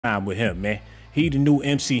Time with him, man. He the new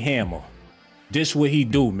MC Hammer. This what he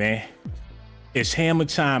do, man. It's hammer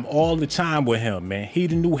time all the time with him, man. He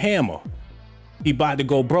the new Hammer. He about to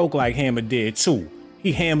go broke like Hammer did too.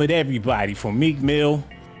 He hammered everybody from Meek Mill,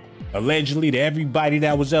 allegedly, to everybody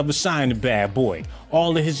that was ever signed to Bad Boy.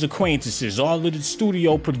 All of his acquaintances, all of the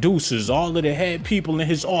studio producers, all of the head people in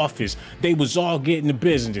his office, they was all getting the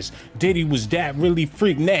business. Diddy was that really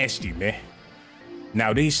freak nasty, man.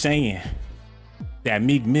 Now they saying that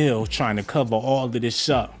Meek Mill trying to cover all of this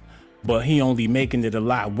up, but he only making it a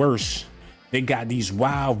lot worse. They got these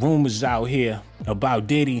wild rumors out here about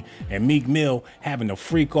Diddy and Meek Mill having a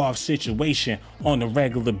freak off situation on a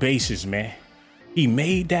regular basis, man. He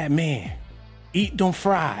made that man eat them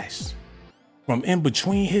fries from in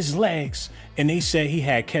between his legs, and they said he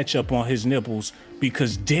had ketchup on his nipples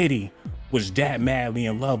because Diddy was that madly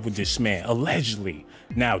in love with this man, allegedly.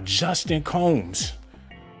 Now, Justin Combs,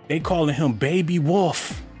 they calling him Baby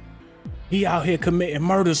Wolf. He out here committing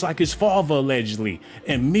murders like his father, allegedly.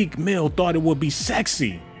 And Meek Mill thought it would be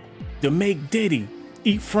sexy to make Diddy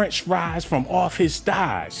eat French fries from off his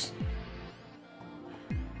thighs.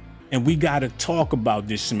 And we gotta talk about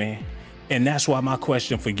this, man. And that's why my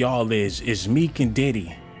question for y'all is Meek and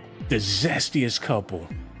Diddy the zestiest couple?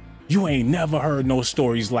 You ain't never heard no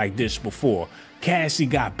stories like this before. Cassie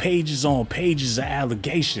got pages on pages of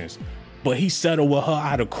allegations, but he settled with her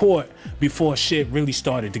out of court before shit really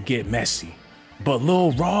started to get messy. But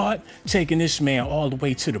Lil Rod taking this man all the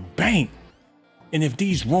way to the bank. And if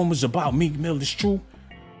these rumors about Meek Mill is true,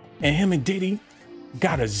 and him and Diddy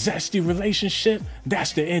got a zesty relationship,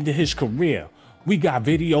 that's the end of his career. We got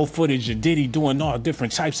video footage of Diddy doing all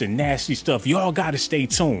different types of nasty stuff. Y'all gotta stay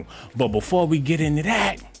tuned. But before we get into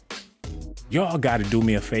that, y'all gotta do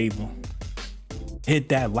me a favor. Hit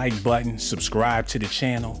that like button, subscribe to the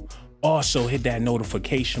channel. Also hit that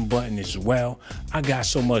notification button as well. I got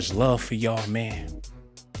so much love for y'all, man.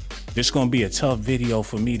 This gonna be a tough video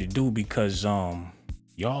for me to do because y'all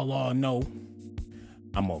all know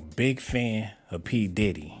I'm a big fan of P.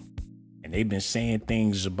 Diddy. And they've been saying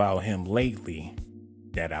things about him lately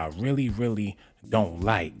that I really don't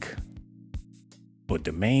like. But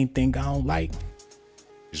the main thing I don't like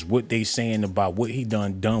is what they saying about what he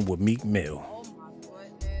done with Meek Mill.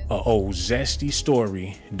 A old zesty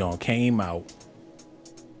story done came out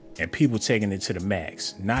and people taking it to the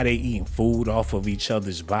max. Now they eating food off of each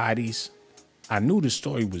other's bodies. I knew the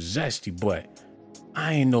story was zesty, but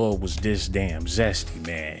I ain't know it was this damn zesty,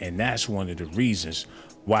 man. And that's one of the reasons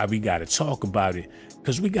why we gotta talk about it,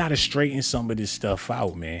 because we gotta straighten some of this stuff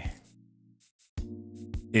out, man.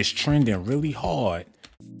 It's trending really hard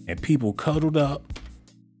and people cuddled up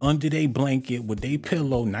under their blanket with their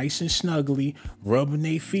pillow nice and snuggly, rubbing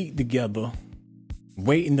their feet together,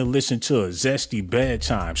 waiting to listen to a zesty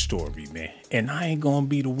bedtime story, man. And I ain't gonna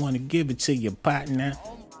be the one to give it to your partner.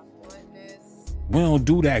 We don't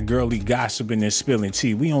do that girly gossiping and spilling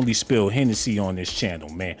tea. We only spill Hennessy on this channel,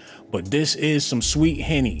 man. But this is some sweet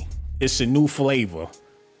Henny. It's a new flavor.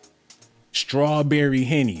 Strawberry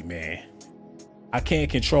Henny, man. I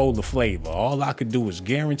can't control the flavor. All I could do is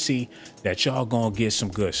guarantee that y'all gonna get some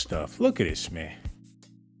good stuff. Look at this, man.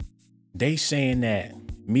 They saying that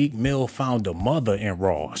Meek Mill found a mother in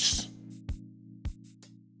Ross.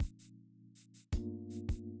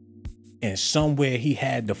 And somewhere he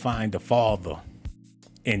had to find a father.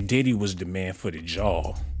 And Diddy was the man for the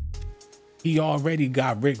job. He already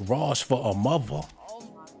got Rick Ross for a mother. Oh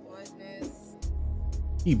my goodness.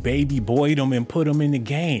 He baby boyed him and put him in the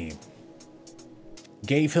game.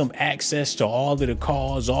 Gave him access to all of the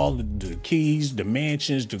cars, all of the keys, the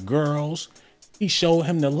mansions, the girls. He showed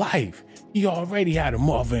him the life. He already had a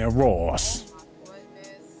mother in Ross. Oh my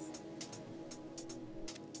goodness.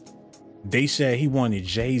 They said he wanted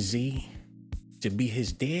Jay-Z to be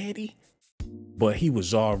his daddy, but he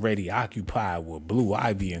was already occupied with Blue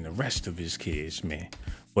Ivy and the rest of his kids, man.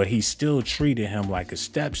 But he still treated him like a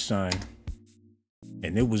stepson,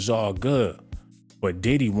 and it was all good. But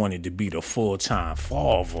Diddy wanted to be the full-time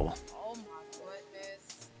father. Oh my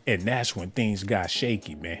goodness. And that's when things got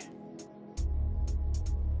shaky, man.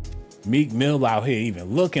 Meek Mill out here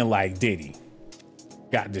even looking like Diddy.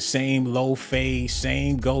 Got the same low fade,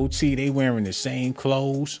 same goatee. They wearing the same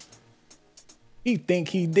clothes. He think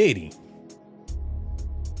he Diddy.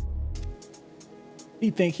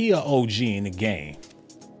 He think he a OG in the game.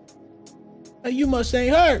 Hey, you must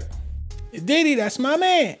ain't hurt. Diddy, that's my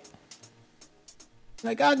man.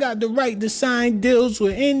 Like, I got the right to sign deals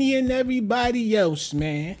with any and everybody else,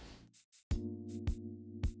 man.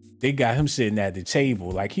 They got him sitting at the table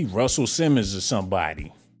like he Russell Simmons or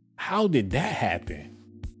somebody. How did that happen?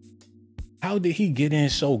 How did he get in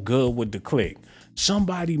so good with the clique?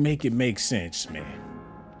 Somebody make it make sense, man.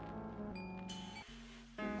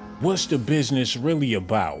 What's the business really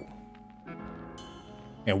about?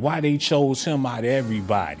 And why they chose him out of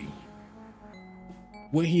everybody?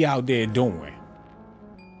 What he out there doing?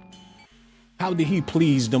 How did he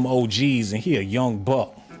please them OGs and he a young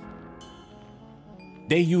buck?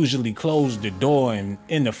 They usually close the door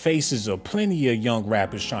in the faces of plenty of young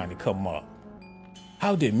rappers trying to come up.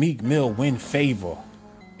 How did Meek Mill win favor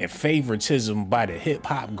and favoritism by the hip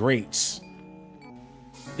hop greats?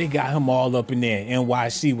 They got him all up in there in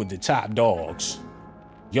NYC with the top dogs.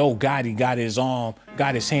 Yo Gotti got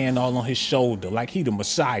his hand all on his shoulder like he the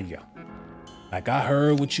Messiah. Like, I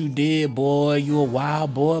heard what you did, boy. You a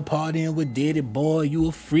wild boy partying with Diddy, boy. You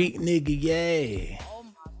a freak nigga, yeah. Oh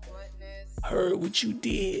my goodness. I heard what you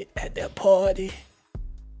did at that party.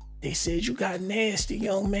 They said you got nasty,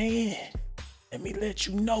 young man. Let me let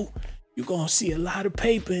you know, you gonna see a lot of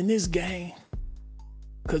paper in this game.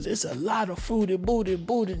 Cause it's a lot of fruity booty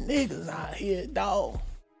niggas out here, dawg.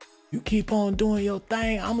 You keep on doing your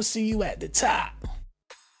thing, I'ma see you at the top.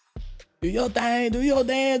 Do your thing, do your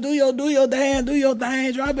dance, do your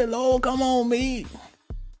thing, drop it low, come on, Meek.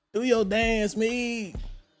 Do your dance, Meek.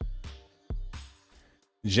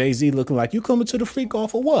 Jay-Z looking like, you coming to the freak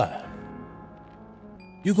off or what?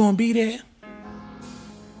 You gonna be there?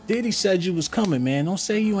 Diddy said you was coming, man. Don't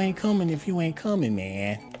say you ain't coming if you ain't coming,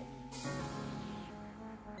 man.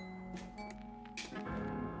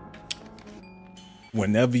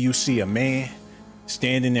 Whenever you see a man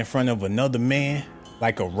standing in front of another man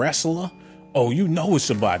like a wrestler, oh, you know it's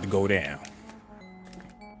about to go down.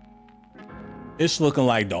 It's looking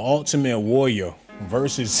like the Ultimate Warrior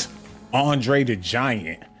versus Andre the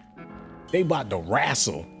Giant. They about to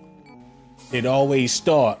wrestle. It always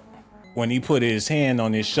start when he put his hand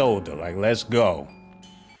on his shoulder, like, let's go.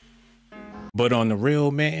 But on the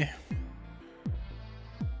real, man,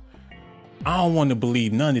 I don't want to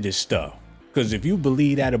believe none of this stuff. Because if you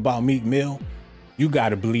believe that about Meek Mill, you got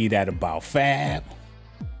to believe that about Fab.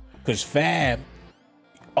 Because Fab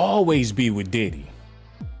always be with Diddy.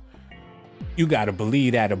 You got to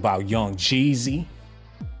believe that about Young Jeezy.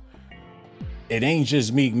 It ain't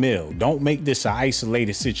just Meek Mill. Don't make this an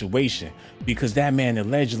isolated situation, because that man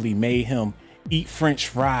allegedly made him eat French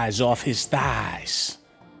fries off his thighs.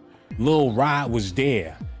 Lil Rod was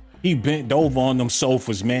there. He bent over on them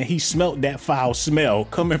sofas, man. He smelt that foul smell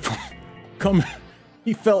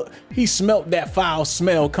he smelt that foul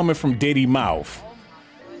smell coming from Diddy's mouth.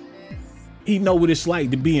 He know what it's like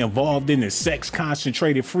to be involved in a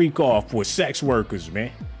sex-concentrated freak-off with sex workers, man.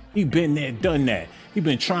 He been there, done that. He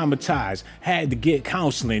been traumatized, had to get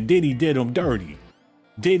counseling. Diddy did him dirty.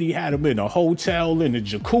 Diddy had him in a hotel in a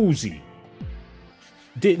jacuzzi.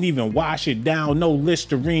 Didn't even wash it down, no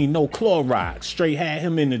Listerine, no Clorox. Straight had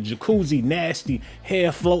him in a jacuzzi, nasty,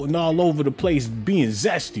 hair floating all over the place, being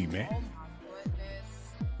zesty, man.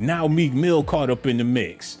 Now Meek Mill caught up in the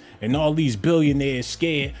mix. And all these billionaires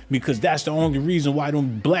scared because that's the only reason why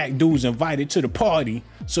them black dudes invited to the party,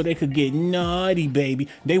 so they could get naughty, baby.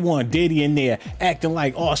 They want Diddy in there acting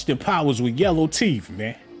like Austin Powers with yellow teeth,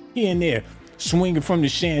 man. He in there swinging from the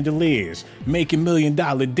chandeliers, making $1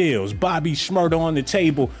 million deals. Bobby Shmurda on the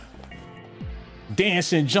table,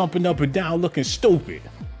 dancing, jumping up and down, looking stupid.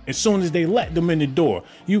 As soon as they let them in the door,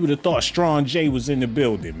 you would have thought Strong J was in the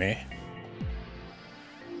building, man.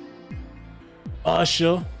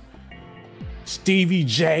 Usher, Stevie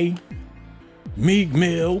J, Meek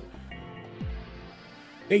Mill.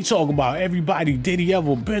 They talk about everybody Diddy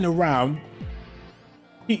ever been around.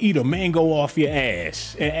 He eat a mango off your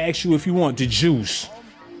ass and ask you if you want the juice.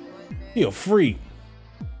 He a freak.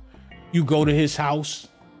 You go to his house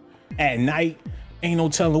at night, ain't no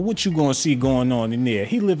telling what you gonna see going on in there.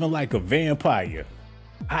 He living like a vampire,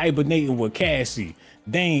 hibernating with Cassie.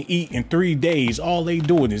 They ain't eating 3 days. All they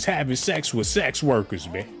doing is having sex with sex workers,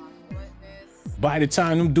 man. By the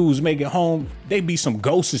time them dudes make it home, they be some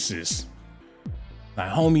ghostesses. Like,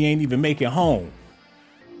 homie ain't even make it home.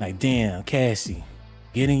 Like, damn, Cassie,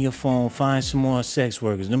 get in your phone, find some more sex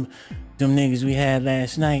workers. Them niggas we had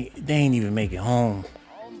last night, they ain't even make it home.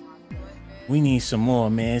 We need some more,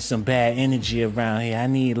 man. Some bad energy around here. I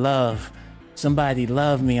need love. Somebody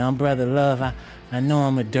love me. I'm brother love. I know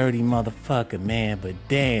I'm a dirty motherfucker, man, but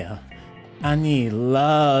damn, I need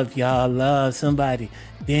love, y'all. Love somebody.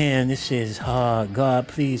 Damn, this shit is hard. God,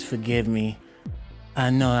 please forgive me. I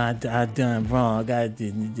know I done wrong. I got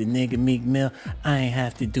the nigga Meek Mill. I ain't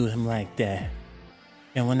have to do him like that.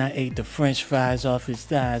 And when I ate the French fries off his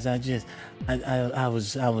thighs, I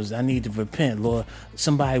need to repent, Lord.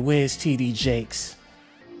 Somebody, where's TD Jakes?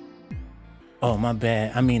 Oh, my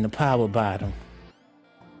bad. I mean the power bottom.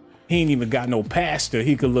 He ain't even got no pastor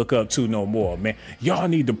he could look up to no more, man. Y'all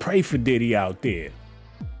need to pray for Diddy out there.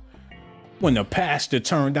 When the pastor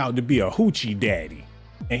turned out to be a hoochie daddy,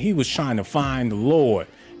 and he was trying to find the Lord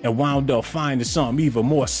and wound up finding something even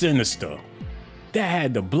more sinister. That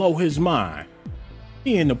had to blow his mind.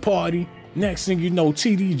 He in the party, next thing you know,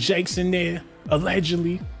 TD Jakes in there,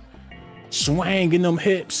 allegedly, swanging them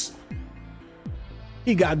hips.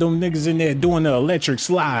 He got them niggas in there doing the electric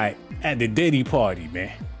slide at the Diddy party,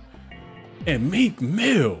 man. And Meek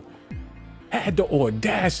Mill had the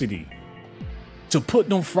audacity to put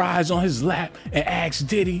them fries on his lap and ask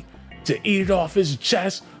Diddy to eat it off his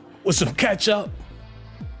chest with some ketchup.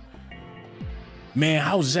 Man,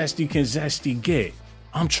 how zesty can zesty get?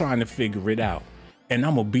 I'm trying to figure it out. And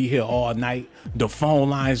I'm gonna be here all night. The phone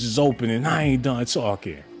lines is open and I ain't done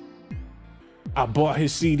talking. I bought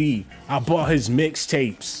his CD. I bought his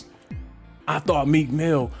mixtapes. I thought Meek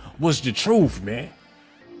Mill was the truth, man.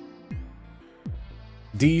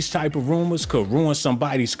 These type of rumors could ruin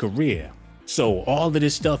somebody's career. So all of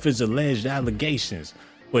this stuff is alleged allegations.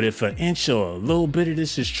 But if an inch or a little bit of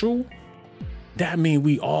this is true, that mean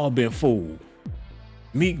we all been fooled.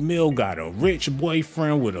 Meek Mill got a rich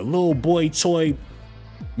boyfriend with a little boy toy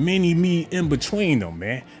mini-me in between them,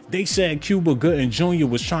 man. They said Cuba Gooding Jr.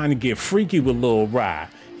 was trying to get freaky with Lil Rye.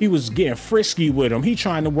 He was getting frisky with him. He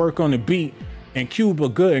trying to work on the beat, and Cuba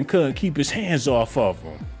Gooding couldn't keep his hands off of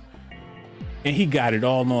him. And he got it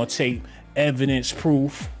all on tape, evidence,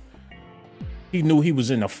 proof. He knew he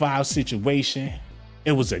was in a foul situation.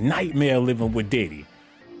 It was a nightmare living with Diddy.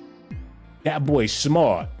 That boy's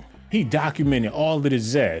smart. He documented all of the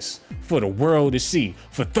zest for the world to see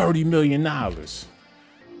for $30 million.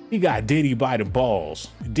 He got Diddy by the balls.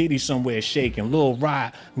 Diddy somewhere shaking. Lil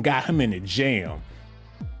Rye got him in a jam.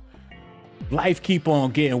 Life keep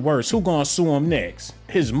on getting worse. Who gonna sue him next?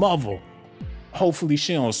 His mother. Hopefully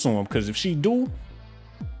she don't sue him, because if she do,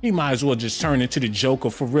 he might as well just turn into the Joker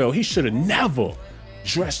for real. He should have never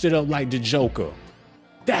dressed it up like the Joker.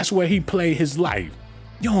 That's where he played his life.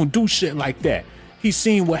 You don't do shit like that. He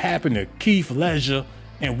seen what happened to Keith Ledger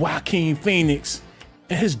and Joaquin Phoenix,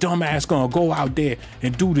 and his dumb ass gonna go out there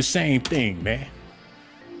and do the same thing, man.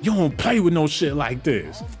 You don't play with no shit like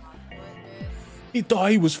this. He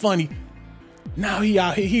thought he was funny. Now he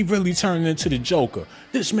out here, he really turned into the Joker.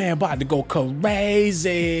 This man about to go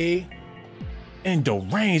crazy. And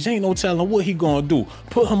deranged, ain't no telling what he gonna do.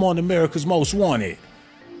 Put him on America's Most Wanted.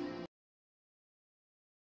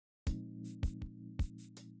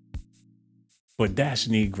 But that's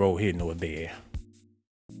Negro here nor there.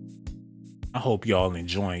 I hope y'all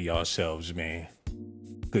enjoying yourselves, man.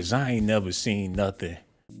 Cause I ain't never seen nothing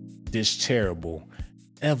this terrible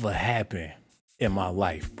ever happen in my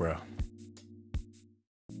life, bro.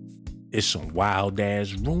 It's some wild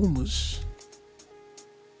ass rumors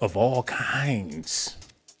of all kinds.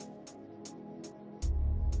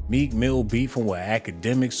 Meek Mill beefing with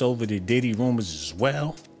academics over the Diddy rumors as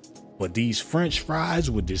well. But these French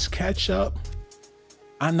fries with this ketchup,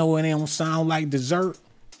 I know it don't sound like dessert,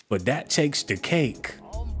 but that takes the cake.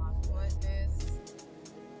 Oh my goodness.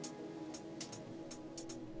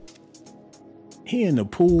 He in the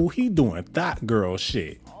pool, he doing thought girl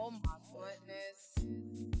shit. Oh my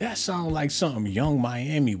goodness. That sound like something Young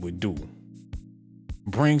Miami would do.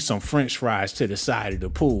 Bring some French fries to the side of the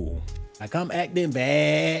pool. Like, I'm acting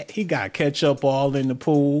bad. He got ketchup all in the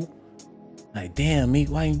pool. Like, damn, Meek,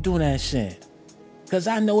 why you doing that shit? Cause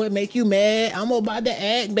I know it make you mad. I'm about to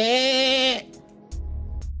act bad.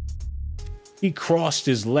 He crossed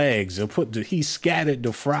his legs and he scattered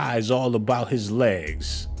the fries all about his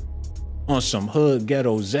legs on some hood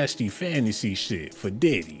ghetto zesty fantasy shit for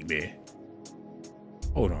Diddy, man.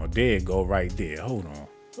 Hold on, there it go right there. Hold on.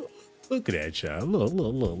 Look at that, child.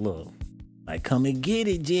 Look. Like, come and get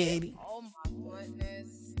it, Daddy. Oh my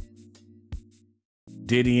goodness.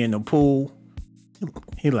 Diddy in the pool.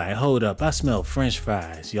 He like, hold up, I smell French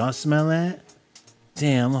fries. Y'all smell that?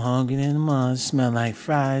 Damn, I'm hungry in the mud. Smell like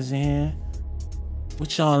fries in here.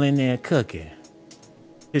 What y'all in there cooking?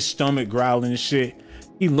 His stomach growling and shit.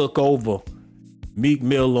 He look over. Meek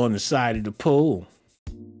Mill on the side of the pool.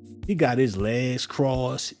 He got his legs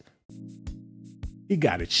crossed. He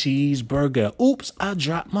got a cheeseburger. Oops, I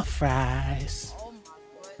dropped my fries. Oh my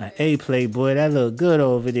goodness. Like, hey, Playboy, that look good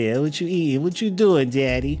over there. What you eating? What you doing,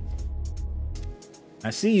 Daddy? I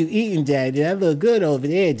see you eating, Daddy. That look good over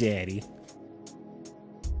there, Daddy.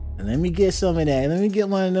 And let me get some of that. Let me get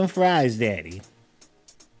one of them fries, Daddy.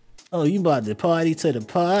 Oh, you brought the party to the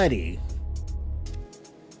party.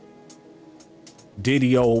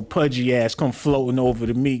 Diddy old pudgy ass come floating over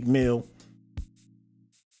to Meek Mill.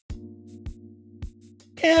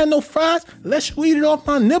 Can't have no fries unless you eat it off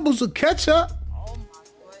my nibbles with ketchup. Oh my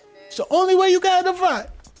goodness. It's the only way you got the fries.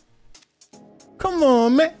 Come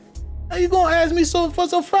on, man. How you gonna ask me for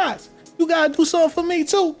some fries? You gotta do something for me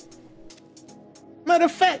too. Matter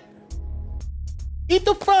of fact, eat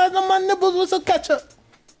the fries on my nibbles with some ketchup.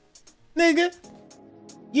 Nigga.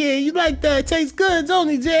 Yeah, you like that. It tastes good, don't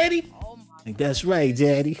it, Daddy? Oh my. That's right,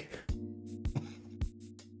 Daddy.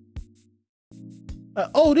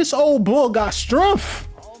 Oh, this old bull got strength.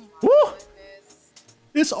 Oh my Woo! goodness.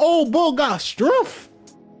 This old bull got strength.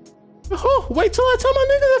 Oh, wait till I tell my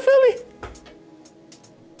niggas in Philly.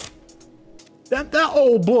 That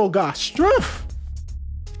old bull got strength.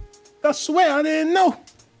 I swear I didn't know.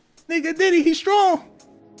 Nigga Diddy, he strong.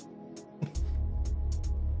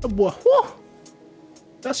 That boy, whoo.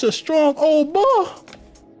 That's a strong old bull.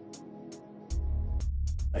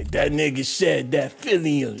 Like that nigga said, that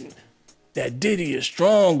Philly, that Diddy a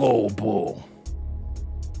strong old bull.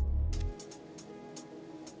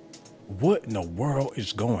 What in the world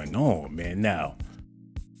is going on, man? Now,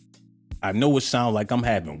 I know it sounds like I'm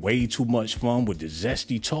having way too much fun with the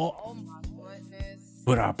zesty talk, Oh my goodness.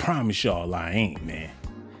 but I promise y'all I ain't, man.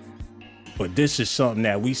 But this is something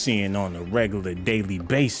that we seeing on a regular daily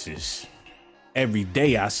basis. Every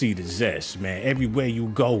day I see the zest, man. Everywhere you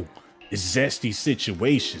go, it's zesty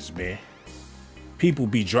situations, man. People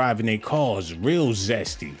be driving their cars real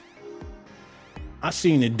zesty. I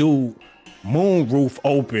seen a dude, moonroof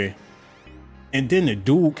open, and then the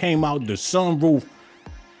dude came out the sunroof,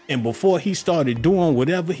 and before he started doing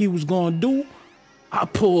whatever he was gonna do, I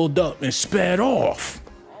pulled up and sped off.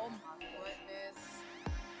 Oh my goodness.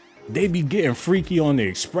 They be getting freaky on the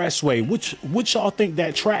expressway. What y'all think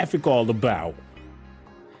that traffic all about?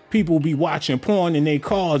 People be watching porn in their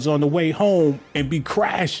cars on the way home and be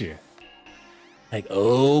crashing. Like,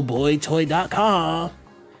 oh boy, toy.com.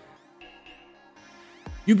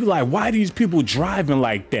 You be like, why these people driving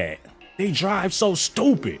like that? They drive so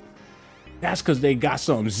stupid. That's because they got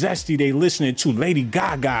something zesty they listening to Lady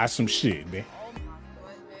Gaga or some shit, man. Oh my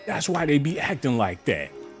goodness. That's why they be acting like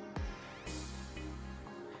that.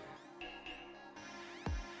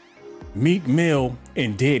 Meek Mill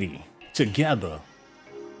and Diddy together.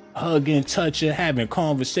 Hugging, touching, having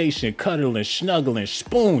conversation, cuddling, snuggling,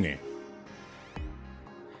 spooning.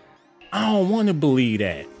 I don't want to believe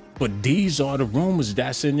that, but these are the rumors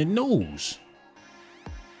that's in the news.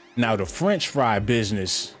 Now the French fry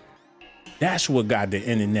business, that's what got the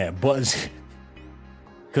internet buzzing.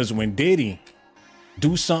 Cause when Diddy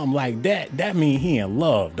do something like that, that mean he in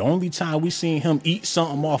love. The only time we seen him eat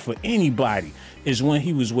something off of anybody is when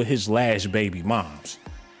he was with his last baby moms.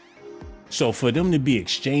 So for them to be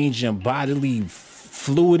exchanging bodily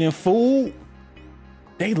fluid and food,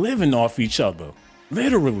 they living off each other,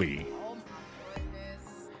 literally. Oh my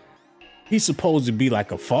goodness. He's supposed to be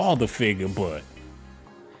like a father figure, but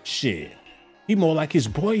shit, he more like his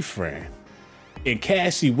boyfriend. And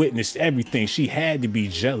Cassie witnessed everything. She had to be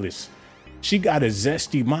jealous. She got a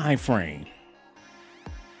zesty mind frame.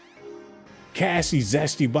 Cassie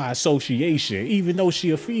zesty by association, even though she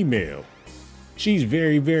a female. She's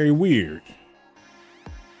very, very weird.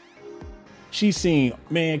 She seen,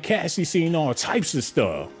 man, Cassie seen all types of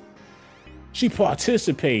stuff. She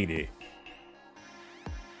participated.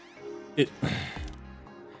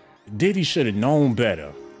 Diddy should have known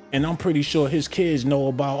better. And I'm pretty sure his kids know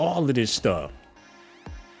about all of this stuff.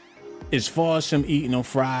 As far as him eating them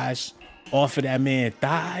fries off of that man's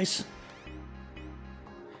thighs,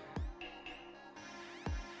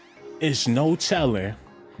 it's no telling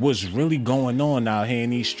what's really going on out here in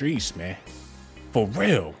these streets, man. For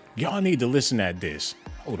real. Y'all need to listen at this.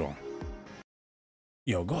 Hold on.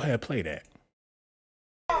 Yo, go ahead, play that.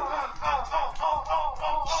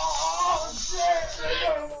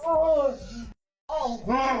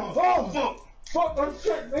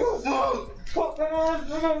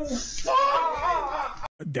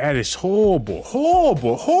 That is horrible,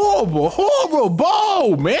 horrible, horrible,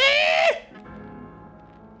 horrible, man.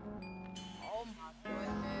 Oh my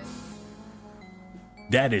goodness.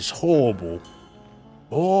 That is horrible.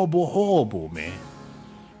 Horrible, horrible, man.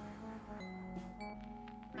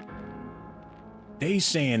 They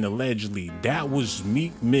saying allegedly that was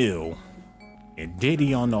Meek Mill and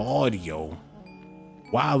Diddy on the audio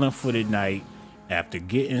wilding for the night after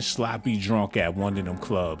getting sloppy drunk at one of them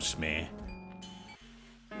clubs, man.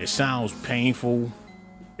 It sounds painful.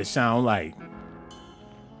 It sounds like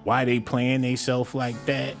why they playing themselves like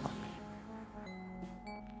that.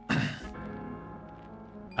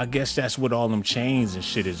 I guess that's what all them chains and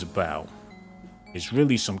shit is about. It's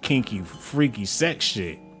really some kinky, freaky sex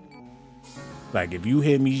shit. Like if you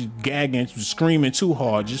hear me gagging, screaming too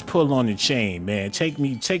hard, just pull on the chain, man. Take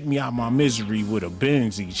me out my misery with a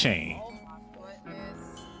Benzie chain. Oh my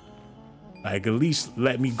goodness. Like at least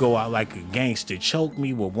let me go out like a gangster. Choke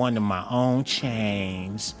me with one of my own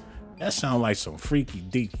chains. That sound like some freaky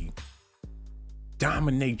deaky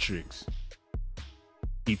dominatrix.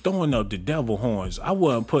 He throwing up the devil horns. I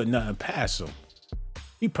wouldn't put nothing past him.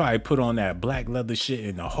 He probably put on that black leather shit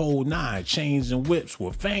in the whole 9, chains and whips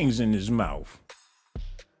with fangs in his mouth.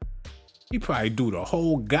 He probably do the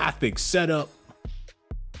whole gothic setup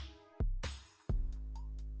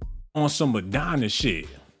on some Madonna shit.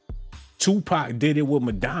 Tupac did it with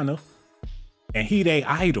Madonna, and he they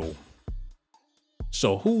idol.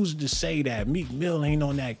 So who's to say that Meek Mill ain't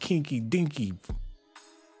on that kinky dinky?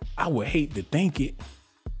 I would hate to think it.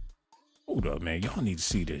 Hold up, man. Y'all need to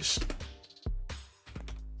see this.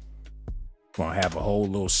 Gonna have a whole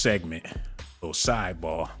little segment, little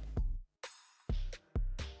sidebar.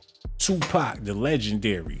 Tupac, the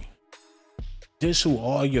legendary. This who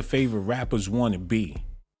all your favorite rappers want to be.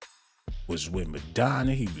 Was with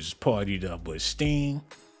Madonna. He was partied up with Sting.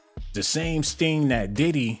 The same Sting that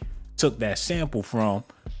Diddy took that sample from.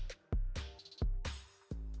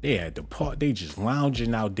 They at the part, they just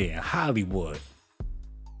lounging out there in Hollywood.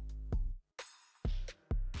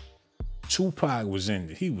 Tupac was in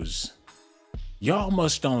it. He was, y'all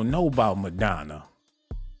must don't know about Madonna.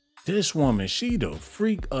 This woman, she the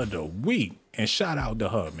freak of the week. And shout out to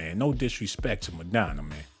her, man. No disrespect to Madonna,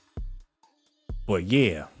 man. But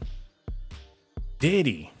yeah,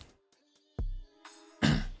 Diddy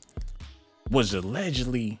was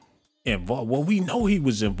allegedly involved. Well, we know he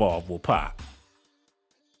was involved with Pop.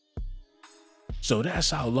 So that's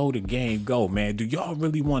how low the game go, man. Do y'all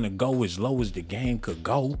really want to go as low as the game could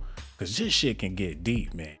go? Because this shit can get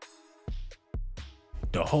deep, man.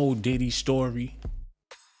 The whole Diddy story.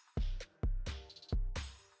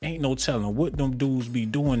 Ain't no telling what them dudes be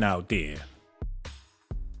doing out there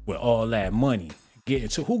with all that money. Getting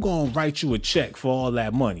to who gonna write you a check for all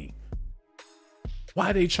that money?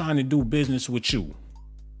 Why they trying to do business with you?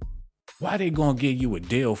 Why they gonna give you a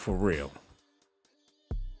deal for real?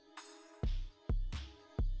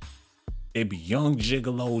 There be young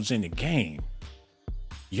gigolos in the game.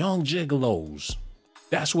 Young gigolos.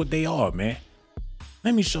 That's what they are, man.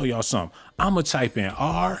 Let me show y'all something. I'ma type in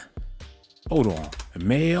R. Hold on.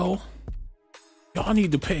 Male. Y'all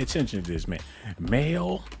need to pay attention to this, man.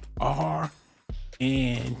 Male R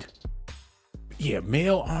and yeah,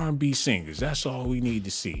 male R&B singers. That's all we need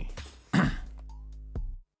to see.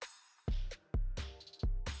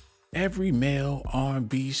 Every male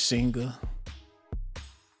R&B singer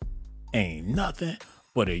ain't nothing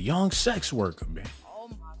but a young sex worker, man. Oh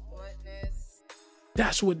my goodness.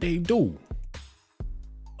 That's what they do.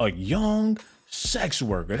 A young sex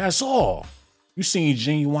worker. That's all. You seen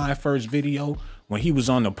Genuine first video when he was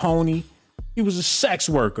on the pony? He was a sex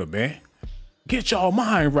worker, man. Get y'all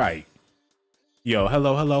mind right. Yo,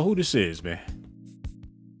 hello. Who this is, man?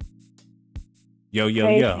 Yo.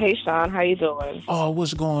 Hey, Shawn, how you doing? Oh,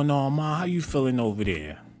 what's going on, ma? How you feeling over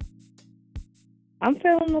there? I'm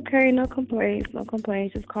feeling okay. No complaints.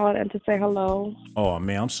 Just called in to say hello. Oh,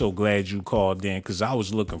 man, I'm so glad you called in because I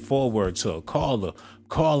was looking forward to a caller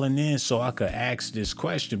calling in so I could ask this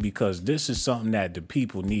question because this is something that the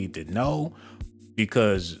people need to know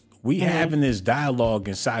because we having this dialogue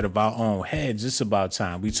inside of our own heads. It's about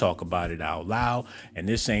time we talk about it out loud. And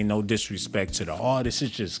this ain't no disrespect to the artist.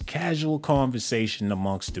 It's just casual conversation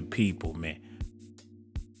amongst the people, man.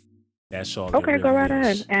 That's all. Okay, go right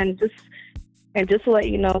ahead. And just to let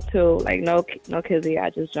you know too, like no kizzy, I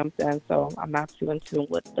just jumped in, so I'm not too in tune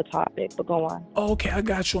with the topic. But go on. Okay, I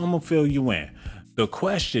got you. I'm gonna fill you in. The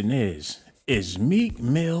question is Meek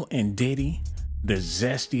Mill and Diddy the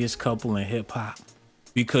zestiest couple in hip hop?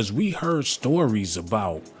 Because we heard stories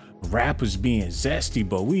about rappers being zesty,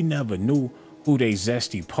 but we never knew who their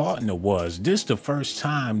zesty partner was. This the first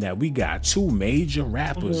time that we got two major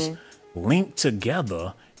rappers linked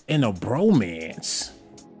together in a bromance.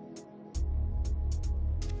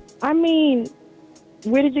 I mean,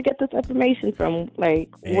 where did you get this information from? Like,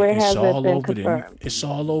 where has it been confirmed? It's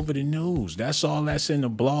all over the news. That's all that's in the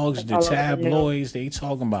blogs, the tabloids. They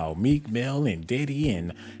talking about Meek Mill and Diddy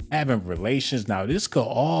and having relations. Now, this could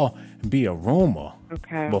all be a rumor.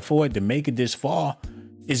 Okay. But for it to make it this far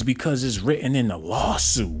is because it's written in a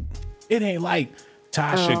lawsuit. It ain't like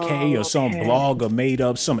Tasha K or some blogger made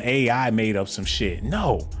up, some AI made up some shit.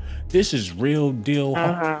 No. This is real deal.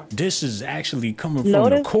 This is actually coming from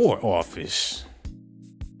the court office.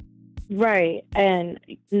 Right. And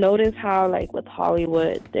notice how, like, with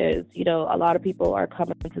Hollywood, there's, a lot of people are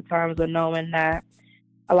coming to terms with knowing that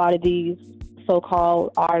a lot of these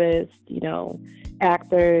so-called artists,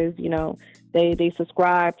 actors, they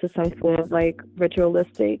subscribe to some sort of like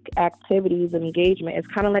ritualistic activities and engagement. It's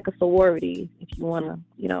kind of like a sorority, if you want to,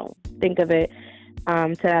 think of it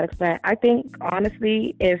to that extent. I think,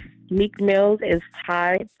 honestly, if Meek Mills is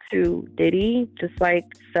tied to Diddy, just like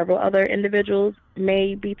several other individuals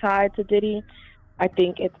may be tied to Diddy, I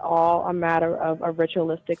think it's all a matter of a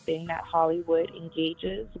ritualistic thing that Hollywood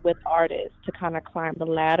engages with artists to kind of climb the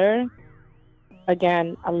ladder.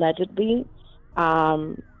 Again, allegedly,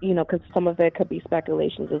 because some of it could be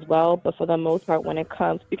speculations as well. But for the most part, when it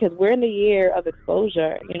comes, because we're in the year of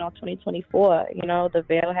exposure, 2024, the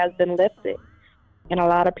veil has been lifted. And a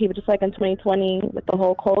lot of people, just like in 2020 with the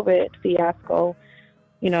whole COVID fiasco,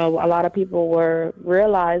 a lot of people were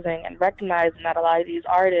realizing and recognizing that a lot of these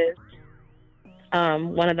artists,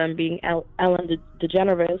 one of them being Ellen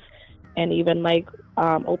DeGeneres, and even like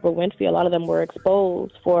Oprah Winfrey, a lot of them were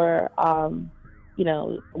exposed for,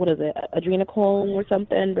 what is it, adrenochrome or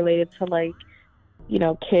something related to like,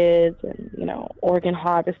 kids and, organ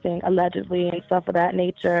harvesting allegedly and stuff of that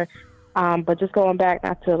nature. But just going back,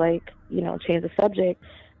 not to like, change the subject,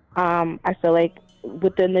 I feel like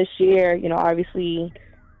within this year, obviously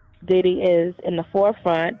Diddy is in the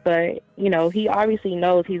forefront, but, he obviously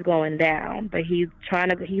knows he's going down, but he's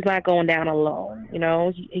not going down alone.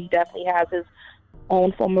 He definitely has his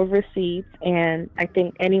own form of receipts. And I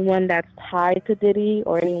think anyone that's tied to Diddy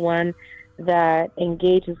or anyone that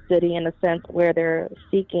engages Diddy in a sense where they're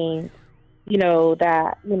seeking,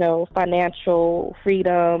 that, financial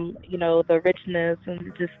freedom, the richness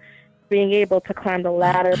and just being able to climb the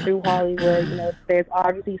ladder through Hollywood, there's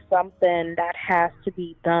obviously something that has to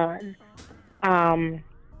be done.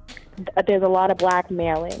 There's a lot of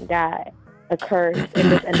blackmailing that occurs in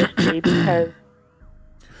this industry because.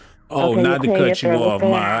 Oh, okay, not to cut you off,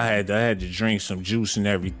 Ma. I had to drink some juice and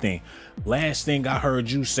everything. Last thing I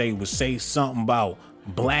heard you say was something about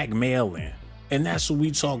blackmailing. And that's what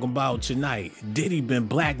we talking about tonight. Diddy been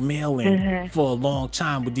blackmailing for a long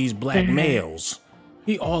time with these blackmails.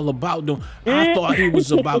 He all about them. I thought he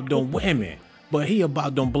was about them women, but he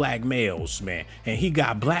about them blackmails, man. And he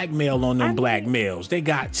got blackmail on them blackmails. They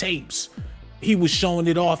got tapes. He was showing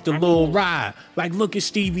it off the little ride. Like, look at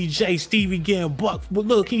Stevie J. Stevie getting bucked. But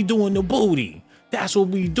look, he doing the booty. That's what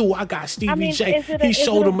we do. I got Stevie J. He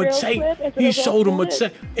showed him a tape. He showed him a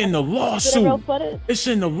tape in the lawsuit. It's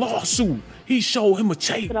in the lawsuit. He showed him a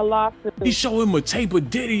tape. He showed him a tape of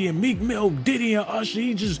Diddy and Meek Mill, Diddy and Usher.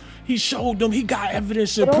 He showed them. He got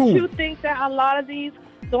evidence and proof. Don't you think a lot of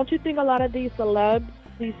these celebs,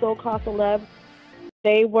 these so-called celebs,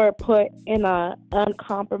 they were put in a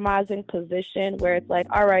uncompromising position where it's like,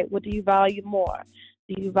 all right, what do you value more?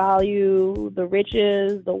 Do you value the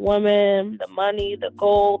riches, the woman, the money, the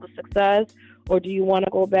gold, the success? Or do you want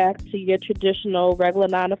to go back to your traditional regular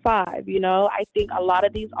 9 to 5? I think a lot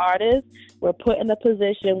of these artists were put in a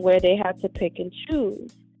position where they had to pick and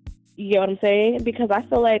choose. You get what I'm saying? Because I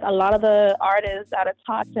feel like a lot of the artists that have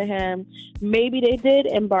talked to him, maybe they did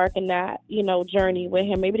embark in that, journey with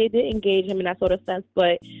him. Maybe they did engage him in that sort of sense.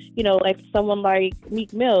 But, like someone like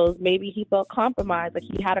Meek Mills, maybe he felt compromised. Like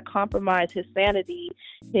he had to compromise his sanity.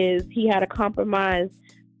 He had to compromise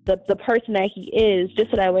the person that he is, just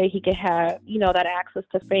so that way he could have, that access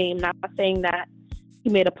to fame. Not saying that he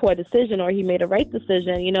made a poor decision or he made a right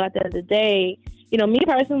decision. At the end of the day, me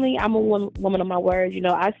personally, I'm a woman of my word.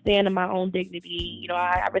 I stand in my own dignity.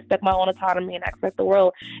 I respect my own autonomy and I expect the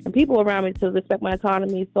world and people around me to respect my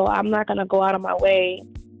autonomy. So I'm not going to go out of my way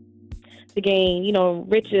to gain,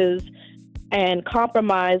 riches and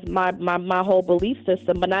compromise my whole belief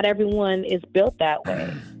system. But not everyone is built that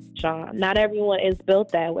way, Shawn. Not everyone is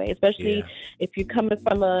built that way, especially if you're coming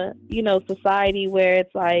from a, society where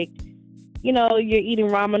it's like, you're eating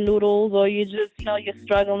ramen noodles or you just, you're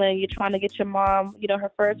struggling, you're trying to get your mom,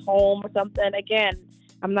 her first home or something. Again,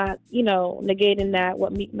 I'm not, negating that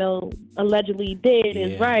what Meek Mill allegedly did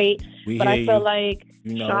is right. But I feel like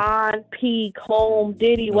Shawn, P, Cole,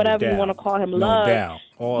 Diddy, whatever you want to call him, Love,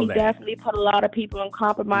 he definitely put a lot of people in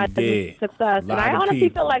compromise and success. And I honestly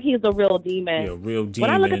feel like he's a real demon. Yeah, real demon. When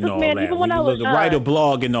I look at this man, even when I was young, write a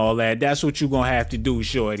blog and all that, that's what you're going to have to do,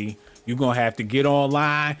 shorty. You're going to have to get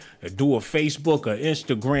online and do a Facebook or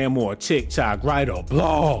Instagram or a TikTok. Write a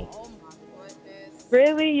blog. Oh my goodness.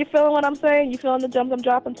 Really? You feeling what I'm saying? You feeling the gems I'm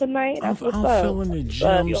dropping tonight? I'm feeling the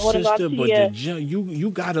gem, sister, but the gem, you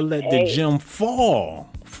got to let the gem fall.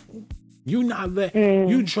 You not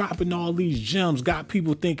you dropping all these gems, got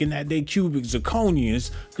people thinking that they cubic zirconians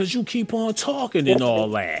because you keep on talking and all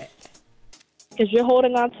that. Because you're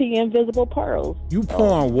holding on to your invisible pearls. You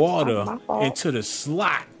pouring water into the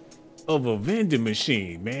slot of a vending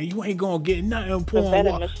machine, man. You ain't gonna get nothing pouring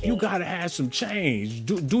water. You gotta have some change.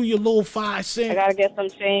 Do your little 5 cents. I gotta get some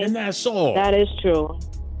change. And that's all. That is true.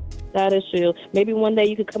 That is true. Maybe one day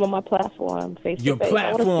you could come on my platform, face to face. Your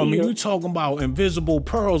platform, and you talking about invisible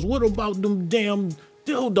pearls. What about them damn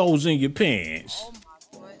dildos in your pants?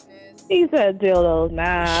 He said dildos. Nah,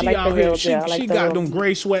 I like the real deal. She got them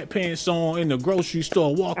gray sweatpants on in the grocery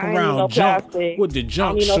store, walking around junk with the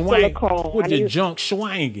junk swinging. With the junk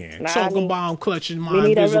swinging. Talking about I'm clutching my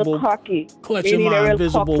invisible, pearls.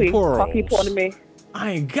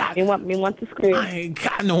 I ain't got. Me want to scream. I ain't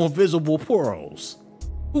got no invisible pearls.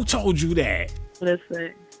 Who told you that?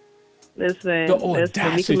 Listen. The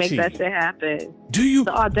audacity. We can make that shit happen. Do you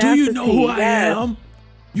know who I am?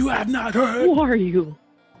 You have not heard. Who are you?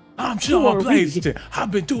 I'm Shawn Blazington.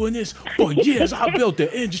 I've been doing this for years. I built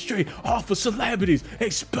the industry off of celebrities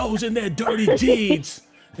exposing their dirty deeds.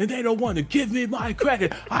 And they don't want to give me my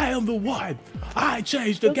credit. I am the one. I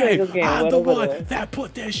changed the game. I'm the one that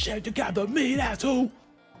put this shit together. Me, that's who.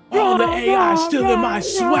 All the AI stealing my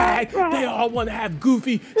swag. They all want to have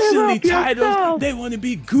goofy, silly titles. They want to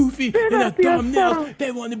be goofy in the thumbnails.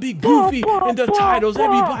 They want to be goofy in the titles.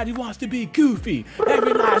 Everybody wants to be goofy.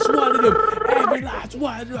 Every last one of them. Every last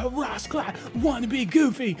one of the Ross Clyde want to be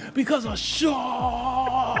goofy because of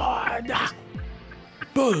Shawn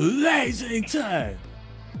Blazington.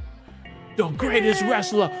 The greatest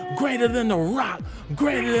wrestler, greater than The Rock,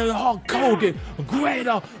 greater than Hulk Hogan,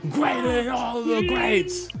 greater than all of the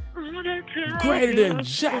greats. Greater than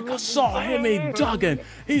Jack. I saw him in Duggan.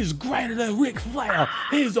 He's greater than Ric Flair.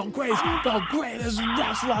 He's the greatest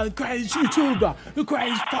wrestler, the greatest YouTuber, the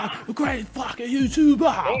greatest fucking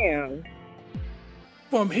YouTuber. Damn.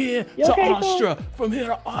 From here to Austria. From here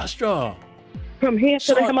to Austria. From here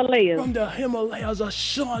to the Himalayas. From the Himalayas of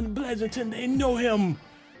Shawn Blazington. They know him.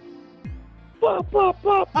 How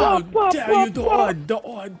dare you, the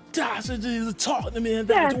audacity to talk to me in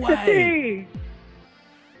that way.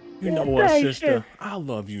 You know what, sister? I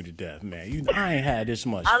love you to death, man. I ain't had this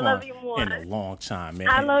much fun in a long time, man.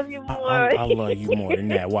 I love you more. I love you more than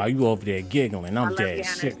that. While you over there giggling, I'm dead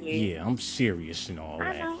sick. Yeah, I'm serious and all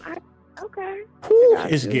that. Okay.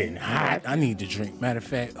 It's getting hot. I need to drink. Matter of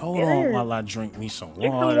fact, hold on while I drink me some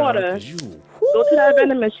water. Go to that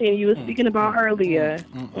vending machine you were speaking about earlier.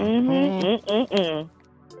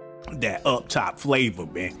 That up top flavor,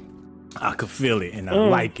 man. I could feel it and I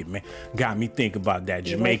like it, man. Got me thinking about that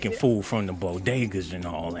Jamaican food from the bodegas and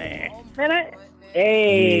all that.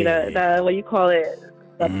 The what you call it?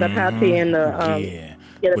 The patty and the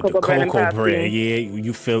the cocoa bread. Yeah,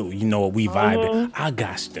 you feel, you know what, we vibing. I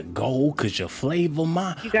got to go because your flavor,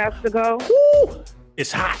 man. You got to go? Woo,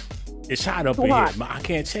 it's hot. It's hot up in here. I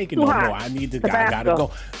can't take it no more. I need to go. I gotta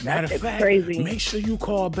go. Matter of fact, make sure you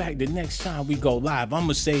call back the next time we go live. I'm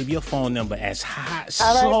gonna save your phone number as Hot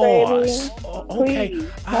Sauce. Okay.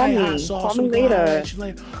 Call me. Hot Sauce. Call me later.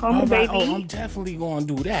 Call me, baby. Oh, I'm definitely gonna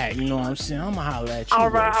do that. You know what I'm saying? I'm gonna holler at you. All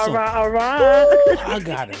right. I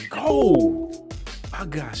gotta go. I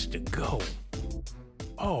got to go.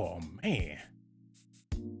 Oh man.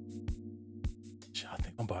 I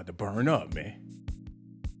think I'm about to burn up, man.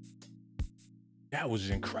 That was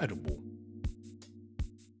incredible.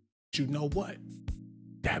 But you know what?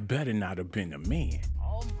 That better not have been a man.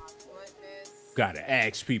 Oh my goodness. Gotta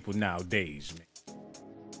ask people nowadays, man.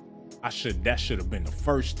 That should have been the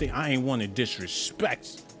first thing. I ain't want to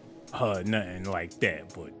disrespect her, nothing like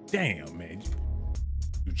that. But damn, man.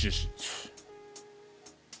 You just,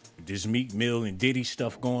 this Meek Mill and Diddy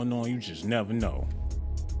stuff going on, you just never know.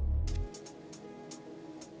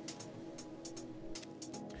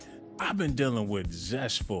 I've been dealing with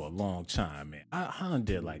Zest for a long time, man. I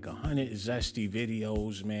did like 100 Zesty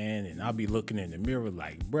videos, man, and I'll be looking in the mirror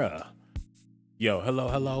like, bruh. Yo,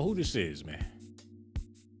 hello, who this is, man?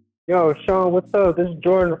 Yo, Shawn, what's up? This is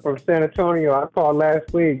Jordan from San Antonio. I called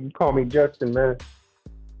last week. You called me Justin, man.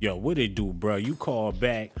 Yo, what it do, bro? You called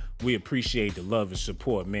back. We appreciate the love and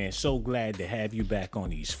support, man. So glad to have you back on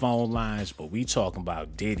these phone lines. But we talking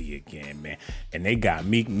about Diddy again, man. And they got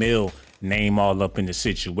Meek Mill name all up in the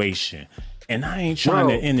situation. And I ain't trying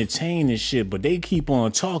to entertain this shit, but they keep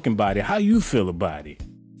on talking about it. How you feel about it?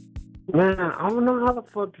 Man, I don't know how the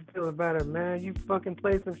fuck to feel about it, man. You fucking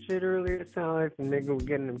played some shit earlier. It sounded like some nigga was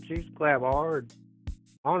getting them cheeks clap hard.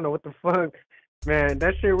 I don't know what the fuck. Man,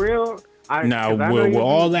 that shit real? Now, with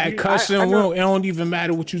all that cussing, it don't even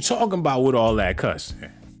matter what you talking about with all that cussing.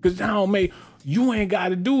 Because you ain't got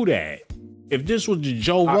to do that. If this was the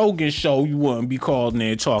Joe Rogan show, you wouldn't be calling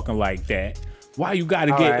there talking like that. Why you got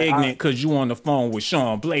to get ignorant because you on the phone with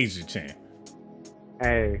Shawn Blazington?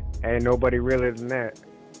 Hey, ain't nobody realer than that.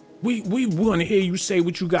 We want to hear you say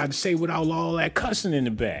what you got to say without all that cussing in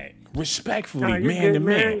the bag. Respectfully, No, you're man good, to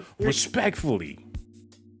man. man. Respectfully.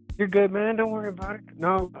 You're good, man. Don't worry about it.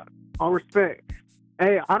 No, all respect.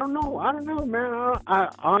 Hey, I don't know, man. I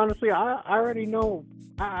honestly, I already know.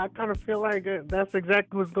 I kind of feel like that's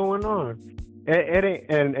exactly what's going on. It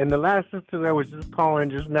ain't, and the last sister that was just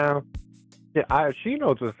calling just now, she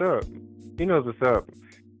knows what's up. She knows what's up.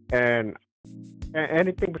 And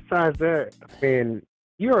anything besides that, I mean,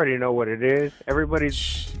 you already know what it is. Everybody,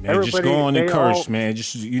 Just everybody, go on and they curse, all- man.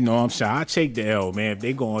 Just, you know what I'm saying? I take the L, man. If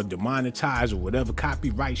they going to demonetize or whatever,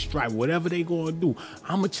 copyright strike, whatever they going to do,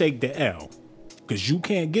 I'm going to take the L. Because you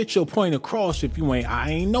can't get your point across if you ain't, I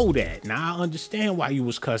ain't know that. Now, I understand why you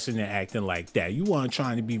was cussing and acting like that. You weren't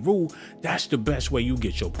trying to be rude. That's the best way you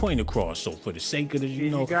get your point across. So for the sake of the, you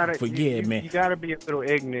know, man. You gotta be a little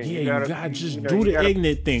ignorant. Yeah, you gotta just do the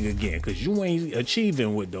ignorant thing again, because you ain't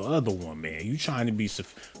achieving with the other one, man. You trying to be,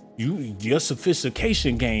 your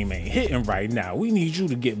sophistication game ain't hitting right now. We need you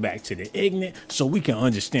to get back to the ignorant so we can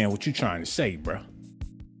understand what you're trying to say, bro.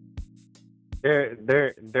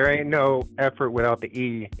 There ain't no effort without the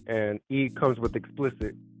E, and E comes with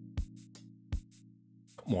explicit.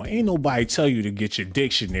 Come on, ain't nobody tell you to get your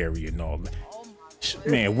dictionary and all that.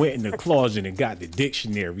 Man went in the closet and got the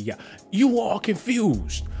dictionary out. You all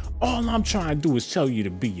confused. All I'm trying to do is tell you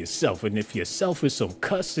to be yourself, and if yourself is some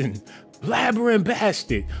cussing, blabbering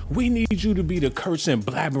bastard, we need you to be the cursing,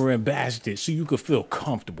 blabbering bastard so you can feel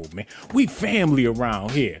comfortable, man. We family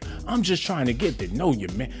around here. I'm just trying to get to know you,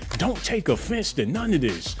 man. Don't take offense to none of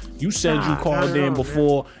this. You said you called in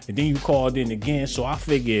before, and then you called in again, so I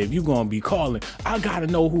figure if you're gonna be calling, I gotta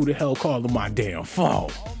know who the hell calling my damn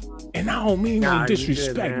phone. And I don't mean no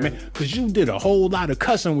disrespect, man, because you did a whole lot of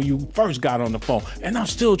cussing when you first got on the phone, and I'm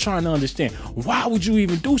still trying to understand, why would you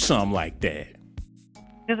even do something like that?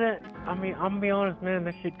 I mean, I'm gonna be honest, man.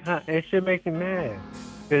 That shit makes me mad.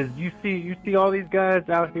 Cause you see all these guys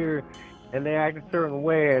out here, and they act a certain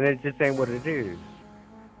way, and it just ain't what it is.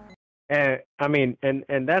 And I mean, and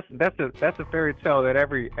that's a fairy tale that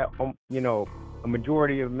every a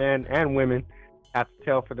majority of men and women have to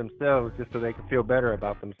tell for themselves, just so they can feel better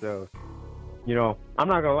about themselves. You know, I'm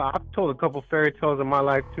not gonna lie. I've told a couple fairy tales in my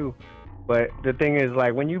life too, but the thing is,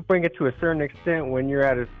 like, when you bring it to a certain extent, when you're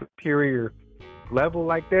at a superior level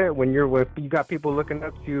like that, when you got people looking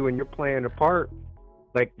up to you and you're playing a part,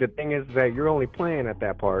 like, the thing is that you're only playing at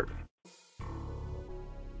that part.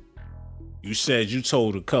 You said you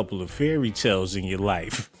told a couple of fairy tales in your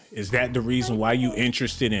life. Is that the reason why you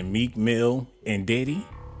interested in Meek Mill and Diddy?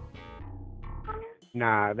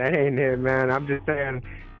 Nah, that ain't it, man. I'm just saying,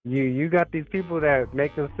 you got these people that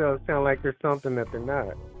make themselves sound like they're something that they're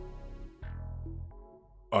not.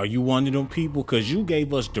 Are you one of them people? Because you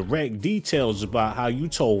gave us direct details about how you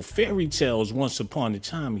told fairy tales once upon a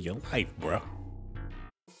time in your life, bro.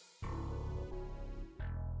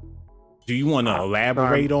 Do you want to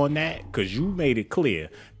elaborate on that? Because you made it clear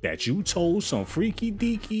that you told some freaky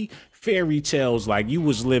deaky fairy tales like you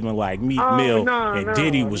was living like Meek Mill and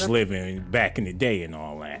Diddy was living back in the day and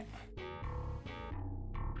all that.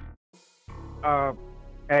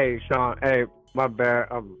 Hey, Shawn. Hey, my bad.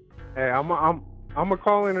 Hey, I'm gonna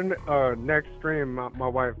call in the next stream. My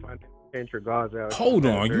wife, I can't your God's out. Hold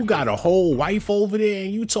on, you got a whole wife over there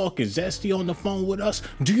and you talking zesty on the phone with us?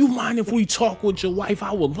 Do you mind if we talk with your wife?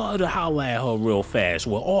 I would love to holler at her real fast,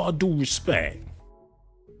 with all due respect.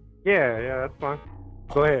 Yeah, that's fine.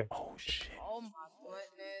 Go ahead. Oh shit. Oh my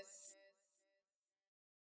goodness.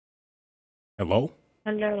 Hello?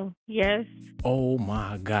 Hello. Yes. Oh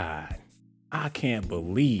my God. I can't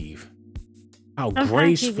believe how Sometimes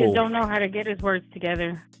graceful. he just don't know how to get his words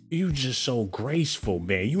together. You just so graceful,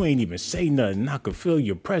 man. You ain't even say nothing. I could feel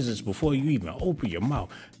your presence before you even open your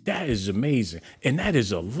mouth. That is amazing. And that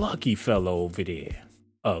is a lucky fellow over there.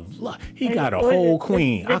 He got a whole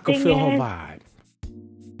queen. I could feel her vibe.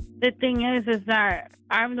 The thing is that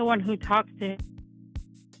I'm the one who talks to him.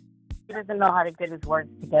 He doesn't know how to get his words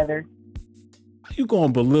together. How you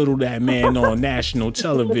gonna belittle that man on national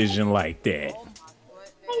television like that?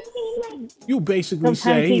 You basically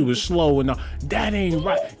said he was slow and all. That ain't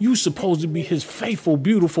right. You supposed to be his faithful,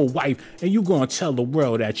 beautiful wife, and you gonna tell the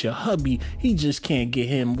world that your hubby, he just can't get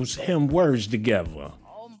him words together.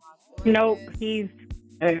 Nope, he's.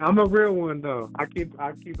 Hey, I'm a real one though. I keep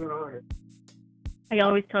it on. I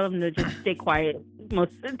always tell him to just stay quiet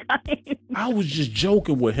most of the time. I was just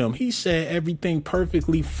joking with him. He said everything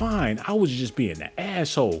perfectly fine. I was just being an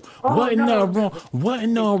asshole. Wasn't nothing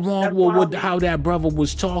wrong with how that brother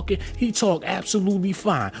was talking. He talked absolutely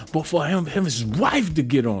fine. But for his wife to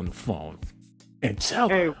get on the phone and tell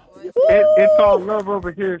It's all love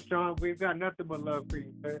over here, Shawn. We've got nothing but love for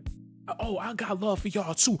you, man. Oh, I got love for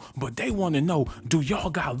y'all too, but they want to know, do y'all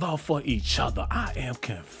got love for each other? I am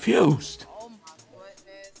confused. Oh my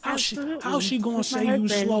goodness. How she gonna That's say my you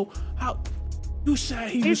husband. slow? How you say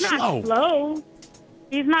he was He's not slow? slow.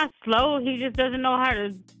 He's not slow. He just doesn't know how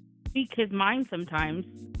to speak his mind sometimes.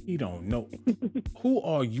 He don't know. Who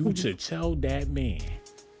are you to tell that man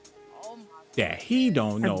Oh my that he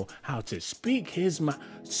don't know how to speak his mind?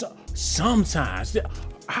 So, sometimes,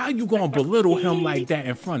 how you gonna belittle him like that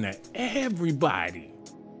in front of everybody?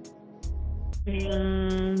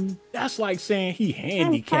 That's like saying he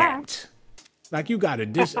handicapped. Like you got a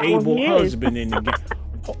disabled he is. husband in the game.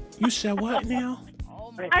 Oh, you said what now?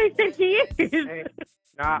 Oh my I think he is. Hey,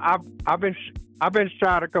 nah, I've been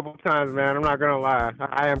shot a couple times, man. I'm not gonna lie.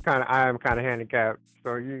 I am kind of handicapped.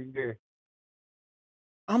 So you.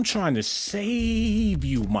 I'm trying to save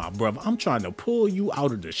you, my brother. I'm trying to pull you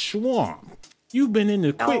out of the swamp. You've been in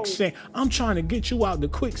the quicksand. I'm trying to get you out the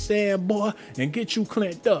quicksand, boy, and get you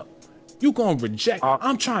cleaned up. You gonna reject.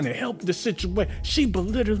 I'm trying to help the situation. She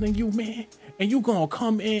belittling you, man. And you gonna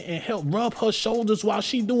come in and help rub her shoulders while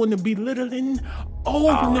she doing the belittling?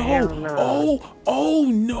 Oh, no. Hell no. Oh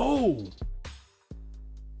no.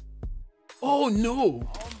 Oh no.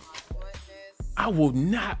 I will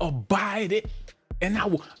not abide it. And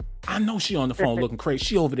I know she on the phone looking crazy.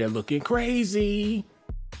 She over there looking crazy.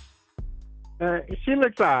 She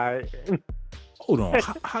looks alright. Hold on.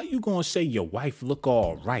 How you gonna say your wife look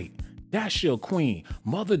all right? That's your queen,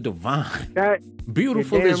 Mother Divine.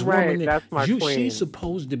 Beautiful you're damn as right. woman. That's my queen. She's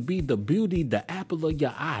supposed to be the beauty, the apple of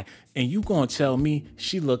your eye. And you gonna tell me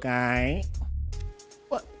she look alright?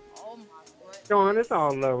 What? Oh my goodness. Shawn, it's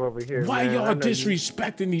all love over here. Why man. y'all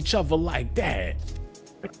disrespecting each other like that?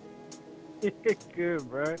 Good,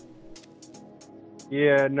 bro.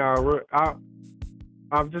 Yeah, no,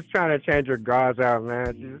 I'm just trying to change her gauze out,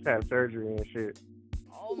 man. She just had surgery and shit.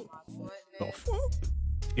 Oh my goodness. The fuck?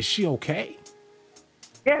 Is she okay?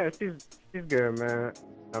 Yeah, she's good, man.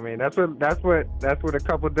 I mean, that's what a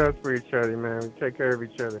couple does for each other, man. We take care of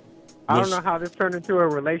each other. I don't know how this turned into a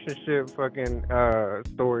relationship fucking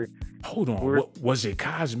story. Hold on. Was it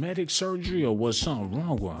cosmetic surgery or was something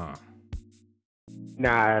wrong with her?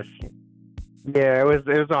 Nah, yeah, it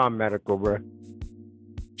was all medical, bro.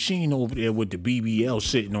 She ain't over there with the BBL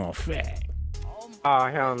sitting on fat. Oh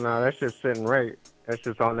hell no, that's just sitting right. That's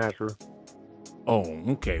just all natural. Oh,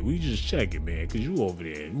 okay. We just checking, man, because you over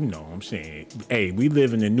there, you know what I'm saying? Hey, we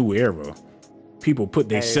live in a new era. People put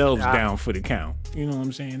themselves down for the count. You know what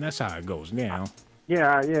I'm saying? That's how it goes now.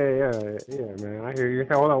 Yeah, man. I hear you.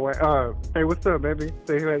 Hold on, wait. Hey, what's up, baby?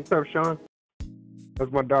 Say what's up, Shawn.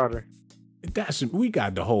 That's my daughter. We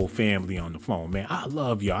got the whole family on the phone, man. I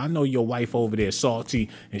love y'all. I know your wife over there salty,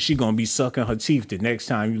 and she gonna be sucking her teeth the next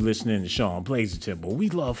time you listening to Shawn Blazington, but we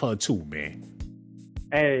love her too, man.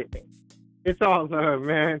 Hey, it's all love,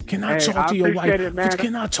 man. Can I talk to your wife?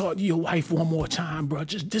 Can I talk to your wife one more time, bro?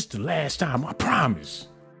 Just the last time, I promise.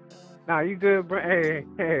 Nah, you good, bro?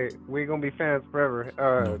 Hey, we gonna be fans forever.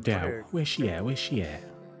 No doubt. Where's she at?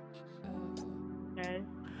 Okay.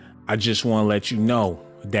 I just want to let you know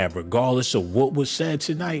that regardless of what was said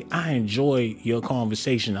tonight, I enjoyed your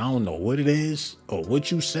conversation. I don't know what it is or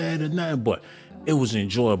what you said or nothing, but it was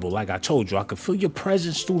enjoyable. Like I told you, I could feel your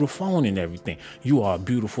presence through the phone and everything. You are a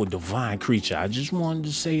beautiful, divine creature. I just wanted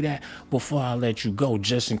to say that before I let you go,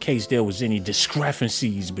 just in case there was any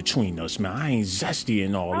discrepancies between us, man. I ain't zesty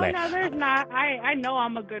and all that. No, there's not. I know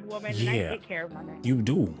I'm a good woman, and I take care of my man. You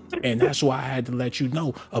do. And that's why I had to let you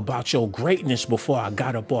know about your greatness before I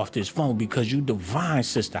got up off this phone, because you divine,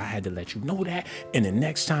 sister. I had to let you know that. And the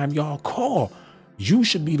next time y'all call, you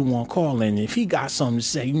should be the one calling. If he got something to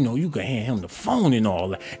say, you know, you can hand him the phone and all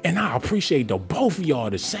that. And I appreciate the both of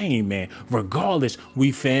y'all the same, man. Regardless,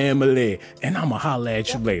 we family. And I'ma holler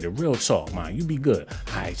at you later. Real talk, man. You be good.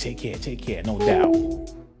 All right, take care, no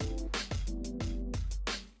doubt.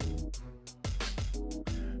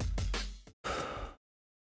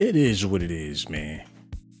 It is what it is, man.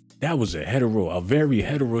 That was a very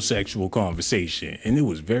heterosexual conversation, and it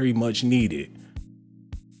was very much needed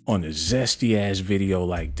on a zesty ass video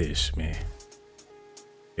like this, man.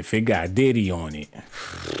 If it got Diddy on it,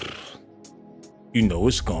 you know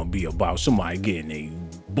it's gonna be about somebody getting their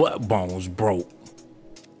butt bones broke.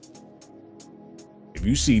 If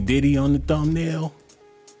you see Diddy on the thumbnail,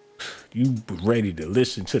 you ready to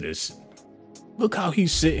listen to this. Look how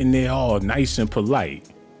he's sitting there all nice and polite.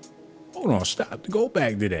 Hold on, stop. Go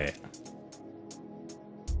back to that.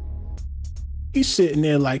 He's sitting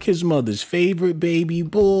there like his mother's favorite baby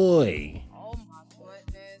boy. Oh my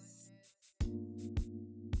goodness.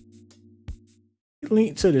 Meek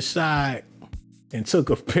leaned to the side and took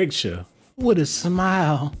a picture with a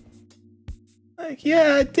smile. Like,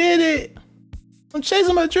 yeah, I did it. I'm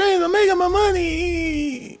chasing my dreams. I'm making my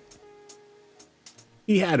money.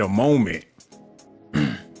 He had a moment.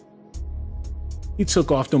 He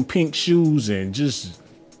took off them pink shoes and just,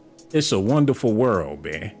 it's a wonderful world,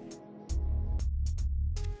 man.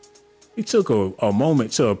 He took a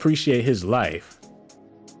moment to appreciate his life.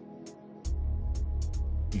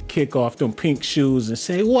 You kick off them pink shoes and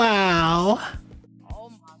say, wow. Oh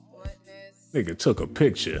my goodness. Nigga took a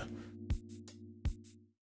picture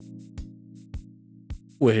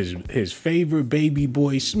with his favorite baby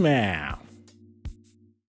boy smile.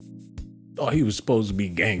 Thought he was supposed to be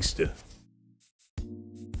gangster.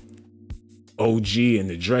 OG in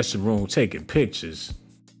the dressing room taking pictures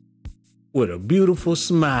with a beautiful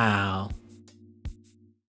smile.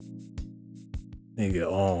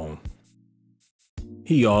 Nigga,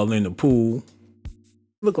 he all in the pool.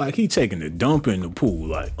 Look like he taking a dump in the pool.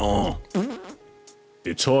 Like,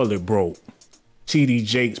 the toilet broke. TD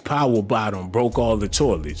Jake's power bottom broke all the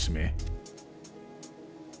toilets, man.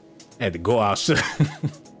 Had to go outside.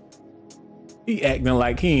 He acting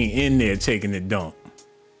like he ain't in there taking a dump.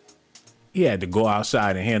 He had to go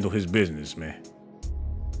outside and handle his business, man.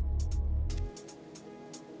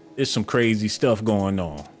 There's some crazy stuff going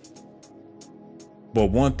on. But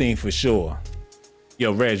one thing for sure.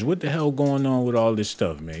 Yo, Reg, what the hell going on with all this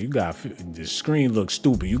stuff, man? You got, the screen looks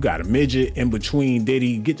stupid. You got a midget in between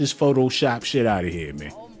Diddy. Get this Photoshop shit out of here,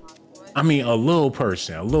 man. I mean, a little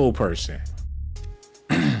person.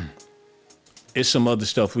 It's some other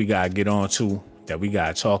stuff we gotta get on to that we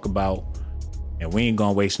gotta talk about. And we ain't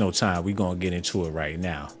gonna waste no time. We gonna get into it right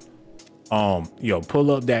now. Yo, pull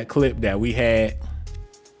up that clip that we had.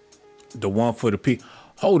 The one for the people.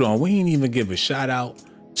 Hold on, we ain't even give a shout out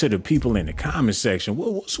to the people in the comment section.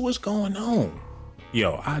 What's going on?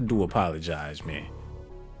 Yo, I do apologize, man.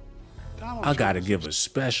 I gotta give a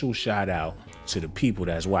special shout out to the people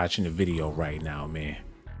that's watching the video right now, man.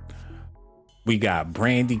 We got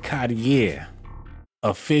Brandy Cartier,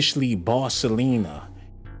 officially Barcelona,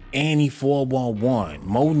 Annie 411,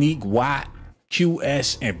 Monique Watt,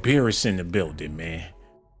 QS and Beerus in the building, man.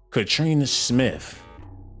 Katrina Smith,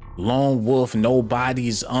 Lone Wolf,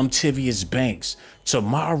 Nobody's, Tivius Banks,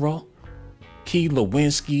 Tamara, Key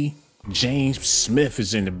Lewinsky, James Smith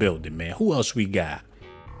is in the building, man. Who else we got?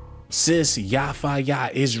 Sis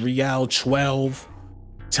Yafaya Israel 12,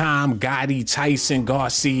 Tom Gotti, Tyson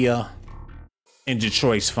Garcia, and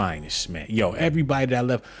Detroit's finest, man. Yo, everybody that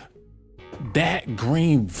left. That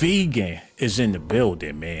green vegan is in the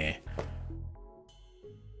building, man.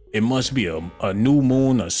 It must be a new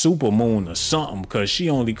moon, a super moon or something, because she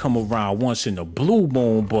only come around once in a blue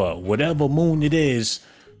moon, but whatever moon it is,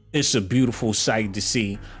 it's a beautiful sight to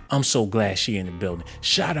see. I'm so glad she in the building.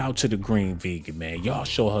 Shout out to the green vegan, man. Y'all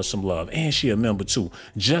show her some love. And she a member too,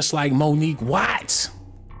 just like Monique Watts.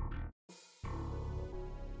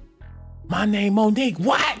 My name Monique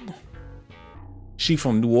Watt. She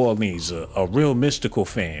from New Orleans, a real mystical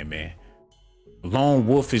fan, man. Lone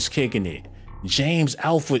Wolf is kicking it. James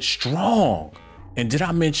Alfred Strong. And did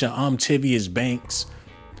I mention Tivius Banks?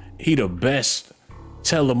 He the best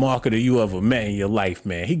telemarketer you ever met in your life,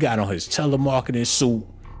 man. He got on his telemarketing suit.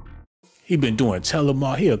 He been doing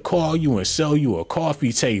telemarketing. He'll call you and sell you a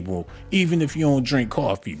coffee table, even if you don't drink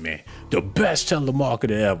coffee, man. The best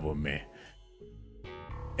telemarketer ever, man.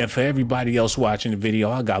 And for everybody else watching the video,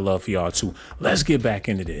 I got love for y'all too. Let's get back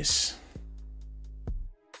into this.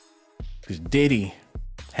 Because Diddy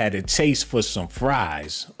had a taste for some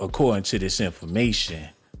fries, according to this information.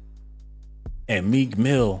 And Meek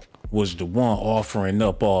Mill was the one offering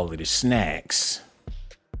up all of the snacks.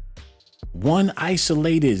 One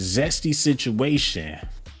isolated zesty situation,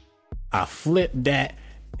 I flipped that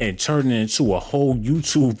and turned it into a whole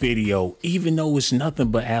YouTube video, even though it's nothing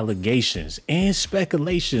but allegations and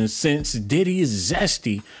speculation. Since Diddy is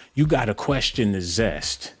zesty, you gotta question the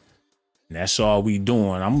zest. And that's all we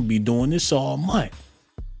doing. I'm gonna be doing this all month.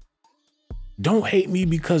 Don't hate me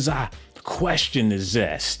because I question the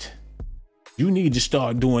zest. You need to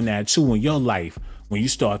start doing that too in your life when you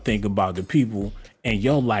start thinking about the people in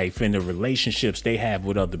your life and the relationships they have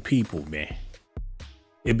with other people, man.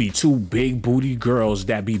 It be two big booty girls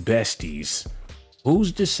that be besties.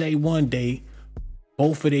 Who's to say one day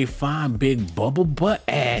both of they fine big bubble butt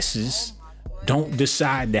asses don't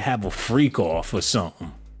decide to have a freak off or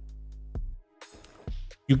something?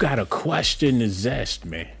 You gotta question the zest,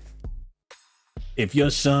 man. If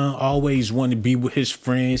your son always want to be with his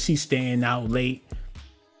friends, he staying out late.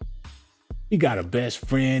 He got a best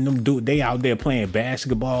friend. Them dude, they out there playing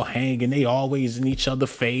basketball, hanging. They always in each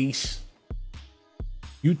other's face.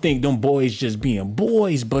 You think them boys just being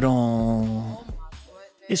boys, but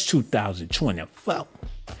it's 2024.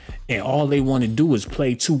 And all they want to do is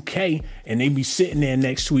play 2K, and they be sitting there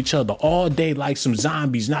next to each other all day like some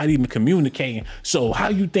zombies, not even communicating. So how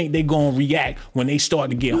you think they gonna react when they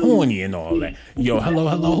start to get horny and all that? Yo,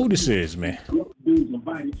 hello, who this is, man?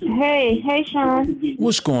 Hey, Shawn.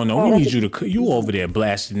 What's going on? We need you over there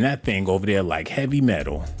blasting that thing over there like heavy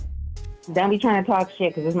metal. Don't be trying to talk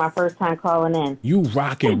shit, because it's my first time calling in. You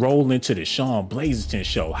rock and roll into the Shawn Blazington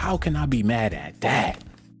show. How can I be mad at that?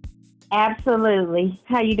 Absolutely.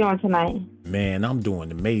 How you doing tonight? Man, I'm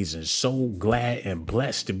doing amazing. So glad and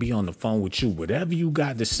blessed to be on the phone with you. Whatever you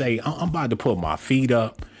got to say, I'm about to put my feet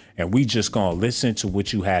up, and we just gonna listen to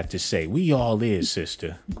what you have to say. We all is,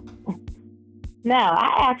 sister. No,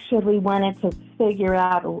 I actually wanted to figure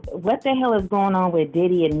out what the hell is going on with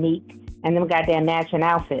Diddy and Meek and them goddamn matching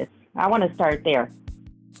outfits. I want to start there.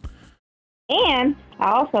 And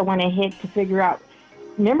I also want to figure out,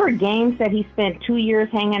 remember Game said he spent 2 years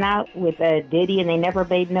hanging out with Diddy and they never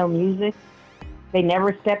made no music? They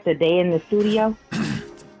never stepped a day in the studio?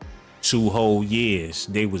 2 whole years.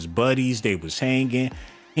 They was buddies. They was hanging.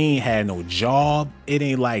 He ain't had no job. It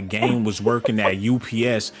ain't like Game was working at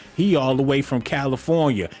UPS. He all the way from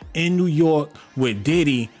California in New York with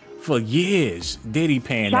Diddy for years. Diddy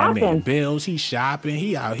paying that man bills. He shopping.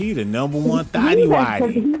 He out. He the number one thotty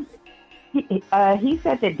whitey. He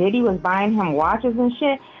said that Diddy was buying him watches and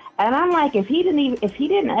shit. And I'm like, if he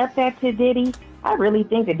didn't up that to Diddy, I really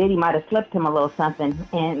think that Diddy might have slipped him a little something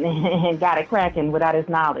and got it cracking without his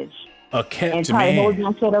knowledge. A kept and tried man. to hold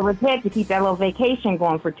that shit over his head to keep that little vacation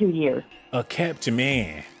going for 2 years. A kept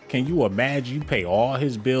man. Can you imagine? You pay all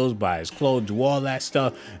his bills, buy his clothes, do all that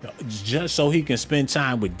stuff just so he can spend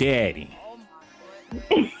time with daddy.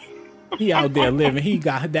 He out there living. He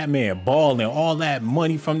got that man balling. All that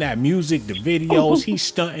money from that music, the videos. He's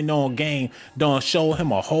stunting on Game. Done show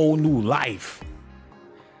him a whole new life.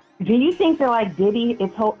 Do you think that like Diddy,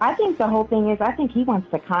 I think the whole thing is, I think he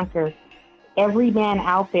wants to conquer every man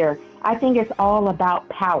out there. I think it's all about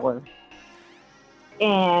power.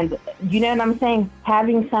 And you know what I'm saying?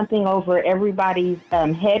 Having something over everybody's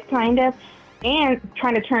head, kind of, and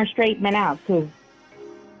trying to turn straight men out. Because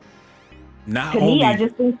to me, I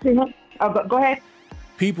just think to him. Oh, go ahead.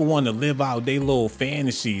 People want to live out their little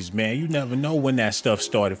fantasies, man. You never know when that stuff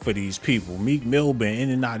started for these people. Meek Mill been in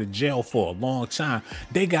and out of jail for a long time.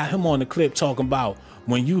 They got him on the clip talking about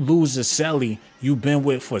when you lose a celly you've been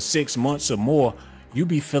with for 6 months or more, you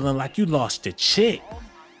be feeling like you lost a chick.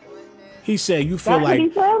 He said you feel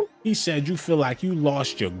he said you feel like you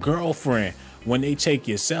lost your girlfriend when they take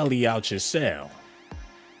your celly out your cell.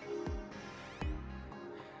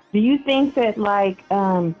 Do you think that like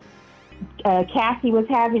Cassie was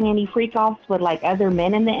having any freak offs with like other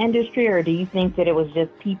men in the industry, or do you think that it was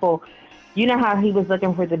just people? You know how he was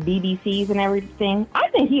looking for the BBCs and everything? I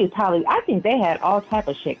think I think they had all type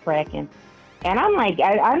of shit cracking. And I'm like,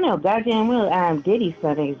 I know goddamn well Diddy's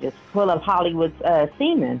son is just full of Hollywood's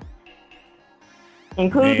semen.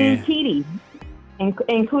 Including TD.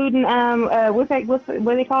 Including, what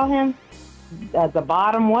do they call him? The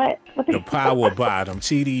bottom what? The power bottom.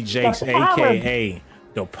 TD Jakes, a.k.a.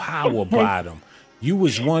 the power bottom. You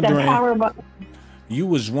was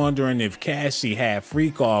wondering if Cassie had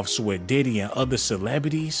freak-offs with Diddy and other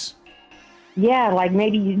celebrities? Yeah, like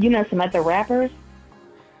maybe, you know, some other rappers?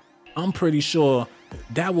 I'm pretty sure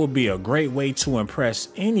that would be a great way to impress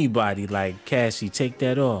anybody. Like, Cassie, take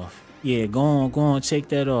that off. Yeah, go on, take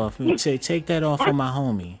that off. Take that off for my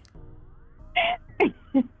homie.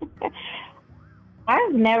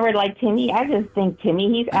 I've never liked Timmy. I just think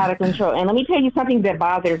Timmy, he's out of control. And let me tell you something that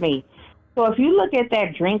bothered me. So if you look at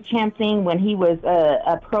that Drink Champ thing when he was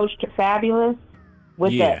approached Fabulous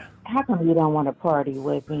with how come you don't want to party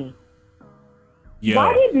with me? Yeah.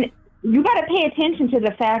 Why didn't you got to pay attention to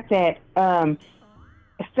the fact that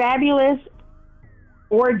Fabulous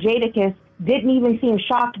or Jadakiss didn't even seem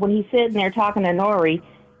shocked when he's sitting there talking to Nori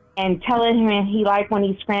and telling him he liked when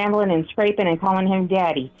he's scrambling and scraping and calling him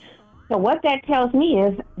daddy. So what that tells me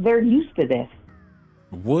is they're used to this.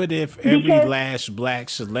 What if every last black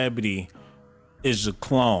celebrity is a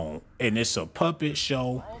clone and it's a puppet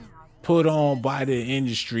show put on by the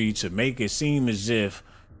industry to make it seem as if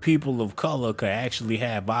people of color could actually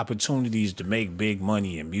have opportunities to make big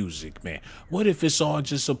money in music, man? What if it's all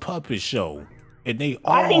just a puppet show? And they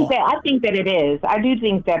all... I think that it is. I do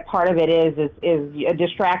think that part of it is a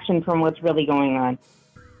distraction from what's really going on.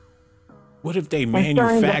 What if they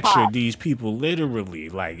manufacture these people literally,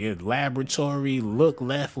 like in laboratory, look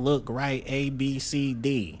left, look right, A, B, C,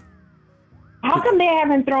 D? How come they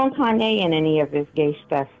haven't thrown Kanye in any of this gay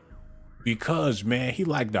stuff? Because, man, he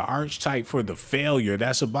like the archetype for the failure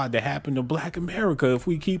that's about to happen to Black America if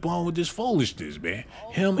we keep on with this foolishness, man.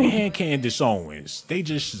 Him and Candace Owens, they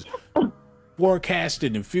just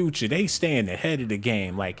forecasted the future. They staying ahead of the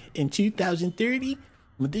game. Like, in 2030,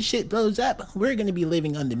 when this shit blows up, we're going to be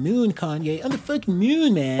living on the moon, Kanye. On the fucking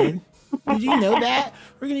moon, man. Did you know that?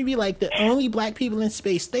 We're going to be like the only black people in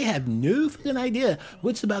space. They have no fucking idea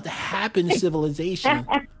what's about to happen to civilization.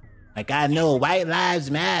 Like, I know white lives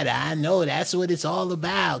matter. I know that's what it's all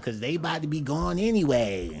about because they about to be gone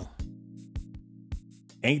anyway.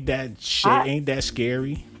 Ain't that shit? Ain't that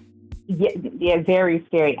scary? Yeah, very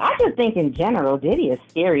scary. I just think in general, Diddy is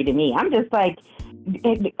scary to me. I'm just like,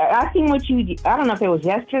 I seen what you, I don't know if it was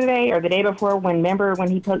yesterday or the day before when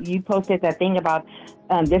you posted that thing about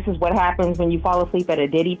this is what happens when you fall asleep at a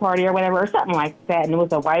Diddy party or whatever, or something like that. And it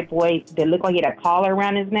was a white boy that looked like he had a collar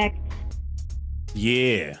around his neck.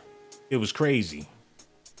 Yeah. It was crazy.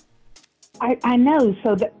 I know.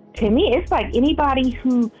 So to me, it's like anybody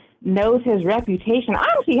who knows his reputation, I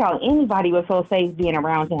don't see how anybody would feel safe being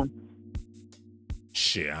around him.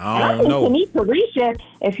 Shit, I don't know. To me, Carisha,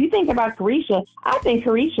 if you think about Carisha, I think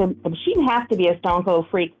Carisha, she'd have to be a stone cold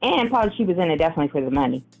freak, and probably she was in it definitely for the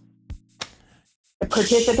money.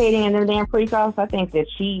 Participating in them damn freak offs, I think that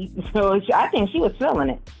I think she was feeling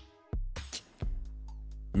it.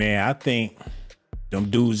 Man, I think them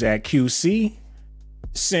dudes at QC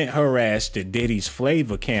sent her ass to Diddy's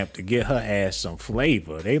flavor camp to get her ass some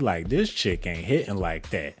flavor. They like, this chick ain't hitting like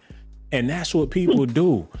that. And that's what people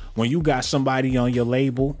do. When you got somebody on your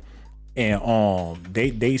label and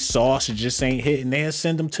they sauce just ain't hitting, they'll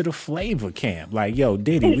send them to the flavor camp. Like, yo,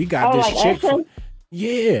 Diddy, we got this like chick.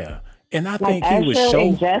 Yeah. And I think he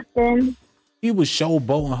was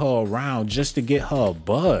showboating her around just to get her a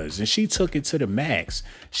buzz, and she took it to the max.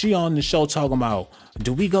 She on the show talking about,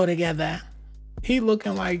 do we go together? He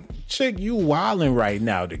looking like, chick, you wilding right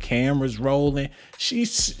now. The camera's rolling. She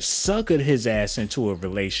suckered his ass into a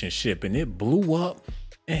relationship, and it blew up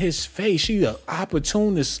in his face. She an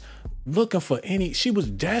opportunist looking for she was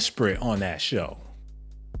desperate on that show.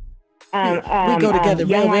 We go together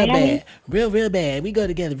real bad. Real bad. We go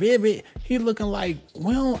together real. He looking like,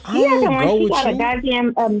 well, I don't go with you.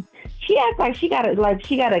 Goddamn, she acts like she got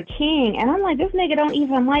a king, and I'm like, this nigga don't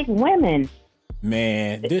even like women.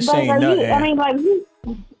 Man, this ain't nothing. I mean, like,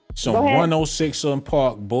 some 106 on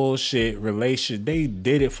Park bullshit relation. They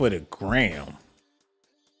did it for the gram.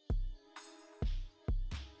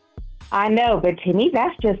 I know, but to me,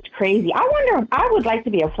 that's just crazy. I wonder, I would like to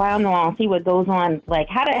be a fly on the wall and see what goes on. Like,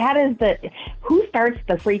 who starts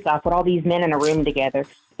the freak off with all these men in a room together?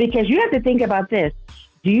 Because you have to think about this.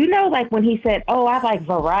 Do you know, like, when he said, oh, I like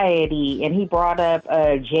variety, and he brought up,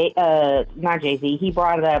 not Jay-Z, he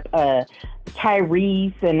brought up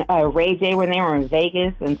Tyrese and Ray J when they were in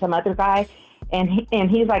Vegas and some other guy, and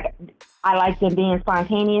he's like, I like them being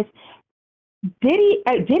spontaneous. Diddy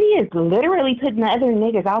is literally putting the other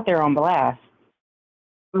niggas out there on blast.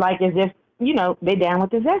 Like as if, they down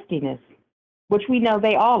with the zestiness, which we know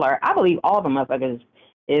they all are. I believe all the motherfuckers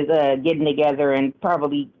is getting together and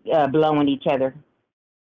probably blowing each other.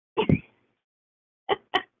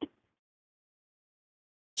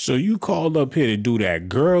 So you called up here to do that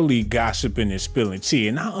girly gossiping and spilling tea,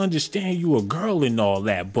 and I understand you a girl and all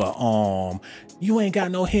that, but you ain't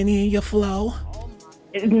got no Henny in your flow?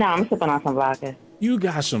 No, I'm sipping on some vodka. You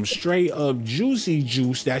got some straight up juicy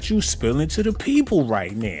juice that you spilling to the people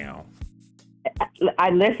right now. I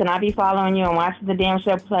be following you and watching the damn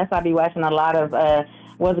show. Plus, I be watching a lot of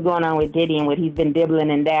what's going on with Diddy and what he's been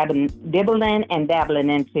dibbling and dabbling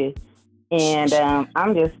into. And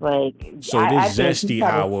I'm just like, so this zesty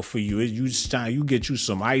hour for you is you get you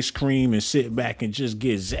some ice cream and sit back and just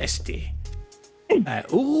get zesty.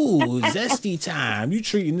 Like, ooh, zesty time. You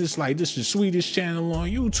treating this like this is the sweetest channel on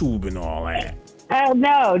YouTube and all that.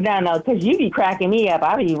 No, because you be cracking me up.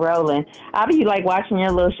 I be rolling. I be like watching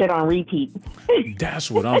your little shit on repeat.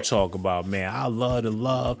 That's what I'm talking about, man. I love the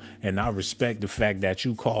love, and I respect the fact that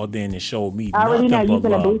you called in and showed me I already know you're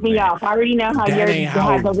going to boot me off. I already know how the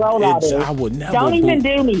rollout is. I would never Don't even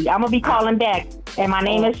do me. I'm going to be calling back. And my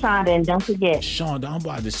name is Shonda, and don't forget. Shonda, I'm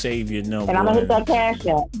about to save your number. And I'm going to hit that cash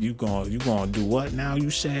app. You gonna do what now, you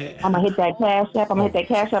said? I'm going to hit that cash app. I'm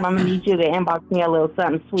going to need you to inbox me a little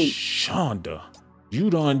something sweet. Shonda, you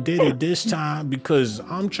done did it this time because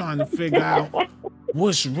I'm trying to figure out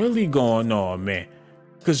what's really going on, man.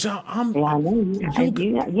 Because I'm... Yeah, I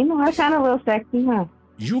know. You know, I kind of a little sexy, huh?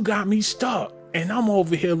 You got me stuck. And I'm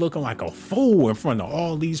over here looking like a fool in front of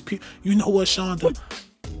all these people. You know what, Shonda?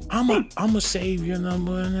 I'ma save your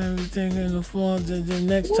number and everything in the phone. The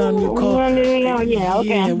next time you call, Yeah,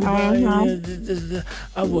 okay.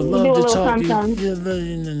 I would love to talk to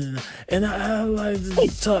you. And I like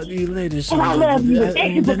to talk to you later. So and I love you.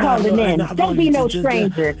 Thank you for calling in. Don't be no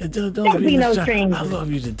stranger. Don't be no stranger. I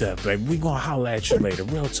love you to death, baby. We gonna holler at you later.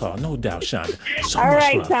 Real talk, no doubt, Shonda. So All much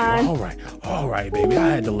right, love. Shawn. All right, baby. I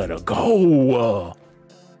had to let her go.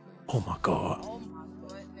 Oh my God.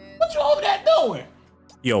 What you over there doing?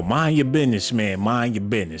 Yo, mind your business, man. Mind your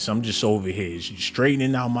business. I'm just over here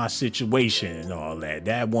straightening out my situation and all that.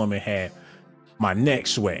 That woman had my neck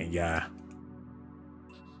sweating, y'all.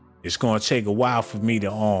 It's gonna take a while for me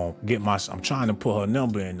to get my. I'm trying to put her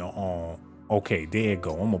number in the Okay, there you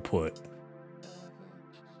go. I'm gonna put.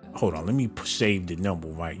 Hold on, let me save the number,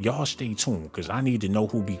 right? Y'all stay tuned because I need to know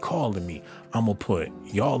who be calling me. I'm gonna put.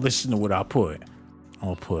 Y'all listen to what I put. I'm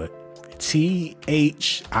gonna put THICK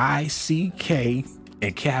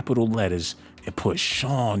in capital letters and put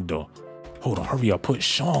Shonda. Hold on, hurry up. Put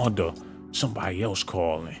Shonda. Somebody else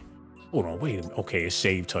calling. Hold on, wait a minute. Okay, it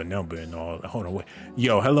saved her number and all. Hold on, wait.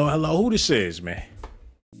 Yo, hello. Who this is, man?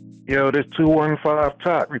 Yo, this 215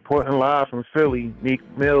 Top reporting live from Philly. Meek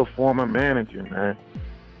Mill, former manager, man.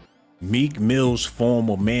 Meek Mill's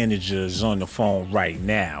former manager is on the phone right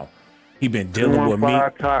now. He been dealing with Meek.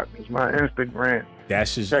 215 Top is my Instagram.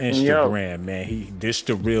 That's his Instagram, man. This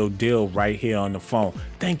the real deal right here on the phone.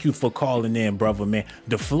 Thank you for calling in, brother, man.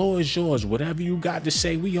 The floor is yours. Whatever you got to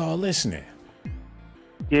say, we all listening.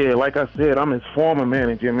 Yeah, like I said, I'm his former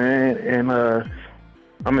manager, man. And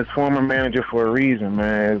I'm his former manager for a reason,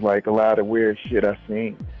 man. It's like a lot of weird shit I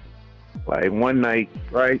seen. Like one night,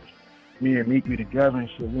 right? Me and Meek be together and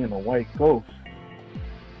shit. We in the White Coast.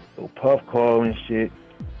 So Puff call and shit.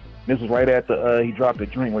 This was right after he dropped a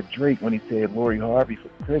drink with Drake when he said Lori Harvey for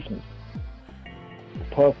Christmas. So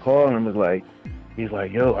Puff called him and was like, he's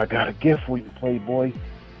like, yo, I got a gift for you, Playboy.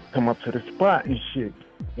 Come up to the spot and shit.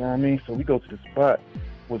 You know what I mean? So we go to the spot.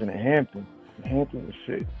 It was in Hampton and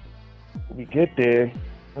shit. We get there, you know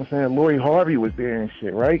what I'm saying, Lori Harvey was there and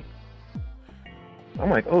shit, right?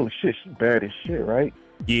 I'm like, oh shit, she bad as shit, right?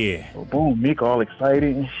 Yeah. So boom, Meek all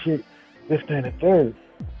excited and shit. This, that, and the third.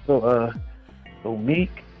 So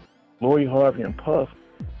Meek, Lori Harvey, and Puff,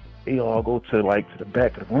 they all go to the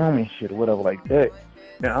back of the room and shit or whatever like that.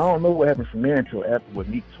 Now, I don't know what happened from there until after what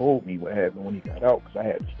Meek told me what happened when he got out, because I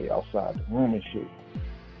had to stay outside the room and shit.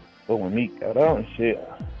 But when Meek got out and shit,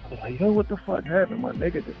 I was like, yo, what the fuck happened? My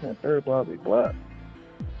nigga just sent third blah, blah, blah.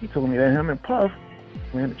 He told me that him and Puff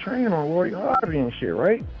ran the train on Lori Harvey and shit,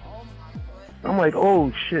 right? I'm like,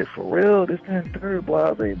 oh shit, for real? This and third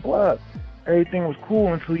blah, blah, blah. Everything was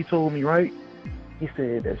cool until he told me, right? He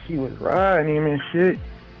said that she was riding him and shit.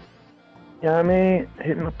 You know what I mean?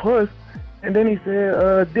 Hitting the puss. And then he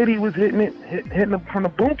said Diddy was hitting him from the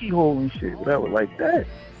bunkie hole and shit, whatever like that.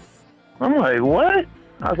 I'm like, what?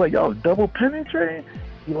 I was like, y'all double penetrating?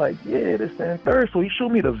 He like, yeah, this and third. So he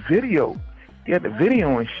showed me the video. He had the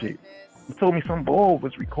video and shit. He told me some boy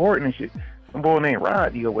was recording and shit. Some boy named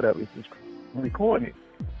Rodney or whatever. He's just recording it.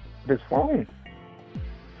 This phone.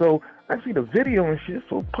 So I see the video and shit.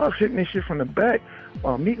 So Puff hitting this shit from the back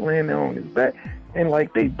while Meek laying there on his back. And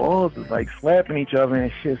like they balls was like slapping each other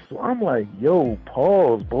and shit. So I'm like, yo,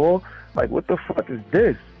 pause, boy. Like, what the fuck is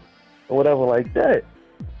this? Or whatever like that.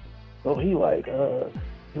 So he like,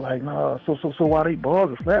 nah. So while they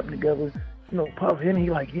balls are slapping together, you know, Puff hitting, he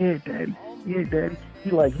like, yeah, daddy. He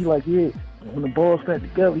like, yeah. When the balls slap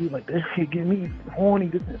together, he like, that shit get me horny,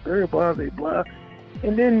 this and third, blah, blah, blah.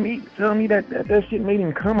 And then Meek tell me that shit made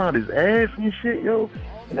him come out his ass and shit, yo.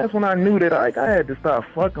 And that's when I knew that I had to stop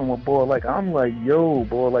fucking with boy. Like, I'm like, yo,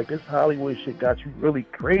 boy, like this Hollywood shit got you really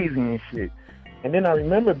crazy and shit. And then I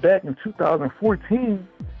remember back in 2014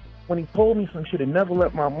 when he told me some shit that never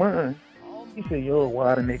left my mind. He said, yo,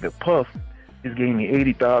 why the nigga Puff just gave me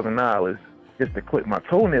 $80,000 just to clip my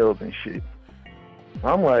toenails and shit.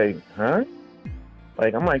 I'm like, huh?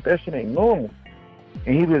 Like, I'm like, that shit ain't normal.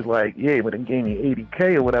 And he was like, yeah, but it gave me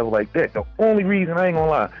 80K or whatever like that. The only reason, I ain't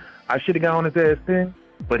gonna lie, I should have got on his ass then,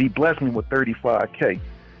 but he blessed me with 35K.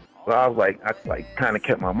 So I was like, I kind of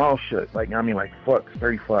kept my mouth shut. Like, I mean, like, fuck,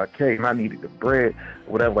 35K, and I needed the bread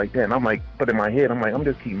or whatever like that. And I'm like, but in my head, I'm like, I'm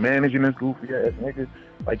just keep managing this goofy ass nigga,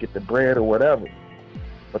 like, get the bread or whatever.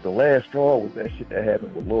 But the last straw was that shit that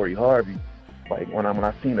happened with Lori Harvey. Like, when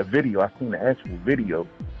I seen the video, I seen the actual video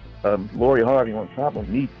of Lori Harvey on top of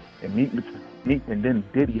Meek, and Meek, and then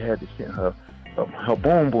Diddy had the shit in her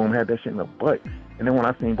boom had that shit in her butt. And then when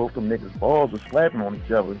I seen both them niggas' balls was slapping on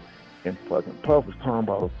each other, and fucking Puff was talking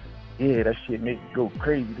about, yeah, that shit made me go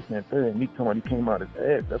crazy, this and that, and Meek talking about he came out his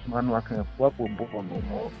ass. That's when I knew I couldn't fuck with boy no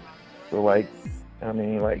more. So like, I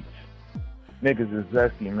mean, like, niggas is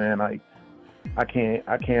zesty, man. Like, I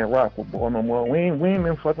can't rock with boy no more. We ain't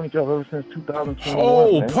been fucking each other ever since 2021.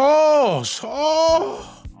 Oh, man. pause.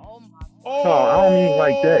 Oh, No, I don't mean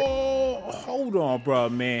like that. Hold on, bro,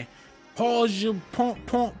 man. Pause your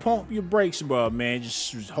pump your brakes, bro, man.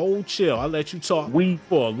 Just hold chill. I'll let you talk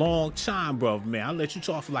for a long time, bro, man. I'll let you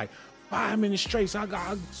talk for like 5 minutes straight. So I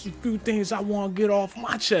got a few things I want to get off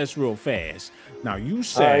my chest real fast. Now, you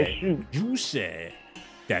said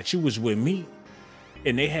that you was with Meek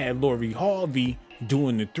and they had Lori Harvey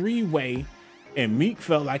doing the 3-way, and Meek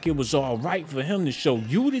felt like it was all right for him to show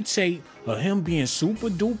you the tape of him being super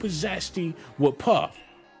duper zesty with Puff.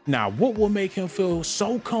 Now, what will make him feel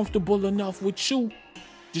so comfortable enough with you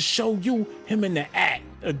to show you him in the act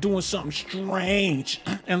of doing something strange,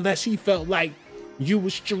 unless he felt like you were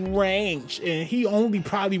strange and he only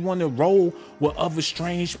probably wanted to roll with other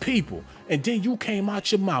strange people? And then you came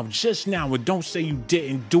out your mouth just now and don't say you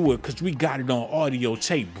didn't do it because we got it on audio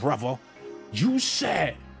tape, brother. You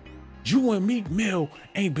said you and Meek Mill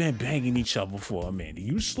ain't been banging each other for a minute.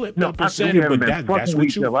 You slipped up and said it, but that's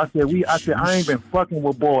what you... I said I ain't been fucking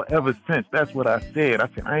with Ball ever since. That's what I said. I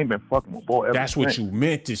said I ain't been fucking with Ball ever since. That's what you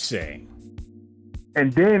meant to say.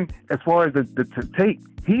 And then as far as the tape,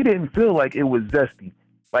 he didn't feel like it was zesty.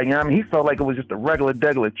 Like, you know what I mean, he felt like it was just a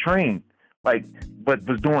regular train. Like, but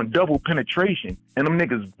was doing double penetration. And them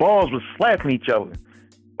niggas' balls was slapping each other.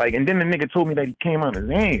 Like, and then the nigga told me that he came out his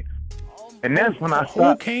hands. And that's when I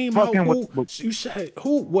stopped fucking with... You said,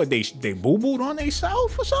 who? What, they boo-booed on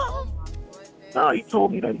themselves or something? No, he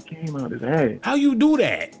told me that he came out his ass. How you do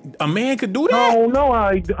that? A man could do that? I don't know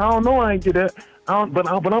how I did that.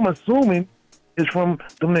 But I'm assuming it's from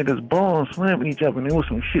them niggas' balls slamming each other, and it was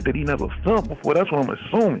some shit that he never felt before. That's what I'm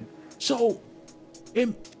assuming. So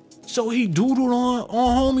he doodled on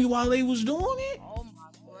homie while they was doing it?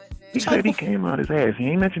 He said he came out his ass. He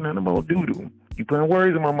ain't mentioned nothing about doodle. You putting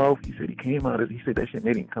words in my mouth. He said he said that shit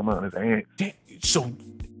made him come out his ass. So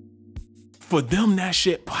for them that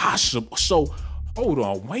shit possible. So hold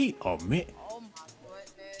on, wait a minute.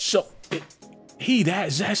 So he that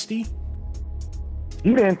zesty?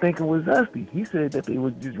 He didn't think it was zesty. He said that they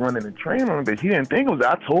was just running a train on him, but he didn't think it was.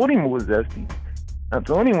 I told him it was zesty.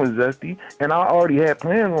 And I already had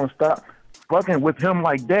plans on stop fucking with him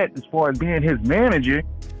like that as far as being his manager.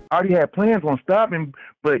 I already had plans on stopping,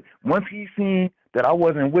 but once he seen that I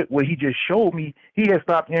wasn't with what he just showed me, he had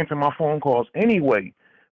stopped answering my phone calls anyway.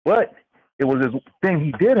 But it was this thing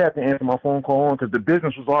he did have to answer my phone call on because the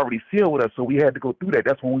business was already sealed with us, so we had to go through that.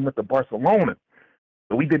 That's when we went to Barcelona.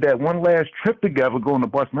 So we did that one last trip together going to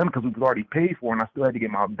Barcelona because we was already paid for, and I still had to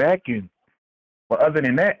get my back in. But other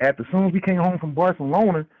than that, as soon as we came home from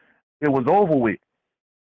Barcelona, it was over with.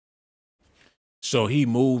 So he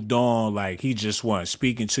moved on, like he just wasn't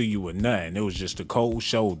speaking to you or nothing. It was just a cold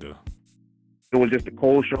shoulder. It was just a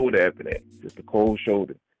cold shoulder after that. Just a cold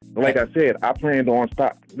shoulder. But like I said, I planned on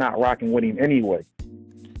not rocking with him anyway.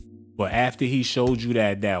 But after he showed you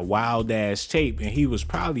that wild ass tape, and he was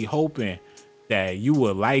probably hoping that you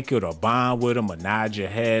would like it or bond with him or nod your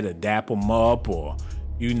head or dap him up or,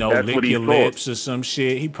 you know, lick your lips or some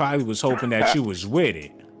shit. He probably was hoping that you was with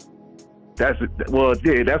it. That's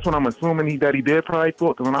what I'm assuming that he did probably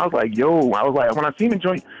thought. Because when I was like, when I seen the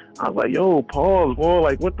joint, I was like, yo, pause, boy,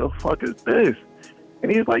 like, what the fuck is this?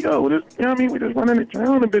 And he was like, yo, this, you know what I mean? We just running the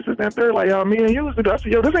town and bitches that third, like, yo, me and you used to do. I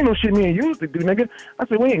said, yo, this ain't no shit me and you used to do, nigga. I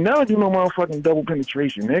said, we ain't never do no motherfucking double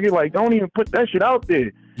penetration, nigga. Like, don't even put that shit out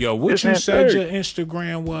there. Yo, what you said your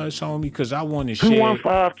Instagram was, homie? Because I want to share.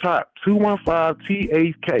 215 top,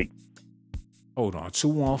 215 TAK. Hold on,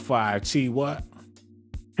 215 T what?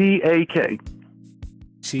 TAK.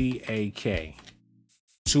 TAK.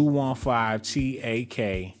 215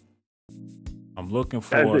 TAK. I'm looking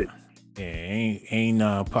for it. Yeah, ain't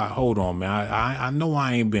hold on, man. I know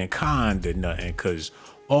I ain't been kind or nothing, cause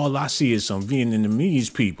all I see is some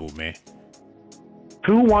Vietnamese people, man.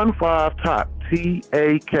 215 top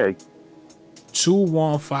TAK.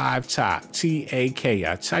 215 top TAK.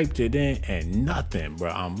 I typed it in and nothing, bro.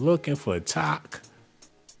 I'm looking for TAK.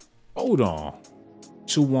 Hold on.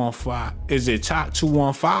 215. Is it TAK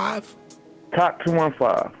 215? TAK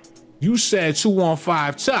 215. You said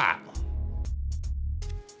 215 TAK.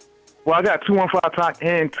 Well, I got 215 TAK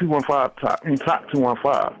and 215 TAK and TAK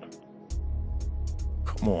 215.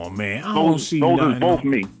 Come on, man. I don't see those nothing. Is both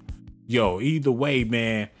me. Yo, either way,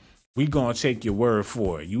 man, we gonna take your word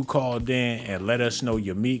for it. You called in and let us know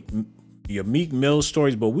your Meek Mill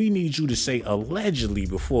stories, but we need you to say allegedly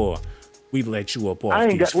before we let you up off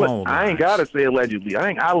these phone lines. I ain't gotta say allegedly.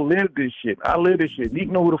 I live this shit. Meek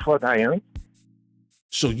know who the fuck I am.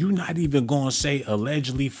 So you not even gonna say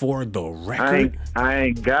allegedly for the record? I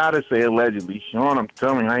ain't gotta say allegedly, Shawn. I'm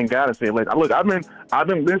telling you, I ain't gotta say allegedly. Look, I've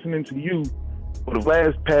been listening to you for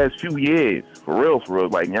the past few years, for real.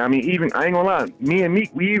 Like, you know what I mean? Even, I ain't gonna lie, me and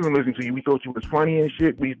Meek, we even listened to you. We thought you was funny and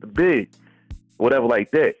shit. We used to big, whatever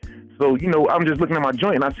like that. So, you know, I'm just looking at my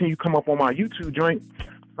joint, and I seen you come up on my YouTube joint.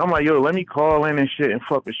 I'm like, yo, let me call in and shit and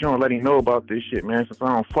fuck with Shawn, let him know about this shit, man, since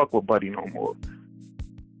I don't fuck with Buddy no more.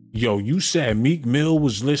 Yo, you said Meek Mill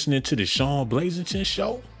was listening to the Shawn Blazington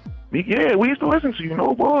show? Meek, yeah, we used to listen to you,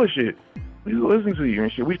 no bullshit. We used to listen to you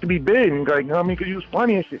and shit. We used to be big and like, you know what I mean, because you was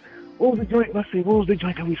funny and shit. What was the joint? Let's see, what was the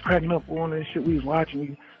joint that we was cracking up on and shit we was watching?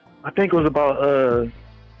 You? I think it was about, what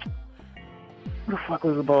the fuck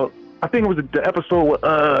was it about? I think it was the episode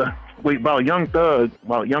with, about Young Thug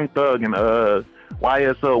and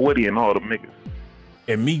YSL Woody and all them niggas.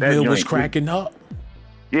 And Meek Mill was cracking up?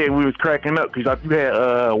 Yeah, we was cracking up because you had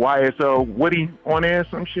YSL Woody on there,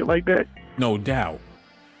 some shit like that. No doubt.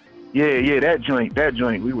 Yeah, that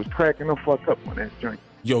joint. We was cracking the fuck up on that joint.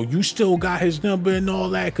 Yo, you still got his number and all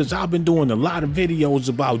that? Because I've been doing a lot of videos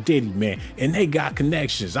about Diddy, man, and they got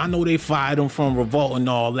connections. I know they fired him from Revolt and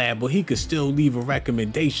all that, but he could still leave a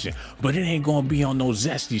recommendation. But it ain't going to be on no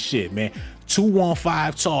zesty shit, man.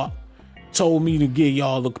 215 Talk told me to get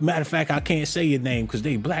y'all a matter of fact, I can't say your name because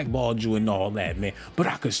they blackballed you and all that, man, but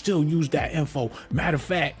I could still use that info. Matter of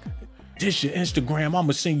fact, this your Instagram. I'm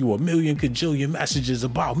gonna send you a million kajillion messages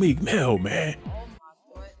about Meek Mill, man.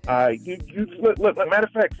 You look. Matter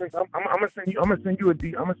of fact, since I'm gonna send you a DM.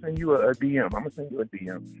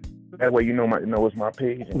 That way you know it's my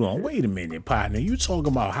page. Hold on, wait a minute, partner. You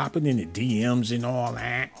talking about hopping in the DMs and all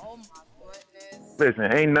that?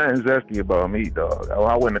 Listen, ain't nothing zesty about me, dog.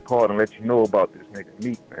 I wouldn't have called and let you know about this nigga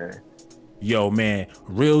Meek, man. Yo, man,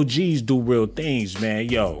 real G's do real things, man.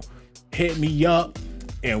 Yo, hit me up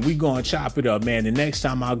and we gonna chop it up, man. The next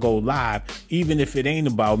time I go live, even if it ain't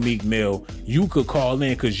about Meek Mill, you could call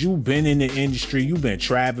in because you've been in the industry, you've been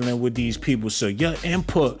traveling with these people, so your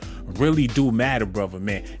input really do matter, brother,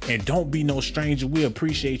 man. And don't be no stranger. We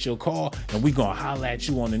appreciate your call, and we gonna holler at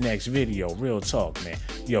you on the next video. Real talk, man.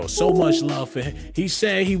 Yo, so much love for him. He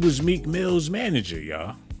said he was Meek Mill's manager,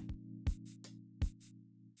 y'all.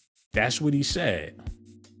 That's what he said.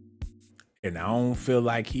 And I don't feel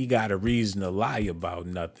like he got a reason to lie about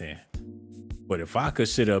nothing. But if I could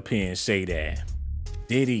sit up here and say that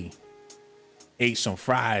Diddy ate some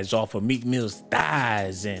fries off of Meek Mill's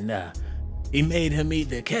thighs and he made him eat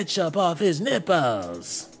the ketchup off his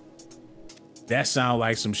nipples, that sound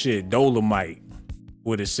like some shit Dolomite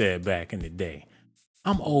would have said back in the day.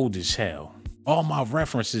 I'm old as hell. All my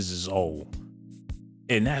references is old.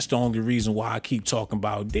 And that's the only reason why I keep talking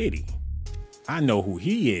about Diddy. I know who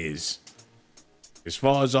he is. As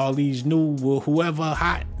far as all these new, whoever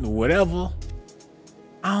hot, whatever,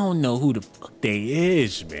 I don't know who the fuck they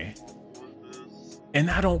is, man.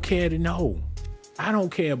 And I don't care to know. I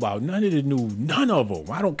don't care about none of the new, none of them.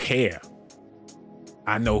 I don't care.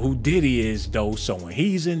 I know who Diddy is, though, so when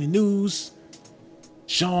he's in the news,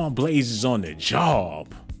 Shawn Blaze on the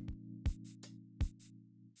job.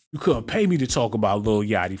 You couldn't pay me to talk about Lil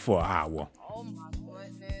Yachty for an hour. Oh my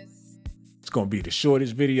goodness. It's gonna be the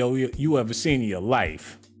shortest video you ever seen in your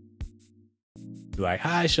life. Be like,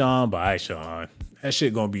 hi Shawn, bye Shawn. That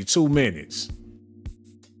shit gonna be 2 minutes.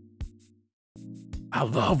 I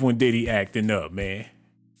love when Diddy acting up, man.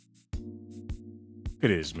 Look at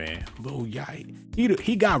this, man. Lil Yachty.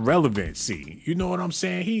 He got relevancy. You know what I'm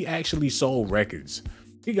saying? He actually sold records.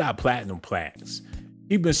 He got platinum plaques.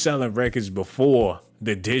 He been selling records before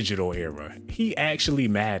the digital era. He actually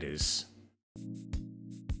matters.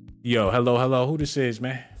 Yo, hello. Who this is,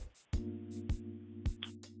 man?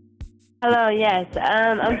 Hello, yes.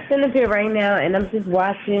 I'm sitting up here right now, and I'm just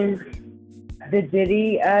watching the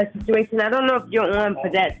Diddy situation. I don't know if you're on for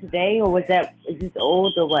that today, or is this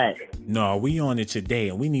old or what? No, we on it today,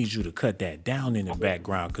 and we need you to cut that down in the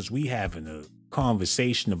background because we having a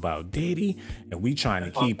conversation about Diddy, and we trying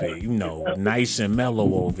to keep it, you know, nice and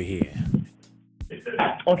mellow over here.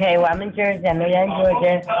 Okay, well, I'm in Jersey. I know you're in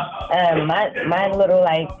Georgia. My little,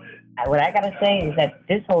 like, what I gotta say is that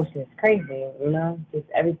this whole shit is crazy, you know? Just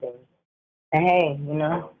everything. And hey, you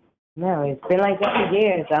know? No, it's been like that for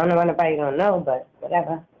years. I don't know why nobody don't know, but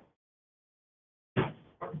whatever. Oh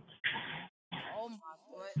my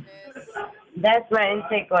goodness. That's my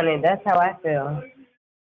intake on it. That's how I feel.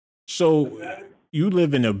 So you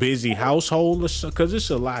live in a busy household, because there's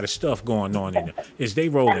a lot of stuff going on in there. Is they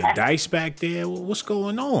rolling dice back there? What's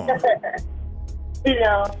going on? You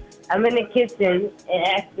know, I'm in the kitchen and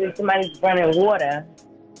actually somebody's running water.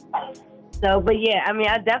 So, but yeah, I mean,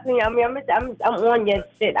 I'm on your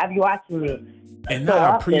shit. I be watching you. And so I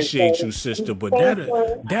often. appreciate So you, sister, but thank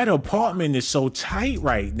you. that apartment is so tight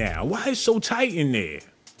right now. Why is so tight in there?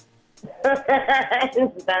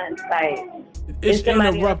 It's not tight. It's It's somebody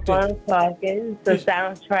on the interrupted. phone talking, so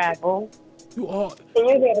sound travel. You all, And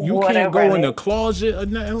you get you water can't go in the running. closet or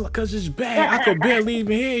nothing because it's bad. I could barely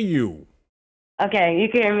even hear you. Okay, you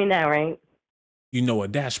can hear me now, right? You know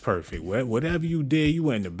what? That's perfect. Whatever you did, you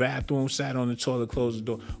went in the bathroom, sat on the toilet, closed the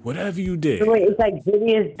door. Whatever you did. So wait, it's like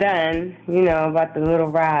Diddy is done, you know, about the little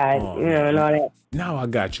ride, Oh, you know, man. and all that. Now I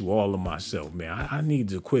got you all to myself, man. I need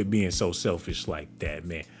to quit being so selfish like that,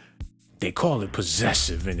 man. They call it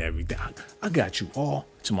possessive and everything. I got you all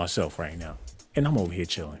to myself right now. And I'm over here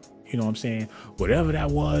chilling. You know what I'm saying? Whatever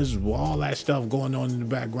that was, all that stuff going on in the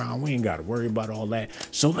background, we ain't got to worry about all that.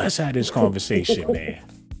 So let's have this conversation, man.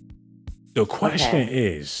 The question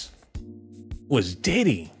is, was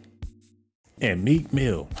Diddy and Meek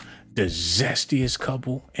Mill the zestiest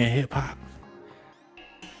couple in hip hop?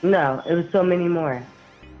 No, it was so many more.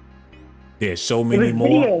 There's so many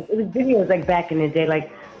more. It was videos like back in the day, like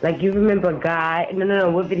you remember a guy? No,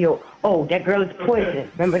 what video? Oh, that girl is poison.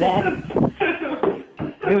 Remember that?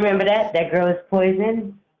 You remember that? That girl is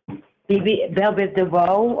poison. Velvet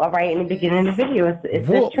DeVoe. All right, in the beginning of the video, it's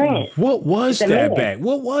a trend. What was that back?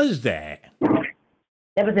 What was that?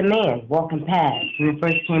 That was a man walking past when it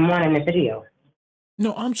first came on in the video.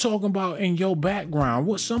 No, I'm talking about in your background.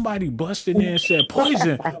 What somebody busted in and said,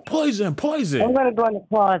 poison, poison, poison. I'm gonna go in the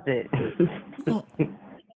closet. Oh,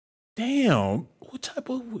 damn. What type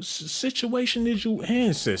of situation did you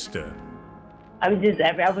in, sister? I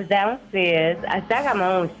was downstairs. I got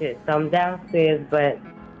my own shit, so I'm downstairs, but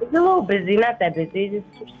it's a little busy, not that busy.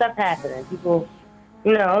 Just stuff happening. People,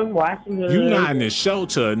 you know, watching me. You not in the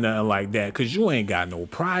shelter or nothing like that, because you ain't got no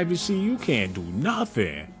privacy. You can't do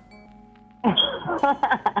nothing.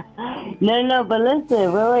 No, but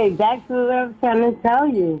listen, wait, back to what I was trying to tell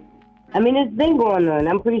you. I mean, it's been going on.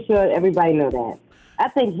 I'm pretty sure everybody know that. I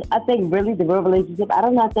think really the real relationship, I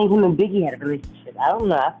don't know, I think him and Biggie had a relationship. I don't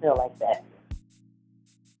know, I feel like that.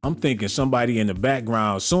 I'm thinking somebody in the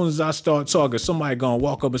background, as soon as I start talking, somebody gonna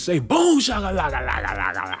walk up and say, boom, shaka, laga, laga,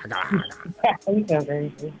 laga, laga.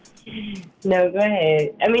 No, go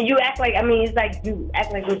ahead. I mean, it's like you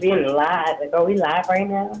act like we're being live. Like, are we live right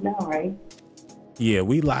now? No, right? Yeah,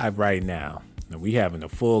 we live right now. And we having a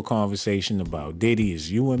full conversation about Diddy.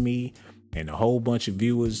 Is you and me and a whole bunch of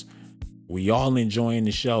viewers. We all enjoying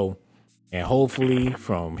the show. And hopefully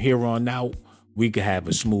from here on out, we can have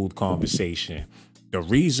a smooth conversation. The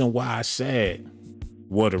reason why I asked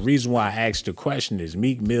the question is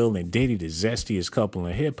Meek Mill and Diddy the zestiest couple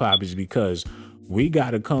in hip hop is because we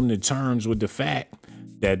got to come to terms with the fact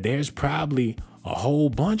that there's probably a whole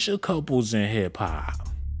bunch of couples in hip hop.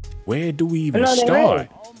 Where do we even start?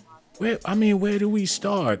 Where do we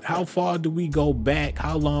start? How far do we go back?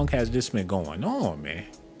 How long has this been going on, man?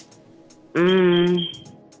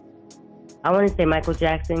 I want to say Michael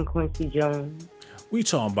Jackson, Quincy Jones. We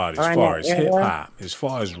talking about as far as hip hop, as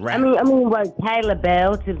far as rap. I mean, what Tyler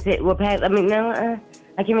Bell I can't really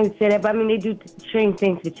say that, but I mean, they do strange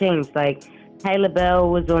things to change. Like Tyler Bell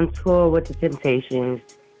was on tour with the Temptations.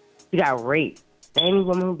 He got raped. Any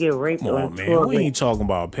woman who get raped on tour. We ain't talking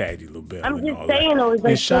about Patti LaBelle. I'm just saying, though.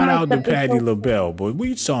 And shout out to Patti LaBelle, but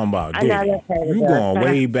we talking about Diddy. You going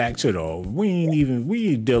way back to we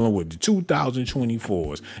ain't dealing with the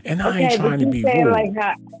 2024s, and I ain't trying to be rude.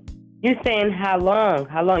 You're saying how long?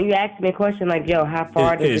 How long? You asked me a question like, yo, how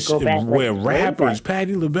far does it go back? Where rappers,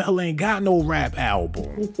 Patti LaBelle ain't got no rap album.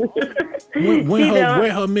 When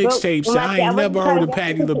her mixtapes, I ain't never heard a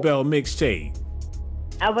Patti LaBelle mixtape.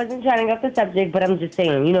 I wasn't trying to go off the subject, but I'm just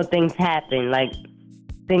saying, you know, things happen. Like,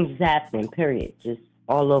 things just happening, period. Just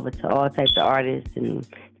all over to all types of artists and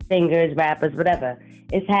singers, rappers, whatever.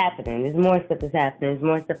 It's happening. There's more stuff that's happening. There's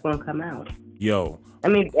more stuff gonna come out. Yo. I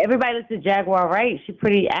mean, everybody listens to Jaguar Wright. She's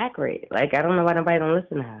pretty accurate. Like, I don't know why nobody don't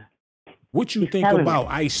listen to her. What you think about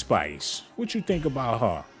Ice Spice? What you think about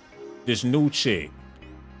her? This new chick.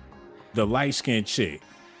 The light-skinned chick.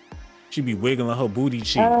 She be wiggling her booty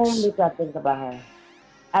cheeks. What I think about her?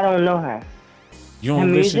 I don't know her. You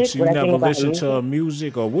don't listen to, you never listen to her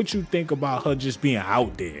music? Or what you think about her just being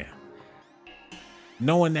out there?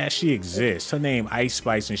 Knowing that she exists. Her name Ice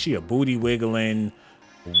Spice and she a booty wiggling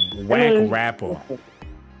whack rapper.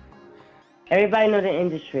 Everybody know the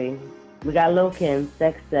industry. We got Lil' Kim,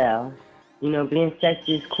 Sex Cell. You know, being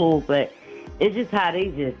sexy is cool, but it's just how they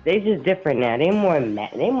just different now. They more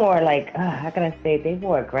like, how can I say it? They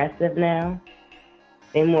more aggressive now.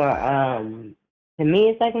 They more, to me,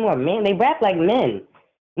 it's like more men. They rap like men.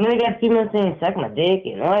 You know, they got females saying, suck my dick,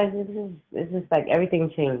 and all. It's just like everything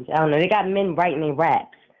changed. I don't know. They got men writing their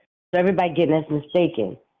raps. So everybody getting us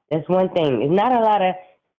mistaken. That's one thing. There's not a lot of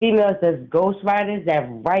females that's ghostwriters that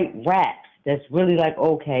write raps. That's really like,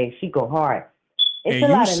 okay, she go hard. It's And a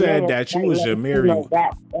you lot of said men that you was a married.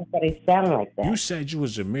 rap. That's why they sound like that. You said you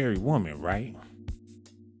was a married woman, right?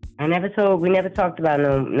 We never talked about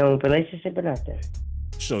no relationship or nothing.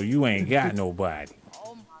 So you ain't got nobody.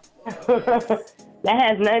 That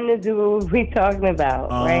has nothing to do with what we talking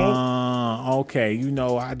about, right? Okay. You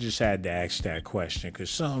know, I just had to ask that question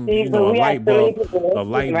because some, See, you know, a light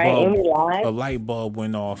bulb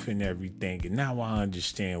went off and everything, and now I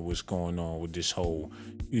understand what's going on with this whole,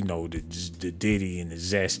 you know, the Diddy and the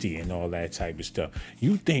zesty and all that type of stuff.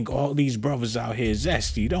 You think all these brothers out here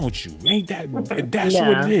zesty, don't you? Ain't that's what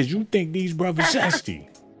it is? You think these brothers zesty?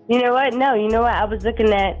 You know what? No, you know what? I was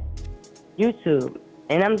looking at YouTube.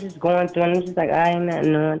 And I'm just going through, and I'm just like, I ain't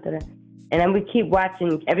nothing on that. And then we keep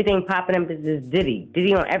watching, everything popping up is this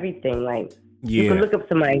Diddy on everything. Like, you can look up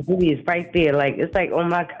somebody, Diddy is right there. Like, it's like, oh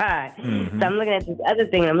my God. Mm-hmm. So I'm looking at this other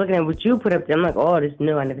thing, and I'm looking at what you put up there. I'm like, oh, this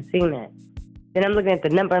new, I never seen that. Then I'm looking at the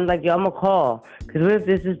number, I'm like, yo, I'm gonna call. Because what if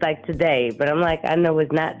this is like today? But I'm like, I know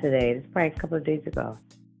it's not today. It's probably a couple of days ago.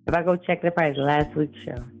 If I go check, it probably last week's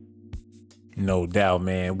show. No doubt,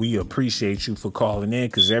 man. We appreciate you for calling in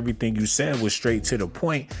because everything you said was straight to the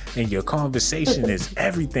point, and your conversation is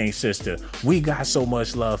everything, sister. We got so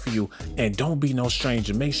much love for you, and don't be no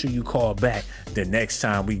stranger. Make sure you call back the next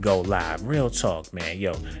time we go live. Real talk, man.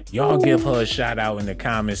 Yo, y'all give her a shout out in the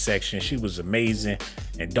comment section. She was amazing,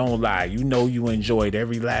 and don't lie. You know you enjoyed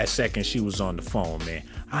every last second she was on the phone, man.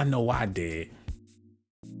 I know I did.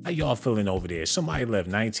 How y'all feeling over there? Somebody left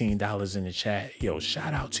 $19 in the chat. Yo,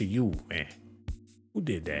 shout out to you, man. Who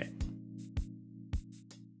did that?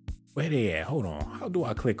 Where they at? Hold on. How do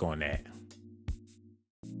I click on that?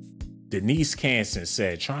 Denise Canson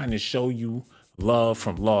said, trying to show you love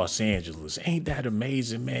from Los Angeles. Ain't that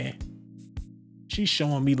amazing, man? She's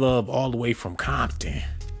showing me love all the way from Compton.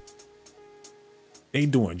 They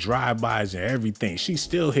doing drive-bys and everything. She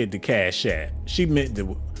still hit the Cash App. She meant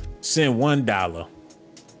to send $1.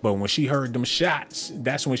 But when she heard them shots,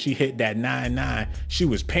 that's when she hit that 99. She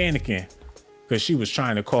was panicking because she was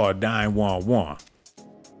trying to call 911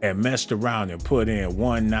 and messed around and put in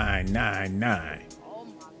 1999. Oh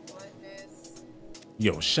my goodness.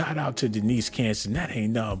 Yo, shout out to Denise Canson. That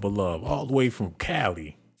ain't nothing but love. All the way from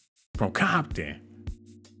Cali, from Compton.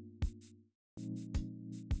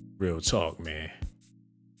 Real talk, man.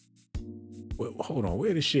 Well, hold on,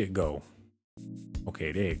 where did shit go?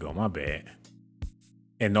 Okay, there you go, my bad.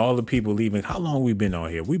 And all the people leaving. How long we been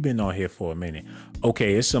on here? We've been on here for a minute.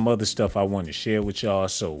 Okay, it's some other stuff I want to share with y'all,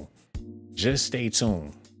 so just stay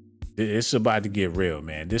tuned. It's about to get real,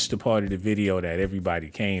 man. This is the part of the video that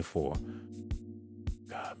everybody came for.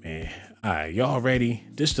 God, man. All right, y'all ready?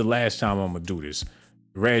 This is the last time I'm going to do this.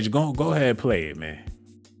 Reg, go ahead and play it, man.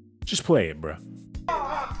 Just play it, bro.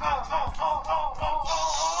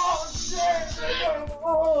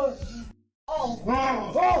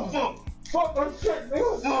 Fuck that shit,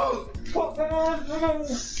 nigga. Fuck that.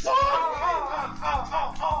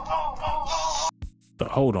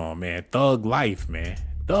 Hold on, man. Thug life, man.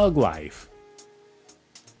 Thug life.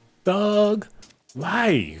 Thug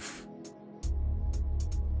life.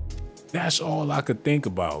 That's all I could think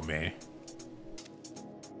about, man.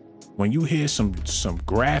 When you hear some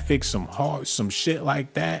graphics, some shit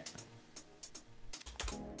like that,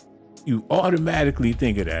 you automatically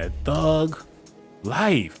think of that thug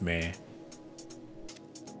life, man.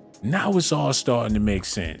 Now it's all starting to make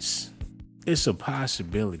sense. It's a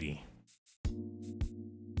possibility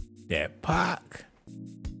that Pac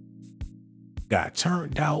got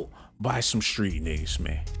turned out by some street niggas,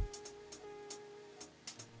 man.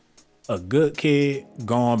 A good kid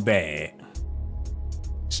gone bad.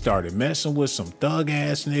 Started messing with some thug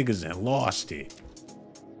ass niggas and lost it.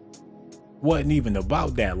 Wasn't even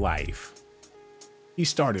about that life. He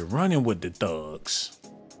started running with the thugs.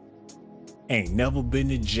 Ain't never been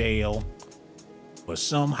to jail, but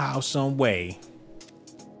somehow, some way,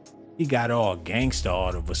 he got all gangsta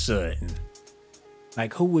all of a sudden.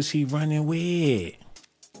 Like, who was he running with?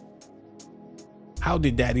 How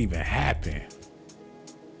did that even happen?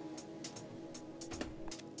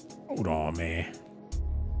 Hold on, man.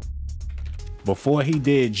 Before he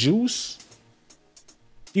did Juice,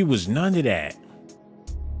 he was none of that.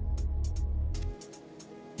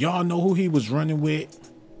 Y'all know who he was running with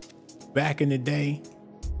back in the day?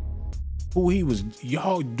 Who he was?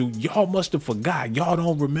 Y'all must have forgot. Y'all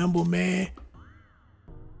don't remember, man?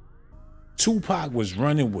 Tupac was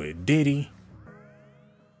running with Diddy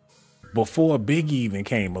before Biggie even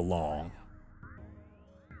came along.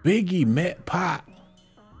 Biggie met Pac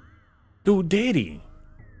through Diddy.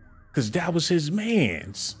 Cause that was his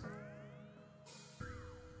man's.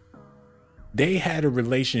 They had a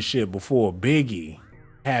relationship before Biggie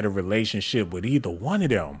had a relationship with either one of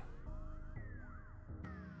them.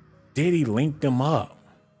 Diddy linked them up.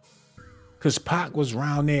 Cause Pac was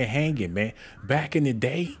around there hanging, man. Back in the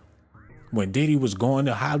day, when Diddy was going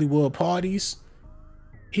to Hollywood parties,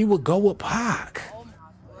 he would go with Pac. Oh my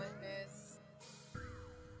goodness.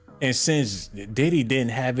 And since Diddy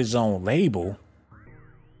didn't have his own label,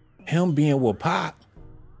 him being with Pac,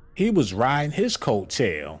 he was riding his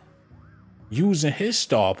coattail, using his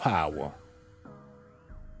star power.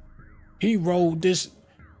 He rode this,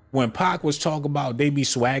 when Pac was talking about they be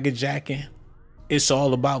swagger jacking, it's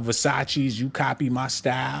all about Versace's, you copy my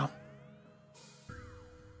style.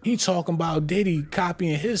 He talking about Diddy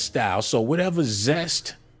copying his style. So whatever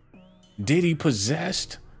zest Diddy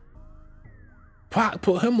possessed, Pac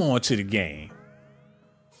put him onto the game.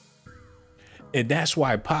 And that's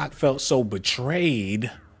why Pac felt so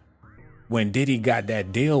betrayed when Diddy got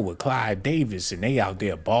that deal with Clive Davis and they out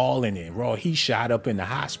there balling and raw. He shot up in the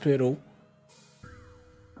hospital.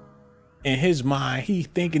 In his mind, he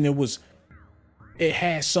thinking it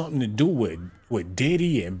had something to do with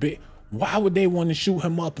Diddy and Big. Why would they want to shoot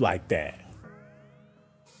him up like that?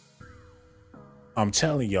 I'm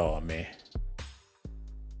telling y'all, man.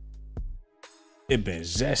 It been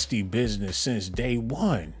zesty business since day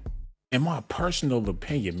one. In my personal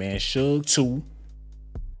opinion, man, Suge too.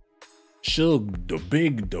 Suge,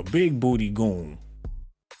 the big booty goon.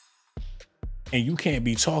 And you can't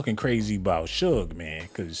be talking crazy about Suge, man,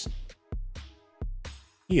 because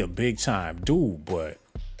he a big time dude, but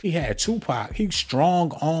he had Tupac. He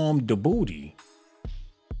strong armed the booty.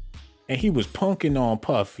 And he was punking on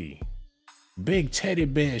Puffy. Big teddy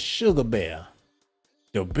bear, sugar bear.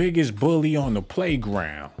 The biggest bully on the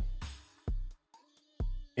playground.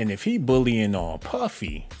 And if he bullying on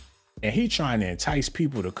Puffy, and he trying to entice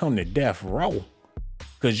people to come to death row,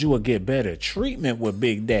 cause you will get better treatment with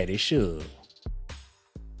Big Daddy Suge.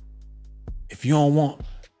 If you don't want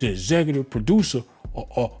the executive producer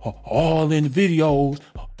all in the videos,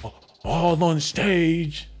 all on the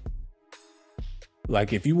stage.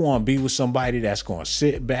 Like if you want to be with somebody that's going to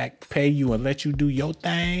sit back, pay you and let you do your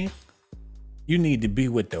thing, you need to be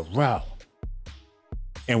with the raw.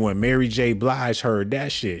 And when Mary J. Blige heard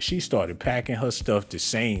that shit, she started packing her stuff the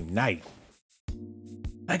same night.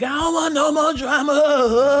 Like, I don't want no more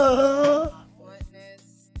drama.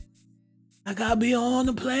 I gotta be on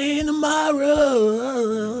the plane tomorrow.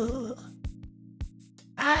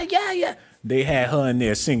 Yeah. They had her in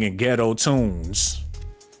there singing ghetto tunes.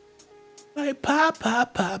 Like pop,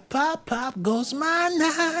 pop, pop, pop, pop goes my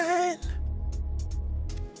nine.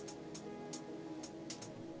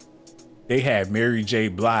 They had Mary J.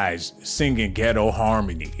 Blige singing ghetto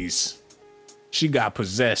harmonies. She got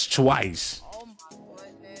possessed twice. Oh my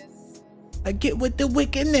goodness. I get with the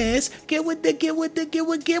wickedness. Get with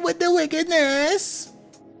the wickedness.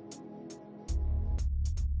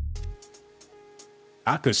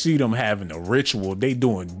 I could see them having a ritual. They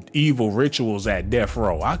doing evil rituals at death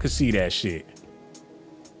row. I could see that shit.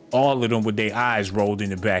 All of them with their eyes rolled in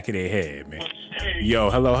the back of their head, man. Yo,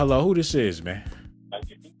 hello. Who this is, man?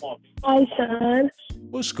 Hi, Shawn.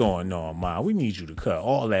 What's going on, Ma? We need you to cut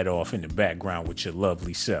all that off in the background with your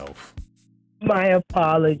lovely self. My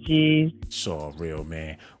apologies. It's all real,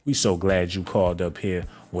 man. We so glad you called up here.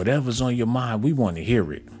 Whatever's on your mind, we want to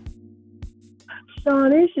hear it.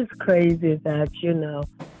 Shawn, it's just crazy that,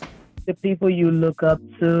 the people you look up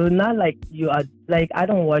to, not like you are, like, I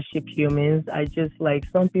don't worship humans. I just, like,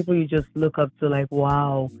 some people you just look up to, like,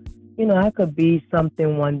 wow, I could be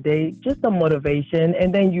something one day, just a motivation.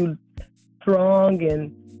 And then you strong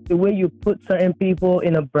and the way you put certain people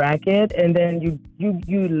in a bracket and then you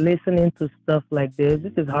listening to stuff like this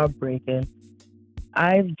is heartbreaking.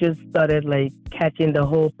 I've just started, like, catching the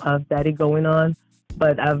whole Puff Daddy going on.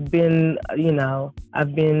 But I've been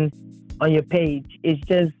on your page.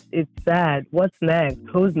 It's sad. What's next?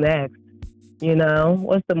 Who's next?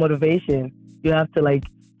 What's the motivation? You have to, like,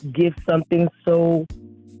 give something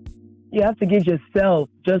you have to give yourself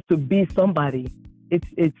just to be somebody.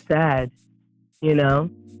 It's sad,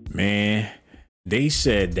 Man, they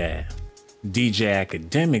said that DJ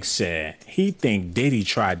Academic said he think Diddy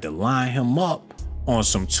tried to line him up on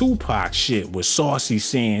some Tupac shit with Saucy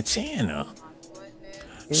Santana.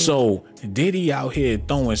 So Diddy out here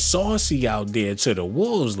throwing Saucy out there to the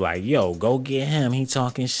wolves like, yo, go get him. He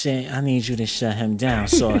talking shit. I need you to shut him down,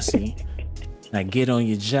 Saucy. Like, get on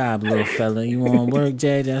your job, little fella. You want to work,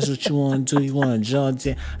 Dad? That's what you want to do? You want a job,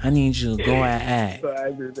 Dad? I need you to go and act.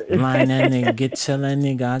 Line that nigga, tell that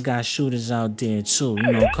nigga I got shooters out there, too.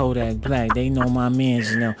 You know, Kodak Black. They know my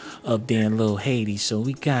mans, you know, up there in Little Haiti. So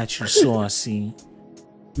we got you, Saucy.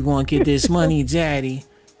 You want to get this money, Daddy?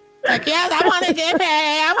 Like, yes, I want to get paid.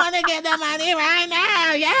 I want to get the money right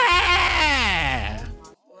now. Yeah.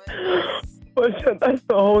 But that's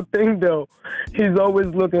the whole thing, though. He's always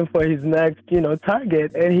looking for his next,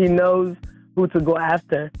 target, and he knows who to go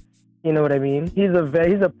after. You know what I mean? He's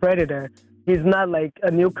a predator. He's not like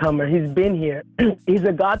a newcomer. He's been here. He's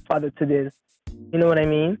a godfather to this. You know what I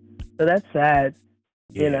mean? So that's sad.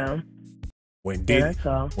 Yeah. You know. When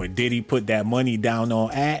Diddy put that money down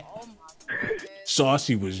on At,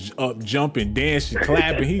 Saucy was up jumping, dancing,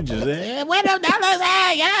 clapping. He just where the dollars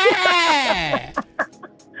at? Yeah.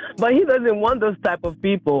 But he doesn't want those type of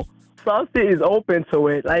people. Saucy is open to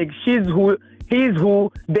it. Like, she's who, he's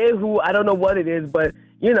who, they who, I don't know what it is, but,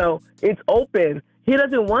 it's open. He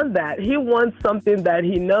doesn't want that. He wants something that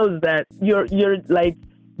he knows that you're like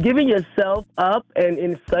giving yourself up, and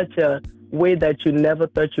in such a way that you never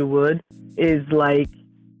thought you would, is like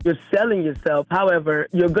you're selling yourself. However,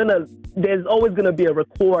 there's always gonna be a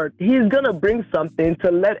record. He's gonna bring something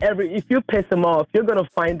to let if you piss him off, you're gonna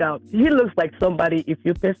find out. He looks like somebody, if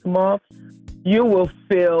you piss him off, you will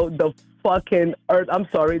feel the fucking earth. I'm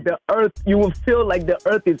sorry, the earth. You will feel like the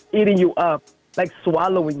earth is eating you up, like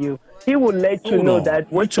swallowing you. He will let you know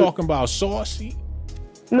that. We're talking about Saucy?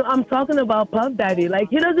 No, I'm talking about Puff Daddy. Like,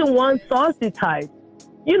 he doesn't want Saucy type.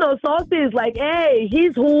 Saucy is like, hey,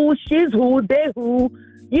 he's who, she's who, they who.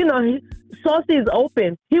 Saucy is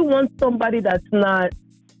open. He wants somebody that's not.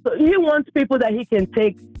 He wants people that he can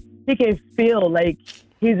take. He can feel like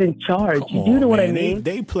he's in charge. Come on, you know what I man. mean?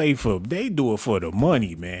 They do it for the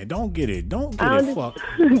money, man. Don't get it fucked.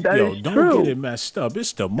 Don't get it messed up.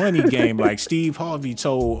 It's the money game, like Steve Harvey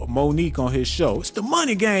told Monique on his show. It's the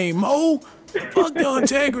money game, Mo. Fuck your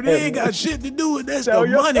integrity. They ain't got shit to do with that. That's the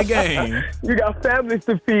money game. You got families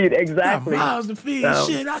to feed, exactly. Got mouths to feed.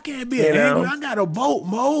 Shit, I can't be angry. I got a boat,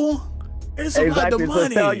 Mo. It's about the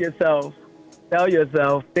money. So tell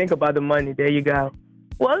yourself. Think about the money. There you go.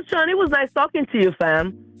 Well, Shawn, it was nice talking to you,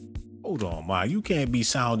 fam. Hold on, Ma. You can't be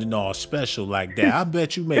sounding all special like that. I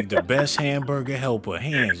bet you make the best hamburger helper,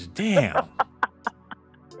 hands down.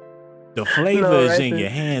 The flavor is in your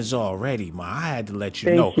hands already, Ma. I had to let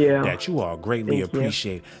you know that you are greatly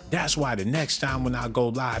appreciated. That's why the next time when I go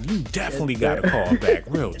live, you definitely got to call back.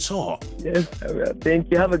 Real talk. Yes,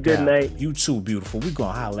 thank you. Have a good night. You too, beautiful. We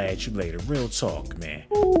gonna holler at you later. Real talk, man.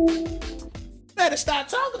 Better stop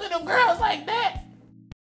talking to them girls like that.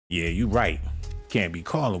 Yeah, you right. Can't be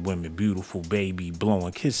calling women beautiful, baby,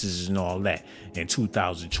 blowing kisses and all that in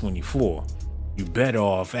 2024. You better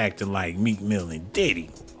off acting like Meek Mill and Diddy.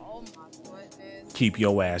 Keep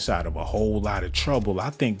your ass out of a whole lot of trouble. I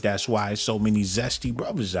think that's why there's so many zesty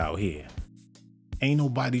brothers out here. Ain't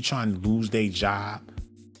nobody trying to lose their job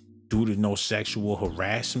due to no sexual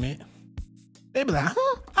harassment. They be like,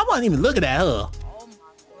 I wasn't even looking at her.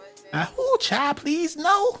 Who, child, please,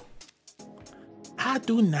 no. I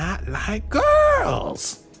do not like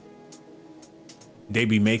girls. They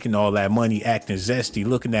be making all that money acting zesty,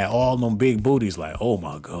 looking at all them big booties like, oh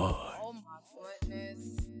my God.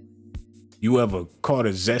 You ever caught a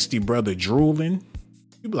zesty brother drooling?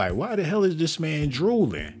 You be like, why the hell is this man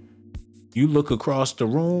drooling? You look across the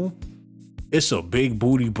room, it's a big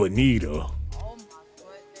booty Bonita.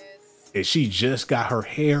 And she just got her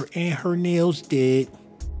hair and her nails did.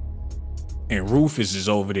 And Rufus is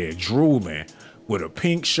over there drooling with a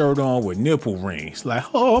pink shirt on with nipple rings. Like,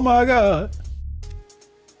 oh my God.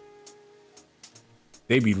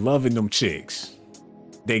 They be loving them chicks.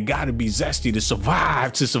 They gotta be zesty to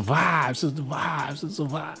survive, to survive, to survive, to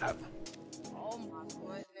survive. Oh my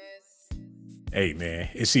goodness. Hey man,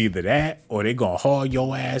 it's either that or they gonna haul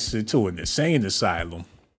your ass into an insane asylum.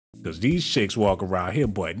 Cause these chicks walk around here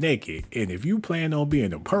butt naked. And if you plan on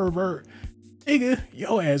being a pervert, nigga,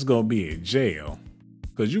 your ass gonna be in jail.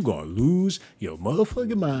 Cause you gonna lose your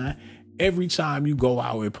motherfucking mind every time you go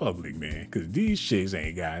out in public, man. Cause these chicks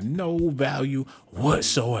ain't got no value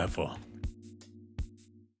whatsoever.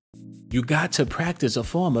 You got to practice a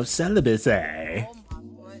form of celibacy.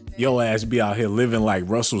 Your ass be out here living like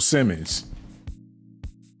Russell Simmons.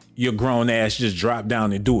 Your grown ass just drop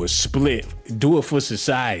down and do a split. Do it for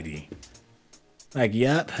society. Like,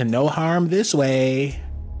 yep, no harm this way.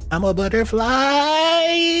 I'm a butterfly.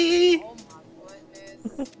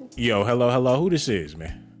 Yo, hello. Who this is,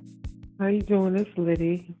 man? How you doing? It's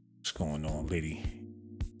Liddy. What's going on, Liddy?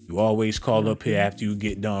 You always call up here after you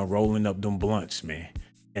get done rolling up them blunts, man.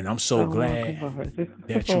 And I'm so glad God.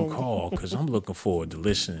 that you called, because I'm looking forward to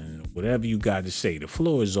listening. Whatever you got to say, the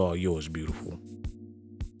floor is all yours, beautiful.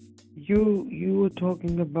 You were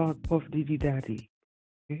talking about Puff Diddy Daddy,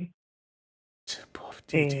 okay? Puff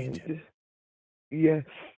Diddy. And yes,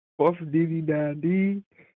 Puff Diddy Daddy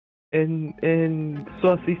and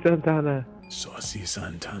Saucy Santana. Saucy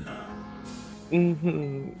Santana.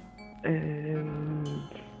 And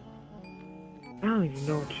I don't even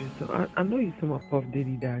know what you're saying. I know you're talking about Puff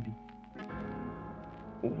Diddy Daddy.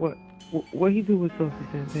 What he do with Saucy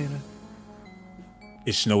Santana?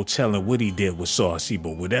 It's no telling what he did with Saucy,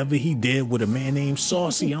 but whatever he did with a man named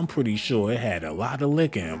Saucy, I'm pretty sure it had a lot of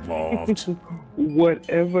liquor involved.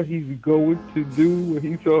 Whatever he's going to do, what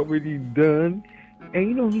he's already done. And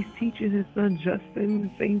you know, he's teaching his son Justin the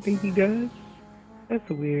same thing he does. That's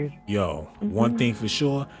weird. Yo, one thing for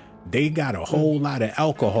sure, they got a whole lot of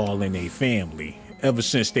alcohol in their family ever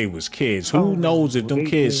since they was kids. Who knows if them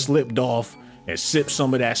kids slipped off and sipped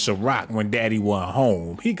some of that Ciroc when daddy wasn't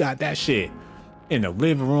home? He got that shit in the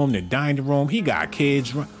living room, the dining room. He got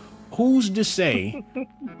kids. Who's to say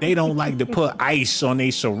they don't like to put ice on their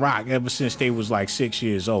Ciroc ever since they was like 6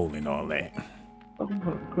 years old and all that? Oh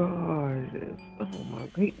my God. Oh my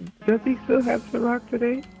God. Does he still have Ciroc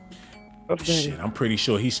today? Shit, I'm pretty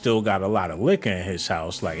sure he still got a lot of liquor in his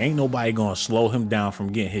house. Like, ain't nobody gonna slow him down from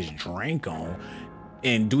getting his drink on.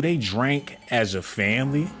 And do they drink as a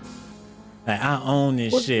family? Like, I own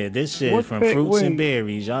this shit. This shit from fruits and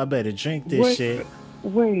berries. Y'all better drink this shit.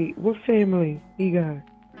 Wait, what family he got?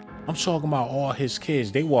 I'm talking about all his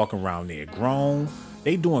kids. They walk around there grown.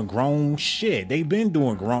 They doing grown shit. They've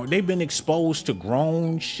been exposed to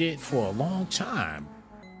grown shit for a long time.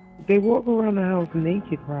 They walk around the house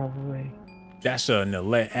naked, probably. That's an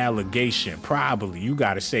allegation. Probably. You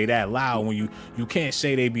got to say that loud when you can't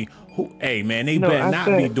say they be. Hey, man, they better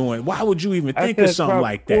not be doing. Why would you even think of something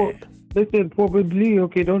like that? Listen, probably.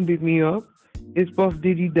 Okay, don't beat me up. It's Puff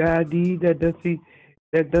Diddy Daddy that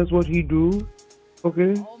does what he do.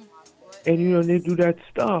 Okay, and you know they do that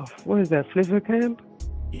stuff. What is that? Flipper camp?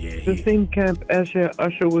 Yeah. The same camp Usher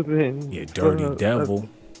was in. Yeah, Dirty Devil.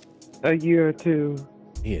 A year or two.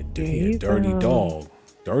 Yeah, dirty dog.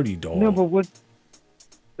 Dirty dog. No, but what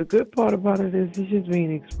the good part about it is he's just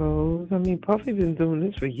being exposed. I mean, Puffy been doing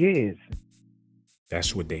this for years.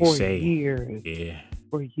 That's what they For say. years. Yeah.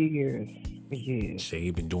 For years. For years. Say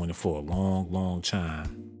he been doing it for a long, long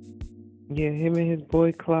time. Yeah, him and his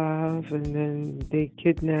boy Clive, and then they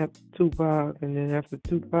kidnapped Tupac, and then after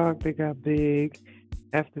Tupac, they got Big.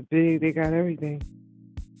 After Big, they got everything.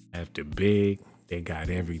 After Big, they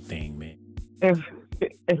got everything, man. Everything.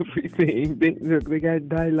 They got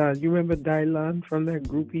Dylan. You remember Dylan from that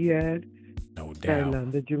group he had? No doubt.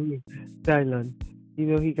 Dylan. You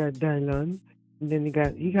know he got Dylan, and then he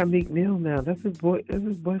got Meek Mill now. That's his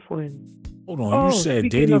boyfriend. Hold on, you said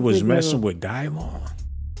Diddy was messing with Dylan?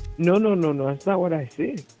 No. That's not what I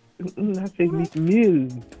said. I said Meek Mill.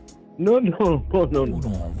 No. Hold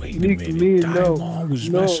on, wait a minute. Dylan was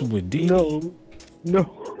messing with Diddy? No.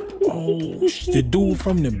 Oh, the dude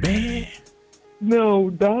from the band? No,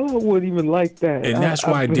 Dylan wouldn't even like that. And that's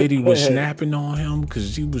why Diddy was snapping on him,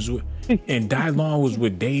 because he was with, and Dylan was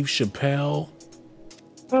with Dave Chappelle.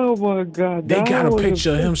 Oh my God. They got a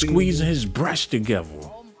picture of him squeezing his breast together.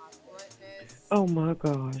 Oh my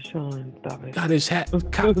God, Shawn, stop it. Got his hat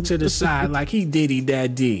cocked to the side like he Diddy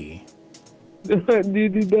Daddy.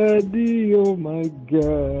 Diddy Daddy, oh my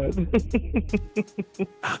God.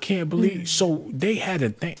 I can't believe. So they had a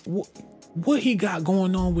thing. What he got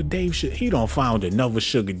going on with Dave? He don't found another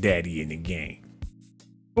sugar daddy in the game.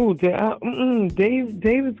 Oh, Dave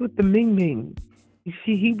is with the Ming Ming.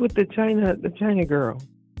 He with the China girl.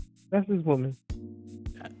 That's his woman.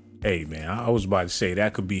 Hey man, I was about to say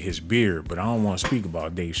that could be his beard, but I don't want to speak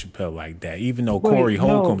about Dave Chappelle like that. Even though Corey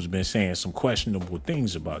Holcomb's been saying some questionable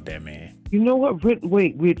things about that man. You know what?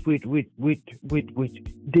 Wait. Dave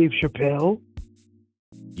Chappelle?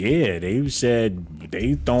 Yeah, they said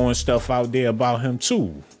they throwing stuff out there about him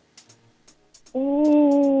too.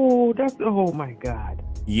 Oh my God.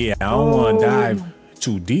 Yeah, I don't want to dive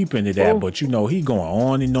too deep into that, but you know, he going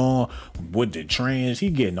on and on with the trans. He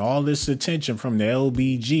getting all this attention from the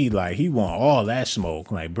LBG. Like, he want all that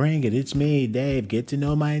smoke. Like, bring it. It's me, Dave. Get to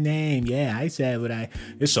know my name. Yeah, I said what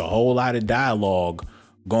it's a whole lot of dialogue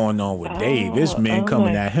going on with Dave. There's men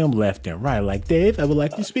coming at him left and right. Like, Dave, I would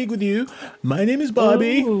like to speak with you. My name is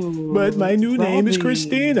Bobby, but my new name is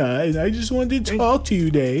Christina, and I just wanted to talk to you,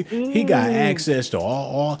 Dave. He got access to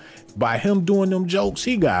all by him doing them jokes.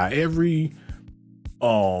 He got every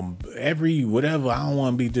whatever. I don't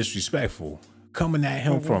want to be disrespectful, coming at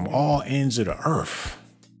him from all ends of the earth.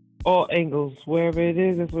 all angles. Wherever it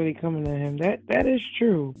is, that's where they coming at him. That is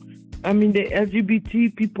true. I mean, the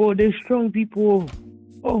LGBT people, they're strong people.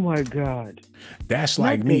 Oh my God. That's Not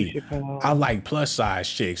like Dave me. Chappelle. I like plus size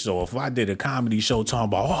chicks. So if I did a comedy show talking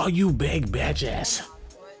about, oh, you big bitches,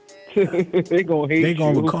 they gonna hate they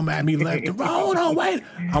gonna you. come at me left and right. Hold on, wait.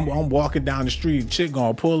 I'm walking down the street. Chick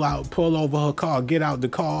gonna pull over her car, get out the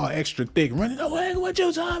car, extra thick, running away. What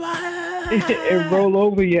you talking about? And roll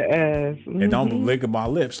over your ass. And I'm licking my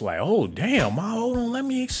lips like, oh damn, hold on, let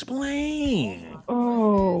me explain.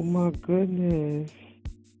 Oh my goodness.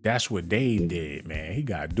 That's what Dave did, man. He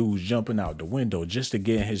got dudes jumping out the window just to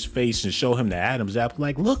get in his face and show him the Adam's apple.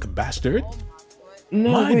 Like, look, bastard. No,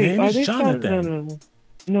 My wait, name are is they Jonathan.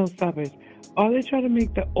 No, stop it. Are they trying to make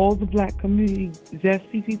all the black community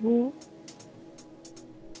zesty people?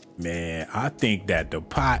 Man, I think that the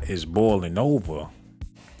pot is boiling over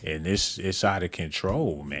and it's out of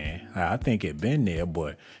control, man. I think it been there,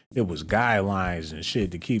 but it was guidelines and shit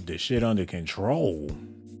to keep the shit under control.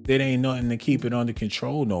 It ain't nothing to keep it under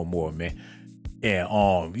control no more, man.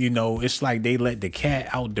 And you know, it's like they let the cat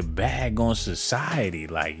out the bag on society.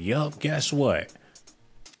 Like, yup, guess what?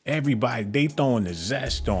 Everybody, they throwing the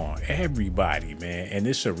zest on everybody, man. And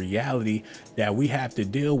it's a reality that we have to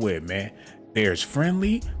deal with, man. There's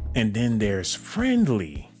friendly and then there's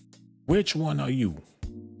friendly. Which one are you?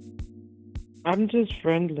 I'm just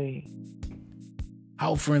friendly.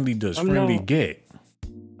 How friendly does friendly get?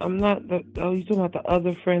 I'm not you talking about the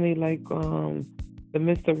other friendly, like the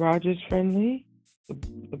Mr. Rogers friendly?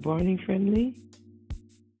 The Barney friendly?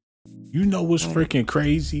 You know what's freaking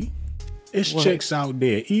crazy? It's chicks out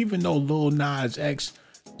there, even though Lil Nas X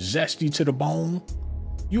zesty to the bone,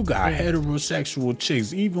 you got heterosexual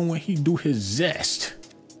chicks, even when he do his zest,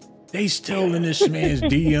 they still in this man's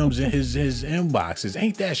DMs and his inboxes.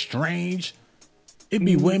 Ain't that strange? It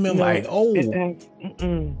be women like, oh,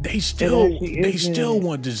 they still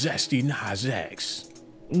want the zesty Nas X.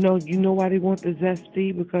 No, you know why they want the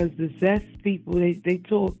zesty? Because the zest people, they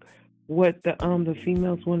talk what the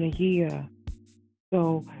females want to hear.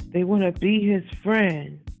 So they want to be his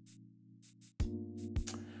friend.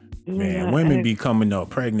 Man, women be coming up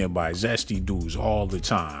pregnant by zesty dudes all the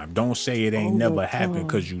time. Don't say it ain't never happened,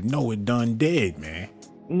 because you know it done did, man.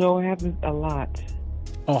 No, it happens a lot.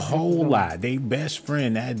 A whole lot. They best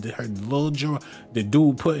friend, her little the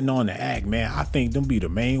dude putting on the act, man. I think them be the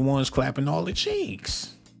main ones clapping all the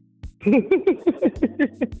cheeks.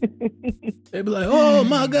 They be like, oh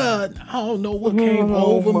my God, I don't know what came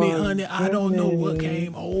over me, honey. I don't know what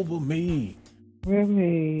came over me.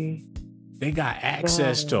 Really? They got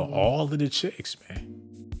access to all of the chicks,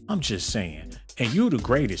 man. I'm just saying. And you the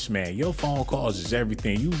greatest, man. Your phone calls is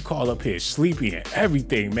everything. You call up here sleepy and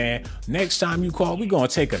everything, man. Next time you call, we gonna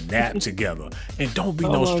take a nap together. And don't be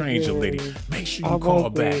no stranger, lady. Make sure you call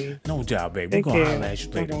back. No doubt, baby. We gonna holler at you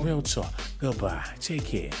later. Real talk. Goodbye. Take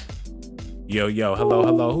care. Yo,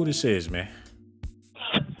 hello. Who this is, man?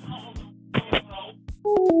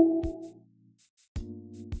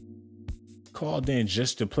 Called in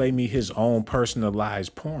just to play me his own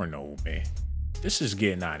personalized porno, man. This is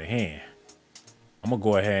getting out of hand. I'm gonna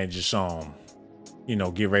go ahead and just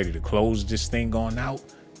get ready to close this thing on out,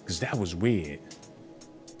 because that was weird.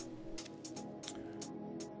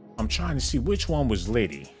 I'm trying to see which one was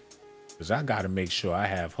Liddy, because I gotta make sure I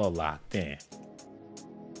have her locked in.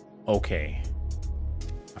 Okay,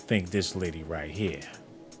 I think this Liddy right here.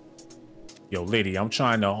 Yo, Liddy, I'm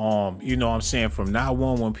trying to I'm saying, from now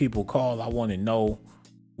on when people call, I want to know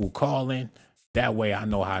who calling. That way I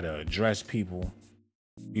know how to address people.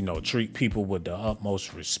 Treat people with the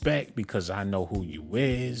utmost respect, because I know who you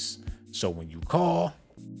is. So when you call,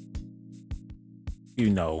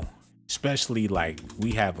 especially like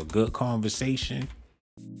we have a good conversation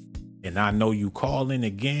and I know you calling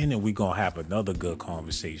again and we gonna have another good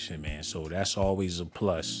conversation, man. So that's always a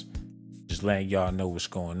plus. Just letting y'all know what's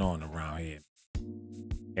going on around here.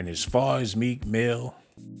 And as far as Meek Mill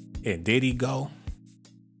and Diddy go,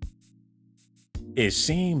 it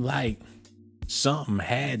seemed like something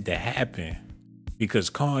had to happen, because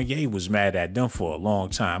Kanye was mad at them for a long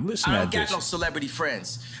time. Listen I at don't this. got no celebrity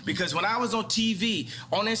friends, because when I was on TV,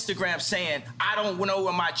 on Instagram saying, I don't know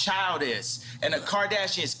where my child is, and the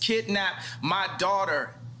Kardashians kidnapped my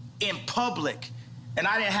daughter in public, and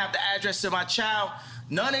I didn't have the address of my child,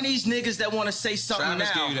 none of these niggas that want to say something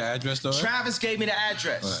Travis now. gave you the address, though? Travis gave me the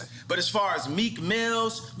address. Right. But as far as Meek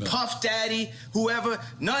Mills, Puff Daddy, whoever,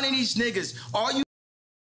 none of these niggas, all you...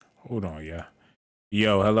 Hold on, yeah.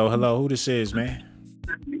 Yo, hello. Who this is, man?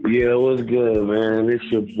 Yeah, what's good, man? It's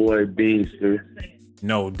your boy Beaster.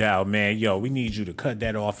 No doubt, man. Yo, we need you to cut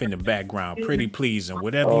that off in the background. Pretty please. And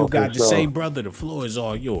whatever Oh, you got for to sure. say, brother, the floor is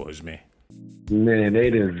all yours, man. Man, they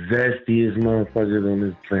the zestiest motherfuckers on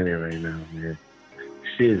this planet right now, man.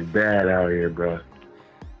 Shit's bad out here, bro.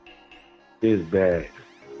 Shit's bad.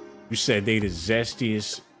 You said they the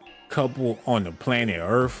zestiest couple on the planet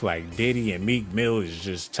Earth, like Diddy and Meek Mill is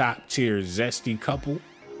just top tier zesty couple.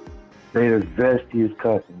 They the zestiest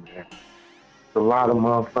couple, man. A lot of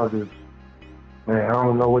motherfuckers, man, I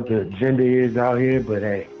don't know what the agenda is out here, but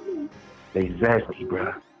hey, they zesty,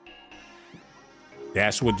 bro.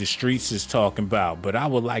 That's what the streets is talking about. But I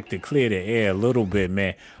would like to clear the air a little bit,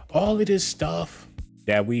 man. All of this stuff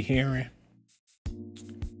that we hearing,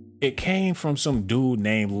 it came from some dude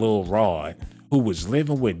named Lil Rod, who was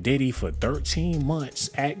living with Diddy for 13 months,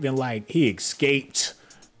 acting like he escaped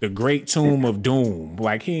the great tomb of doom.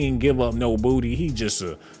 Like he ain't give up no booty.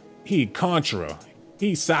 He Contra.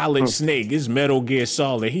 He Solid Snake. It's Metal Gear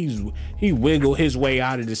Solid. He wiggled his way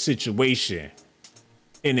out of the situation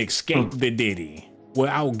and escaped the Diddy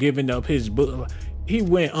without giving up his book. He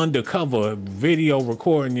went undercover video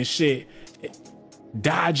recording and shit,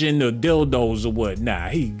 dodging the dildos or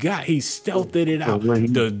whatnot. He stealthed it out.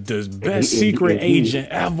 The best secret agent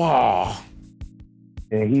ever.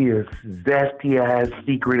 And he is zesty ass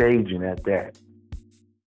secret agent at that.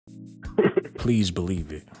 Please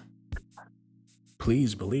believe it.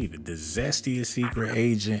 Please believe it. The zestiest secret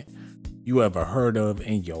agent you ever heard of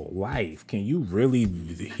in your life.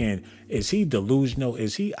 Is he delusional?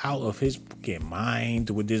 Is he out of his fucking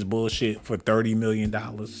mind with this bullshit for $30 million?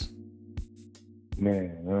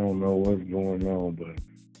 Man, I don't know what's going on, but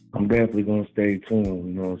I'm definitely gonna stay tuned.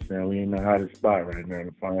 You know what I'm saying? We ain't the hottest spot right now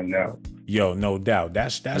to find out. Yo, no doubt.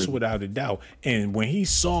 That's without a doubt. And when he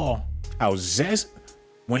saw how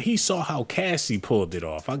Cassie pulled it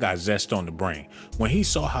off, I got zest on the brain. When he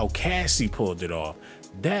saw how Cassie pulled it off,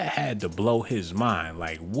 that had to blow his mind.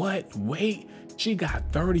 Like, what? Wait, she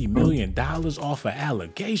got $30 million off of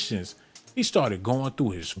allegations. He started going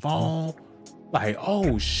through his phone. Like,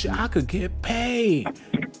 oh shit, I could get paid.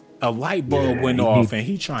 A light bulb went off and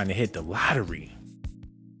he trying to hit the lottery.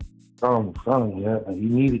 Yeah, he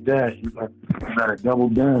needed that. He gotta double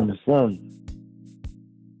down or something.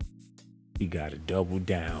 He gotta double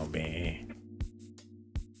down, man.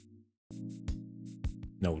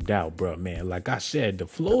 No doubt, bro, man. Like I said, the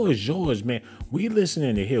floor is yours, man. We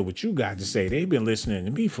listening to hear what you got to say. They've been listening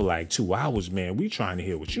to me for like 2 hours, man. We trying to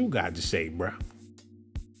hear what you got to say, bro.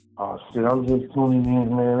 Oh shit, I'm just tuning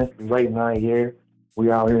in, man. It's late night here.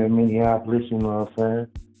 We out here in Minneapolis, you know what I'm saying?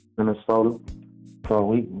 Minnesota. So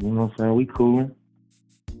we, you know what I'm saying? We cool.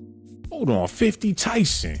 Hold on, 50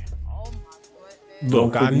 Tyson.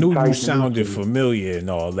 Look, I knew you sounded familiar and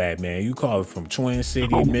all that, man. You called from Twin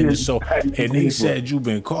City, Minnesota, and they said you've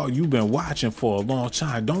been watching for a long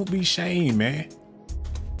time. Don't be ashamed, man.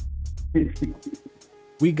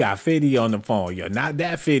 We got 50 on the phone, yo. Not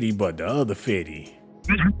that 50, but the other 50.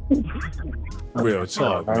 Real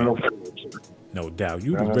talk, man. No doubt.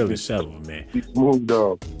 You the realest seller, man. Smooth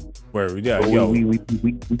dog. Word, yeah, so yo.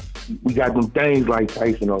 We got them things like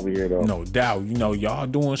Tyson over here, though. No doubt. You know, y'all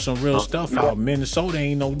doing some real stuff out. Minnesota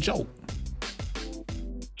ain't no joke.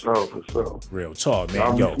 Oh, for sure. Real talk,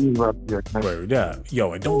 man. Yo. Word up.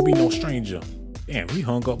 Yo, and don't be no stranger. Damn, he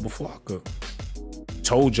hung up before I could.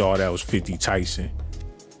 Told y'all that was 50 Tyson.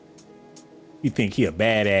 You think he a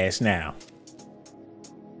badass now.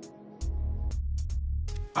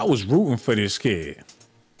 I was rooting for this kid.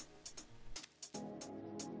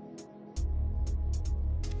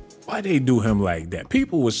 Why they do him like that?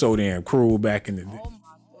 People were so damn cruel back in the day. Oh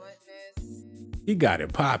my goodness. He got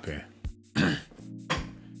it popping.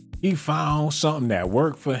 He found something that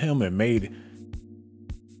worked for him and made it.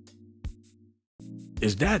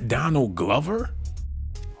 Is that Donald Glover?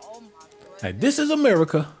 Oh my goodness. Like, this is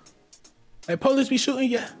America. Like, police be shooting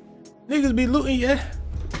ya. Niggas be looting ya.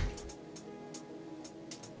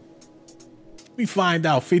 We find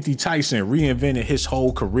out 50 Tyson reinvented his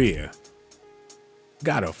whole career.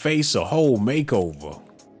 Got to face a whole makeover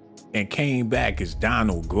and came back as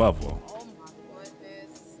Donald Glover. Oh my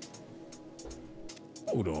goodness.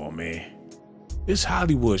 Hold on, man. This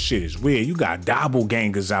Hollywood shit is weird. You got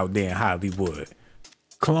doppelgangers out there in Hollywood.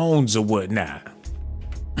 Clones or whatnot.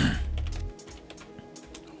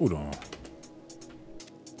 Hold on.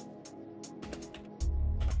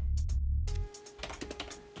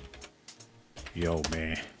 Yo,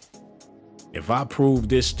 man. If I prove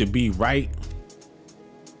this to be right,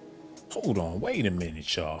 hold on, wait a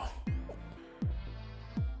minute, y'all.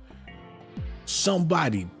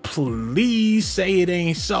 Somebody please say it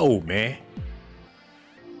ain't so, man.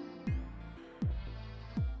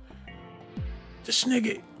 This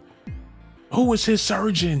nigga, who was his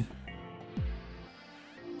surgeon?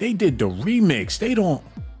 They did the remix.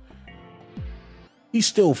 He's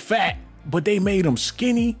still fat, but they made him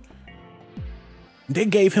skinny. They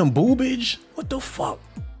gave him boobage. What the fuck?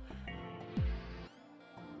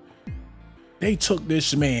 They took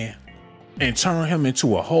this man and turned him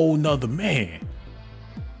into a whole nother man.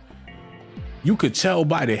 You could tell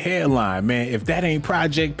by the hairline, man, if that ain't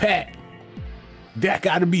Project Pat, that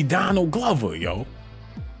gotta be Donald Glover, yo.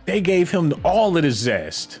 They gave him all of the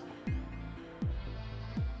zest.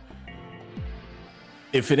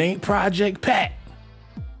 If it ain't Project Pat,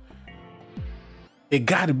 it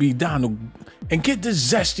gotta be Donald. And get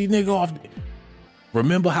this zesty nigga off.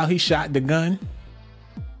 Remember how he shot the gun?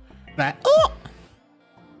 Like, oh!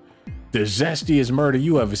 The zestiest murder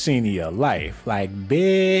you ever seen in your life. Like,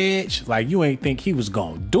 bitch. Like, you ain't think he was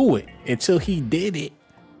gonna do it until he did it.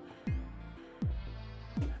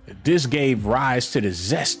 This gave rise to the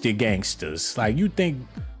zesty gangsters. Like, you think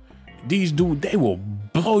these dudes, they will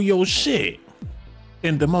blow your shit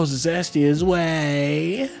in the most zestiest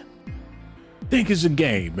way. Think it's a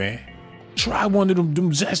game, man. Try one of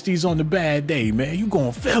them zesties on the bad day, man. You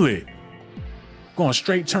gonna feel it. Going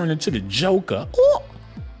straight turn into the Joker. Ooh.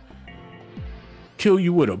 Kill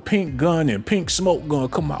you with a pink gun and pink smoke gonna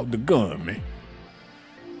come out the gun, man.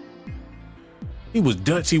 He was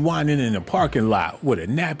Dutchy whining in the parking lot with a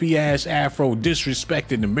nappy ass afro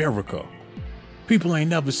disrespecting America. People ain't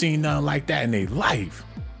never seen nothing like that in their life.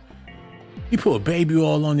 He put a baby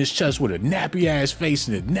oil on his chest with a nappy ass face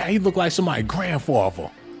and now he looked like somebody's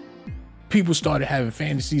grandfather. People started having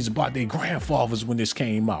fantasies about their grandfathers when this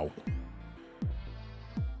came out.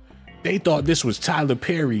 They thought this was Tyler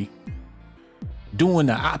Perry doing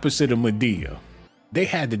the opposite of Madea. They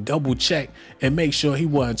had to double check and make sure he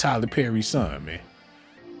wasn't Tyler Perry's son, man.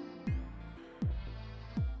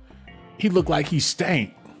 He looked like he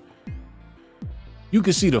stank. You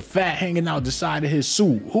could see the fat hanging out the side of his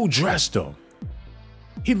suit. Who dressed him?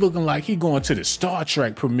 He looking like he going to the Star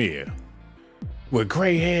Trek premiere with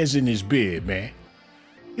gray hairs in his beard, man.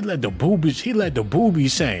 He let the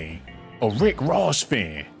boobies sing. A Rick Ross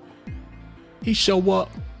fan. He show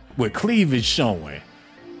up with cleavage showing.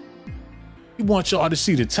 He wants y'all to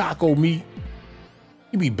see the taco meat.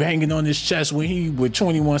 He be banging on his chest when he with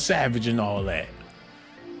 21 Savage and all that.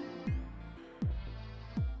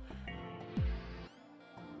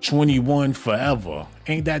 21 Forever.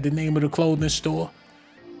 Ain't that the name of the clothing store?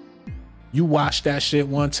 You watch that shit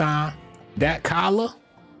one time, that collar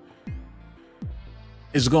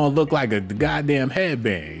is gonna look like a goddamn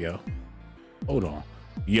headband, yo. Hold on.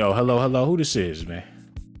 Yo, hello, who this is, man?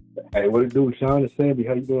 Hey, what it do, Shawn and Sandy?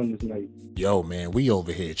 How you doing this night? Yo, man, we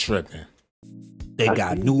over here tripping. They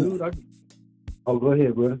got new... Oh, go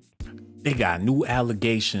ahead, bro. They got new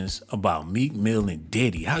allegations about Meek Mill and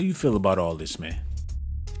Diddy. How you feel about all this, man?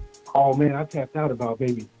 Oh, man, I tapped out about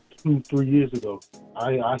maybe 2-3 years ago.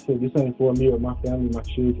 I said this ain't for me or my family, my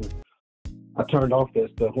children. I turned off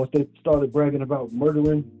that stuff. Once they started bragging about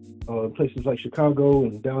murdering places like Chicago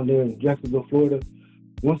and down there in Jacksonville, Florida,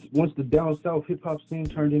 once the down south hip hop scene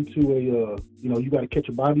turned into a you got to catch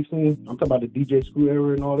a body scene. I'm talking about the DJ Screw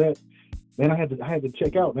era and all that. Man, I had to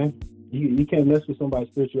check out, man. You can't mess with somebody's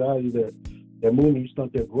spirituality. That movement, you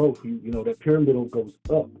stunt their growth. You know that pyramid goes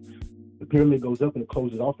up. The pyramid goes up and it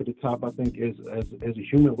closes off at the top. I think as a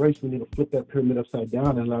human race, we need to flip that pyramid upside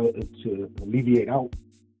down and allow it to alleviate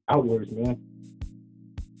outwards, man.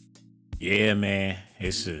 Yeah, man.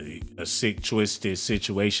 It's a sick, twisted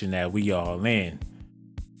situation that we all in.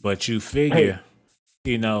 But you figure,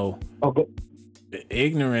 the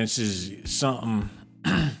ignorance is something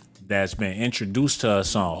that's been introduced to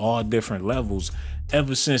us on all different levels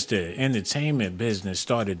ever since the entertainment business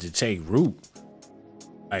started to take root.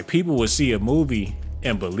 Like, people would see a movie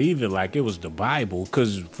and believe it like it was the Bible,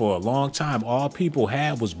 because for a long time, all people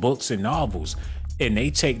had was books and novels, and they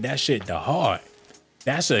take that shit to heart.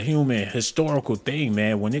 That's a human historical thing,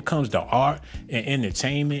 man. When it comes to art and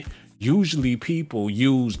entertainment, usually people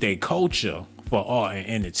use their culture for art and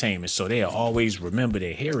entertainment, so they'll always remember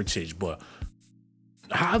their heritage. But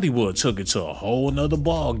Hollywood took it to a whole nother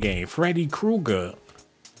ball game. Freddy Krueger,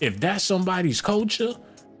 if that's somebody's culture,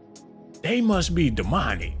 they must be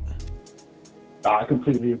demonic. I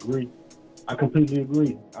completely agree. I'm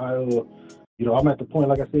at the point,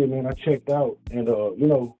 like I said, man, I checked out, and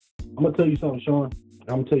I'm gonna tell you something, Shawn.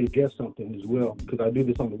 I'm gonna tell you guess something as well, because I do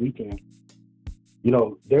this on the weekend.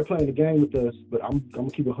 They're playing the game with us, but I'm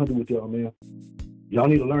gonna keep 100 with y'all, man. Y'all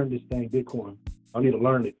need to learn this thing, Bitcoin. Y'all need to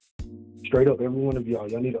learn it. Straight up, every one of y'all.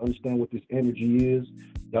 Y'all need to understand what this energy is.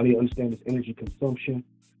 Y'all need to understand this energy consumption.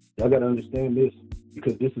 Y'all got to understand this,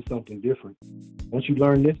 because this is something different. Once you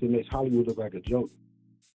learn this, it makes Hollywood look like a joke.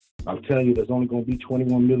 I'm telling you, there's only going to be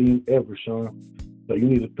 21 million ever, Shawn. So you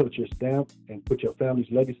need to put your stamp and put your family's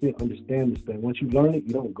legacy and understand this thing. Once you learn it,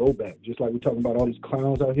 you don't go back. Just like we're talking about all these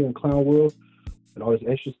clowns out here in clown world and all this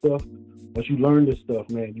extra stuff. Once you learn this stuff,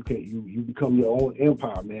 man, you become your own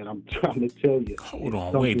empire, man. I'm trying to tell you. Hold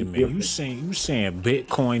on, wait a minute. You saying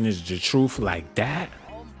Bitcoin is the truth like that?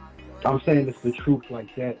 I'm saying it's the truth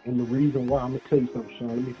like that. And the reason why, I'm gonna tell you something, Shawn.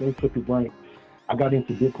 Let me flip your brain. I got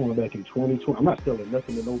into Bitcoin back in 2020. I'm not selling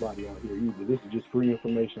nothing to nobody out here either. This is just free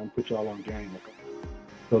information. I'm put y'all on game.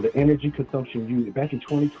 So the energy consumption unit back in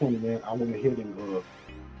 2020, man, I went ahead and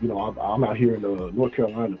I'm out here in North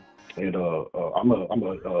Carolina, and I'm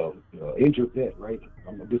a injured vet, right?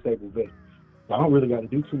 I'm a disabled vet. So I don't really got to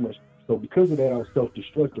do too much. So because of that, I was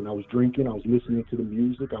self-destructing. I was drinking. I was listening to the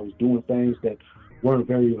music. I was doing things that weren't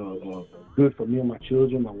very good for me and my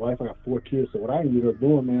children. My wife, I got 4 kids. So what I ended up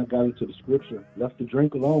doing, man, I got into the scripture, left the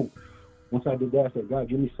drink alone. Once I did that, I said, God,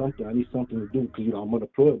 give me something. I need something to do because, I'm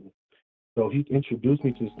unemployable. So he introduced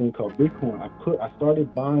me to this thing called Bitcoin. I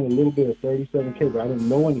started buying a little bit of 37K, but I didn't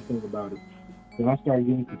know anything about it. Then I started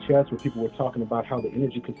getting into chats where people were talking about how the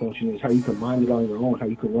energy consumption is, how you can mine it on your own, how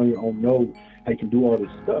you can run your own node, how you can do all this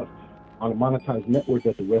stuff on a monetized network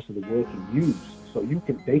that the rest of the world can use. So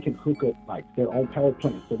they can hook up like their own power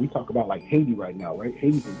plants. So we talk about like Haiti right now, right?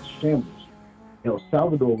 Haiti's in shambles. El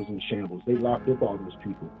Salvador was in shambles. They locked up all those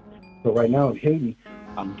people. So right now in Haiti,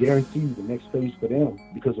 I'm guaranteed the next phase for them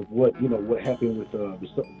because of what happened with what happened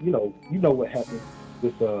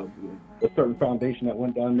with a certain foundation that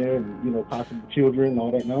went down there and possible children and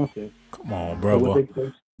all that nonsense. Come on, brother.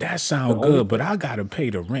 That sound good, but I gotta pay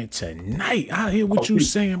the rent tonight. I hear what you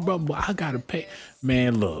saying, bro, but I gotta pay.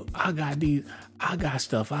 Man, look, I got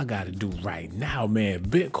stuff I gotta do right now, man.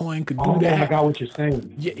 Bitcoin could do that. I got what you're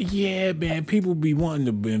saying. Yeah, man. People be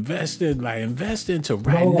wanting to invest into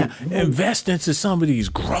right now. Invest into some of these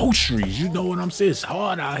groceries. You know what I'm saying? It's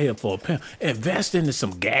hard out here for a pound. Invest into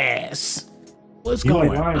some gas. What's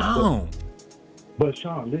going on? But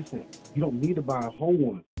Shawn, listen, you don't need to buy a whole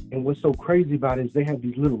one. And what's so crazy about it is they have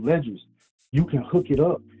these little ledgers. You can hook it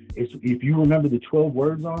up. If you remember the 12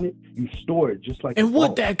 words on it, you store it just like. And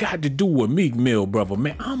what that got to do with Meek Mill, brother?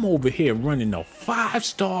 Man, I'm over here running a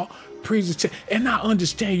 5-star presentation, and I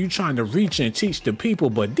understand you trying to reach and teach the people,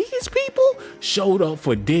 but these people showed up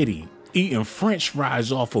for Diddy eating French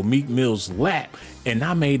fries off of Meek Mill's lap, and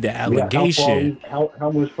I made the allegation.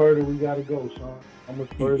 How much further we gotta go, Shawn?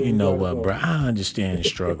 You know what, bro? I understand the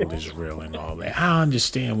struggle is real and all that. I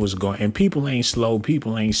understand what's going on. And people ain't slow.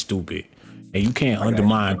 People ain't stupid. And you can't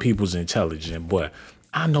undermine people's intelligence. But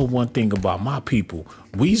I know one thing about my people.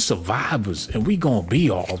 We survivors, and we going to be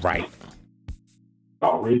all right.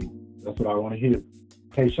 Already. That's what I want to hear.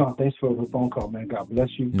 Hey, Shawn, thanks for the phone call, man. God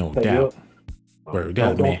bless you. No doubt. Word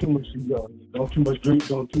up, man. Don't too much drink.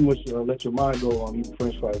 Don't too much let your mind go on eating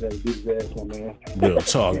French fries. That big ass one, man. Real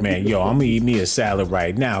talk, man. Yo, I'm gonna eat me a salad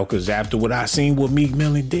right now because after what I seen with Meek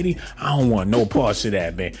Mill and Diddy, I don't want no parts of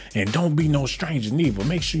that, man. And don't be no stranger neither.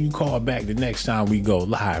 Make sure you call back the next time we go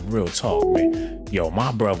live. Real talk, man. Yo,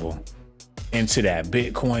 my brother into that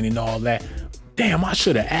Bitcoin and all that. Damn, I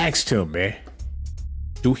should have asked him, man.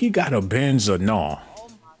 Do he got a Benz or no?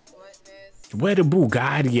 Where the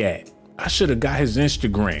Bugatti at? I should have got his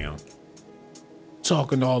Instagram.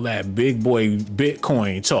 Talking all that big boy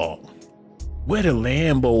Bitcoin talk. Where the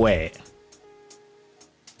Lambo at?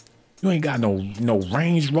 You ain't got no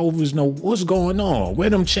Range Rovers, what's going on?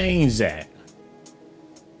 Where them chains at?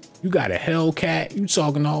 You got a Hellcat? You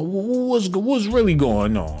talking all, what's really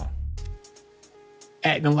going on?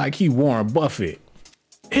 Acting like he Warren Buffett.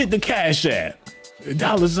 Hit the Cash App.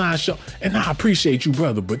 $sign show. And I appreciate you,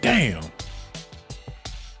 brother, but damn.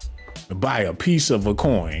 Buy a piece of a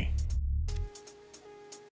coin.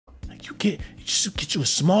 Like you just get you a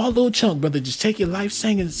small little chunk, brother. Just take your life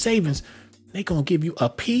savings. They gonna give you a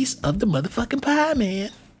piece of the motherfucking pie, man.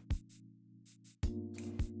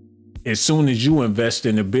 As soon as you invest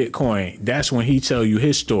in the Bitcoin, that's when he tell you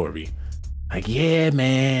his story. Like, yeah,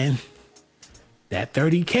 man, that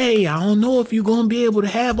 30K, I don't know if you're gonna be able to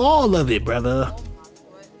have all of it, brother.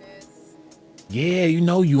 Yeah,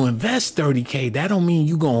 you invest 30K. That don't mean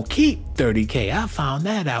you gonna keep 30K. I found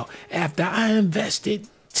that out after I invested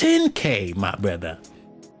 10K, my brother.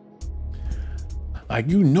 Like,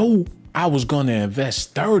 I was gonna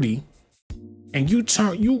invest 30 and you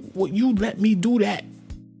let me do that.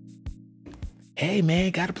 Hey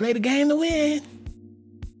man, gotta play the game to win.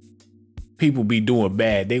 People be doing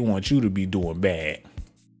bad. They want you to be doing bad.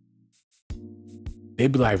 They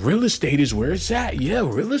be like, real estate is where it's at. Yeah,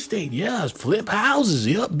 real estate. Yeah, flip houses.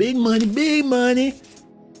 Yep, big money, big money.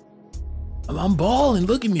 I'm balling.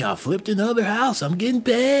 Look at me. I flipped another house. I'm getting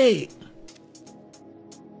paid.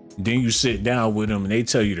 Then you sit down with them and they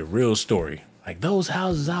tell you the real story. Like, those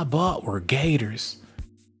houses I bought were gators.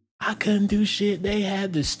 I couldn't do shit.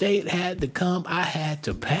 The state had to come. I had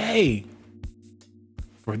to pay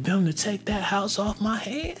for them to take that house off my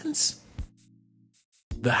hands.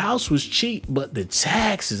 The house was cheap, but the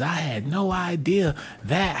taxes, I had no idea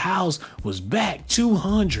that house was back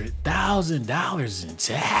 $200,000 in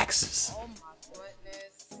taxes.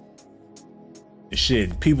 The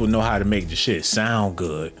shit, people know how to make the shit sound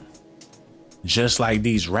good. Just like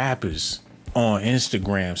these rappers on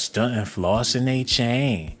Instagram stunting, flossing they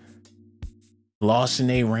chain, flossing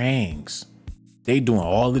they rings. They doing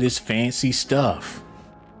all of this fancy stuff.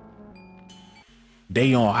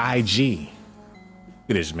 They on IG.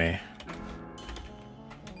 Look at this, man.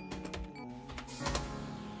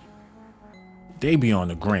 They be on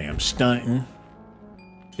the gram stunting.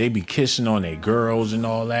 They be kissing on their girls and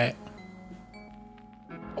all that.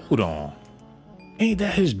 Hold on. Ain't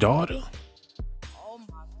that his daughter?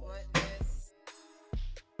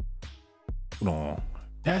 Hold on.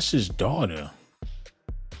 That's his daughter.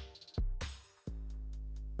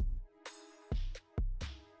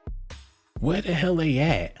 Where the hell they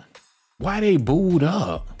at? Why they booed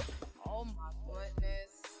up? Oh my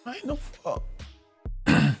goodness. I ain't no fuck.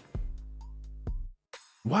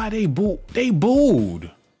 Why they booed? They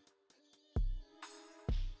booed.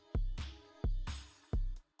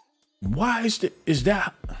 Why is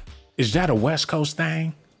that a West Coast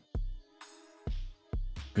thing?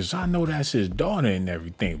 Cause I know that's his daughter and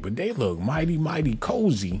everything, but they look mighty, mighty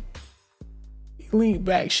cozy. He leaned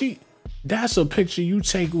back. That's a picture you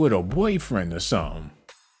take with a boyfriend or something.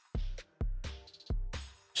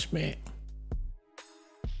 Man.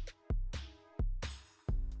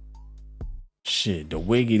 Shit, the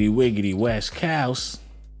wiggity West Coast.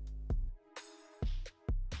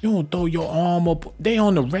 You don't throw your arm up. They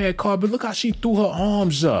on the red carpet. Look how she threw her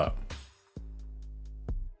arms up.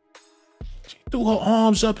 She threw her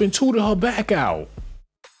arms up and tooted her back out.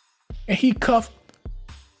 And he cuffed.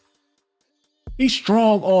 He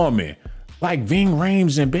strong arming like Ving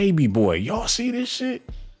Rhames and Baby Boy. Y'all see this shit?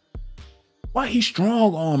 Why he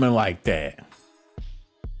strong arming like that?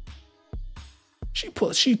 She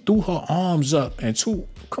threw her arms up and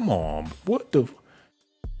come on, what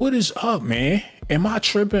is up, man? Am I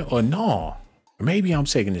tripping or no? Maybe I'm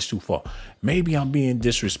taking this too far. Maybe I'm being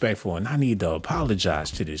disrespectful and I need to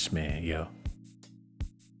apologize to this man, yo.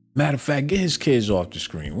 Matter of fact, get his kids off the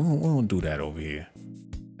screen. We don't do that over here.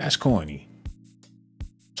 That's corny.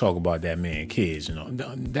 Talk about that man kids and all.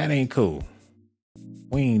 That ain't cool.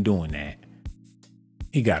 We ain't doing that.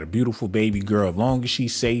 He got a beautiful baby girl. As long as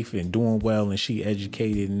she's safe and doing well and she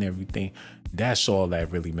educated and everything, that's all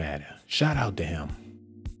that really matters. Shout out to him.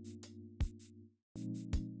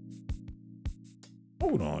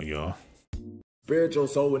 Hold on, y'all. Spiritual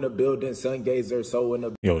soul in the building, sun gazer soul in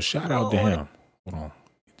the. Yo, shout out to him. Hold on.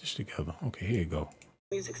 Get this together. Okay, here you go.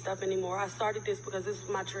 Music stuff anymore. I started this because this was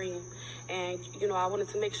my dream. And, you know, I wanted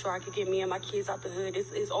to make sure I could get me and my kids out the hood.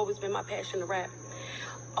 It's always been my passion to rap.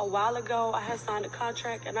 A while ago, I had signed a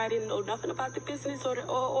contract and I didn't know nothing about the business or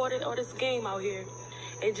this game out here.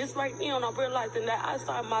 And just right now, I'm realizing that I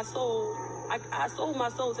signed my soul. I sold my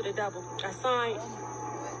soul to the devil. I signed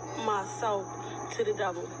myself to the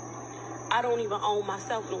devil. I don't even own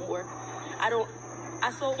myself no more. I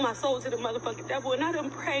sold my soul to the motherfucking devil, and I done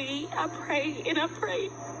prayed. I prayed and I prayed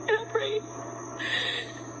and I prayed.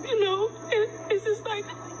 You know, and it's just like,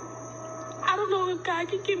 I don't know if God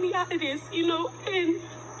can get me out of this, you know, and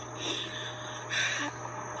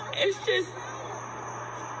it's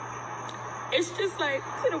just like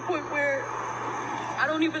to the point where I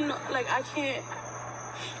don't even know, like I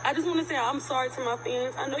just want to say I'm sorry to my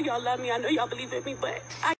fans. I know y'all love me. I know y'all believe in me, but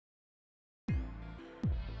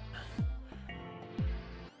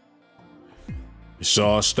It's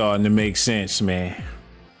all starting to make sense, man.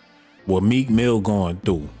 What Meek Mill going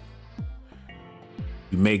through.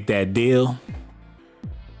 You make that deal,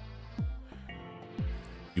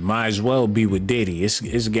 you might as well be with Diddy.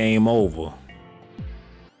 It's game over.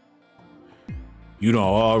 You done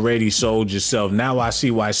already sold yourself. Now I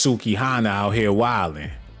see why Suki Hana out here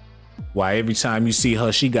wilding. Why every time you see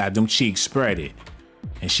her, she got them cheeks spreaded.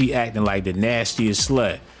 And she acting like the nastiest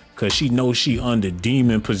slut. Cause she knows she under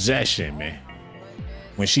demon possession, man.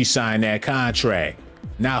 When she signed that contract,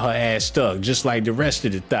 now her ass stuck, just like the rest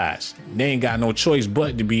of the thoughts. They ain't got no choice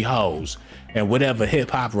but to be hoes. And whatever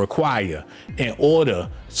hip hop require in order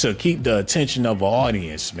to keep the attention of an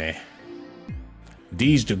audience, man.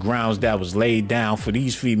 These the grounds that was laid down for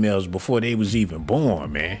these females before they was even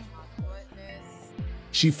born, man.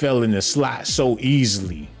 She fell in the slot so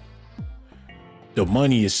easily. The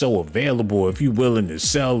money is so available if you willing to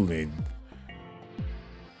sell it.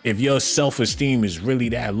 If your self-esteem is really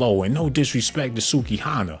that low, and no disrespect to Suki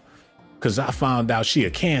Hana, cause I found out she a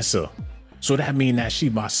Cancer. So that mean that she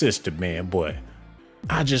my sister, man, but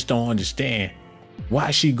I just don't understand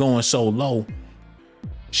why she going so low.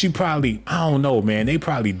 She probably, I don't know, man, they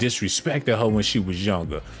probably disrespected her when she was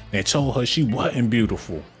younger and told her she wasn't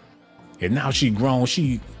beautiful. And now she grown,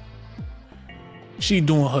 she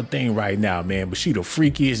doing her thing right now, man, but she the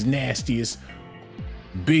freakiest, nastiest,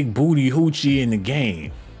 big booty hoochie in the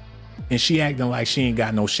game. And she acting like she ain't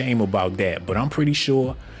got no shame about that. But I'm pretty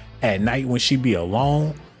sure at night when she be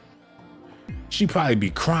alone, she probably be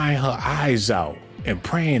crying her eyes out and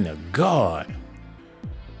praying to God.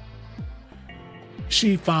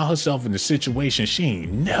 She found herself in a situation she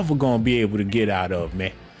ain't never gonna be able to get out of,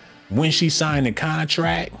 man. When she signed the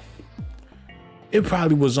contract, it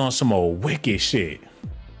probably was on some old wicked shit.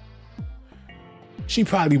 She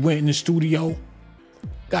probably went in the studio,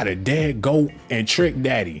 got a dead goat and Trick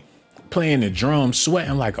Daddy playing the drums,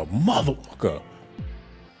 sweating like a motherfucker.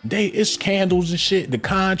 It's candles and shit, the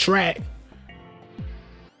contract.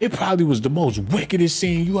 It probably was the most wickedest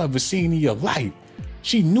scene you ever seen in your life.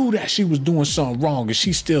 She knew that she was doing something wrong and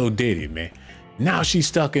she still did it, man. Now she's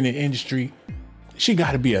stuck in the industry. She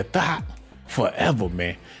gotta be a thot forever,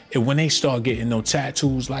 man. And when they start getting no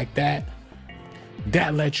tattoos like that,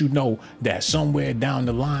 that lets you know that somewhere down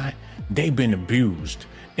the line, they've been abused.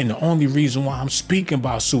 And the only reason why I'm speaking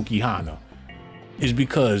about Suki Hana is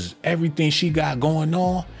because everything she got going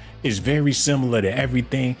on is very similar to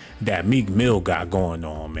everything that Meek Mill got going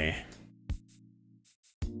on, man.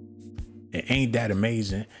 And ain't that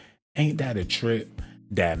amazing? Ain't that a trip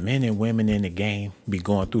that men and women in the game be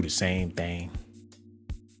going through the same thing?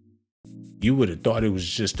 You would have thought it was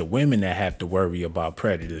just the women that have to worry about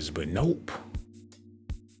predators, but nope.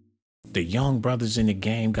 The young brothers in the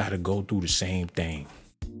game got to go through the same thing.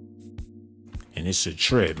 And it's a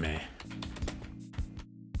trip, man.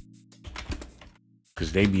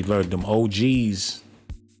 Cause they be lurking, them OGs,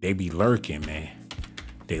 they be lurking, man.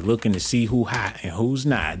 They looking to see who hot and who's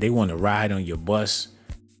not. They want to ride on your bus.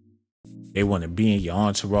 They want to be in your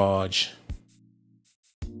entourage.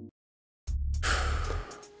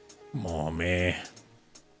 Come on, man.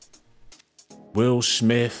 Will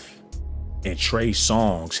Smith and Trey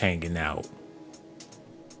Songz hanging out.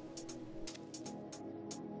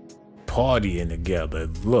 Partying together.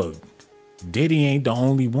 Look, Diddy ain't the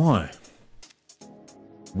only one.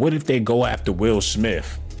 What if they go after Will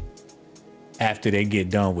Smith after they get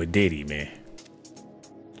done with Diddy, man?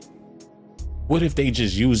 What if they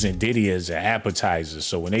just using Diddy as an appetizer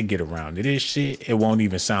so when they get around to this shit, it won't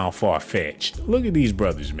even sound far-fetched? Look at these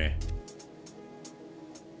brothers, man.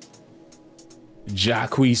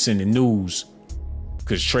 Jacquees in the news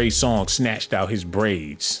because Trey Songz snatched out his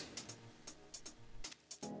braids.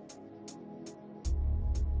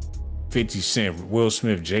 50 Cent, Will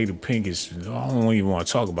Smith, Jada Pinkett. I don't even want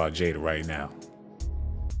to talk about Jada right now.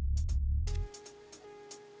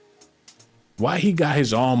 Why he got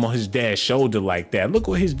his arm on his dad's shoulder like that? Look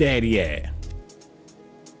where his daddy at.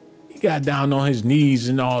 He got down on his knees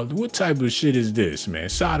and all. What type of shit is this, man?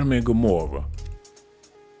 Sodom and Gomorrah.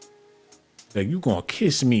 Like, you gonna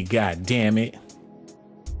kiss me, goddammit.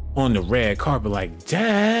 On the red carpet like,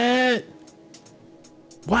 Dad?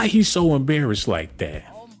 Why he so embarrassed like that?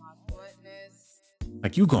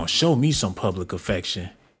 Like, you gonna show me some public affection.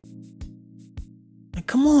 Like,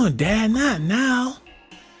 come on, Dad, not now.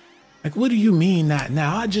 Like, what do you mean not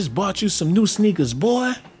now? I just bought you some new sneakers,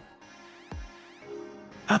 boy.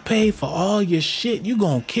 I paid for all your shit. You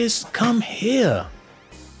gonna kiss? Come here.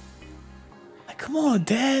 Like, come on,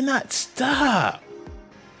 Dad, not stop.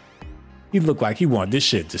 He looked like he wanted this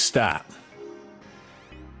shit to stop.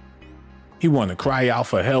 He wanted to cry out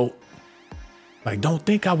for help. Like, don't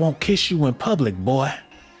think I won't kiss you in public, boy.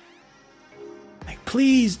 Like,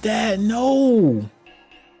 please, Dad, no.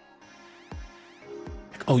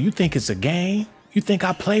 Like, oh, you think it's a game? You think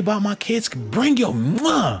I play by my kids? Bring your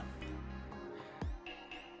mwah.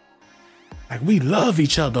 Like, we love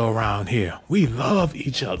each other around here. We love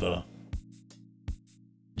each other.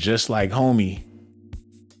 Just like homie,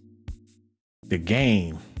 the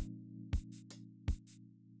game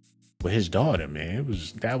with his daughter, man.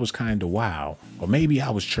 That was kind of wild. Or maybe I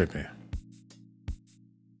was tripping.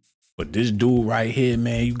 But this dude right here,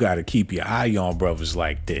 man, you got to keep your eye on brothers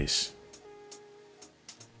like this.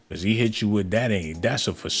 Because he hit you with that's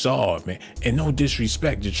a facade, man. And no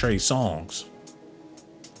disrespect to Trey Songz.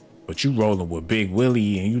 But you rolling with Big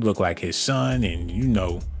Willie and you look like his son, and you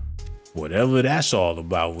know, whatever that's all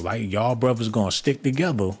about, like y'all brothers gonna stick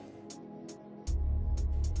together.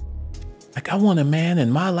 Like, I want a man in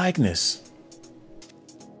my likeness.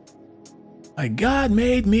 Like, God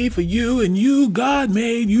made me for you and God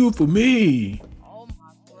made you for me. Oh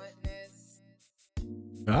my goodness.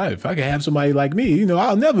 All right, if I could have somebody like me, you know,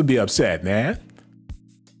 I'll never be upset, man.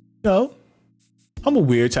 You know, I'm a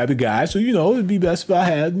weird type of guy, so, you know, it'd be best if I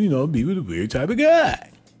had, you know, be with a weird type of guy.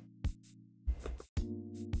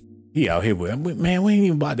 He out here with, man, we ain't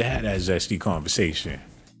even about to have that zesty conversation.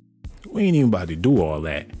 We ain't even about to do all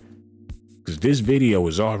that. Because this video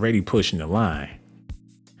is already pushing the line.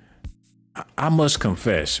 I must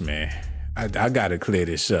confess, man, I gotta clear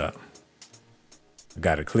this up.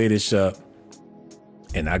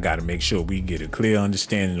 And I gotta make sure we get a clear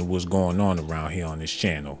understanding of what's going on around here on this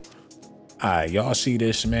channel. All right, y'all see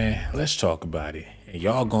this, man? Let's talk about it. And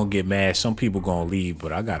y'all gonna get mad. Some people gonna leave,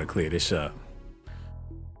 but I gotta clear this up.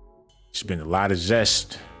 There's been a lot of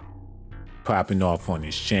zest popping off on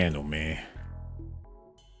this channel, man.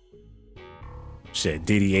 Said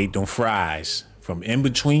Diddy ate them fries from in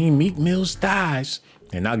between Meek Mill's thighs.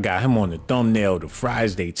 And I got him on the thumbnail. The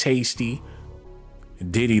fries, they tasty.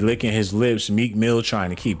 Diddy licking his lips. Meek Mill trying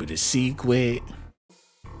to keep it a secret.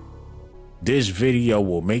 This video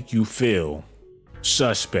will make you feel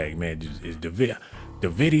suspect, man. The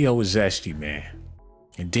video is zesty, man.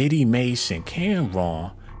 And Diddy, Mace, and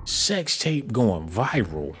Cameron sex tape going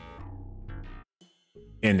viral.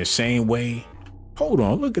 In the same way, hold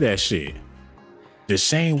on, look at that shit. The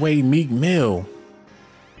same way Meek Mill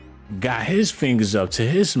got his fingers up to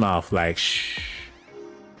his mouth like shh,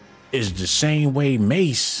 is the same way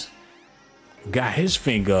Mace got his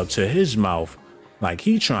finger up to his mouth like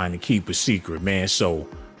he trying to keep a secret, man. So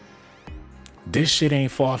this shit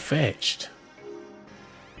ain't far-fetched.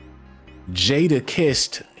 Jada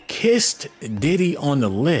kissed Diddy on the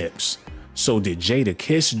lips. So did Jada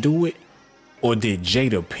Kiss do it, or did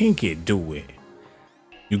Jada Pinkett do it?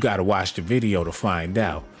 You gotta watch the video to find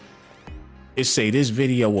out. It say this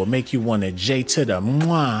video will make you want to J to the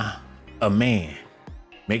mwah a man.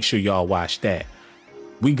 Make sure y'all watch that.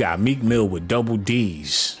 We got Meek Mill with double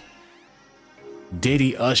D's.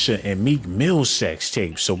 Diddy, Usher, and Meek Mill sex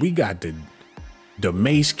tape. So we got the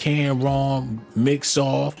Mace Cameron mix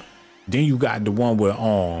off. Then you got the one with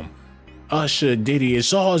Usher, Diddy.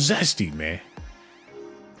 It's all zesty, man.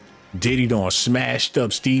 Diddy done smashed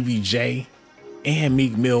up Stevie J and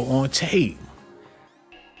Meek Mill on tape.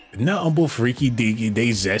 Nothing but freaky deaky, they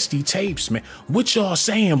zesty tapes, man. What y'all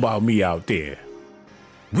saying about me out there?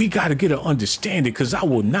 We gotta get an understanding, cause I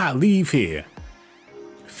will not leave here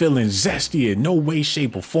feeling zesty in no way,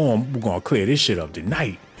 shape, or form. We're gonna clear this shit up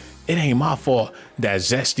tonight. It ain't my fault that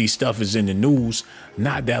zesty stuff is in the news.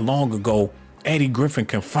 Not that long ago, Eddie Griffin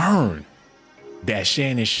confirmed that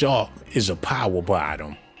Shannon Sharpe is a power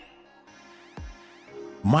bottom.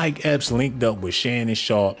 Mike Epps linked up with Shannon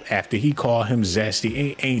Sharpe after he called him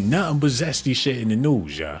zesty. Ain't nothing but zesty shit in the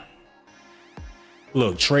news, y'all.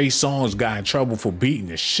 Look, Trey Songz got in trouble for beating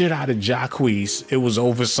the shit out of Jacquees. It was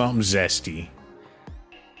over something zesty.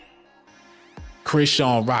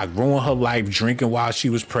 Shawn Rock ruined her life drinking while she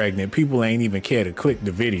was pregnant. People ain't even care to click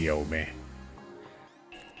the video, man.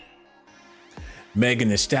 Megan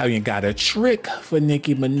Thee Stallion got a trick for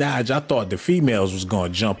Nicki Minaj. I thought the females was gonna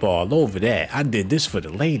jump all over that. I did this for the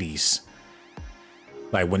ladies.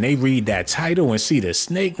 Like when they read that title and see the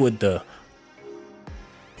snake with the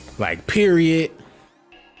like period.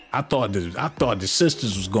 I thought the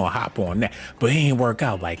sisters was gonna hop on that, but it ain't work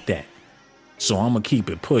out like that. So I'm gonna keep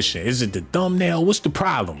it pushing. Is it the thumbnail? What's the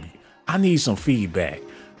problem? I need some feedback.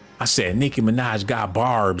 I said Nicki Minaj got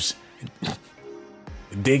barbs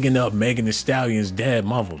digging up Megan Thee Stallion's dead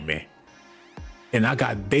mother, man. And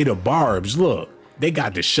they the barbs. Look, they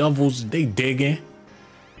got the shovels. They digging.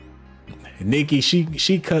 Nicki,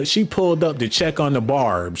 she pulled up to check on the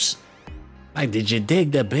barbs. Like, did you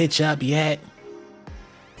dig the bitch up yet?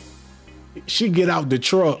 She get out the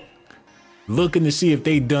truck looking to see if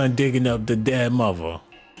they done digging up the dead mother.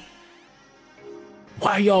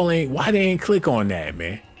 Why they ain't click on that,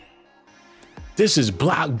 man? This is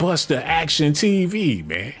blockbuster action TV,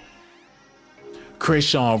 man.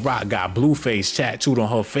 Shawn Rock got Blueface tattooed on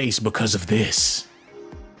her face because of this.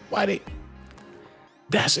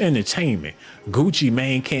 That's entertainment. Gucci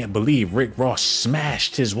Mane can't believe Rick Ross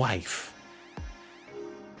smashed his wife.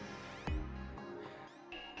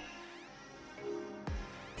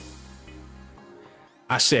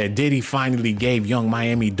 I said Diddy finally gave Young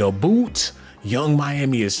Miami the boot. Young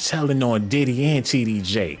Miami is telling on Diddy and TD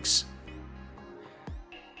Jakes.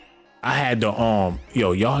 I had to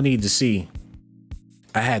y'all need to see.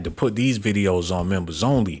 I had to put these videos on members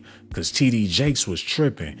only because TD Jakes was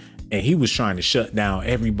tripping and he was trying to shut down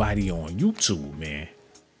everybody on YouTube, man.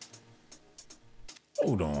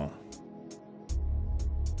 Hold on.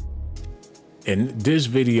 And this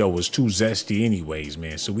video was too zesty anyways,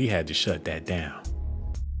 man, so we had to shut that down.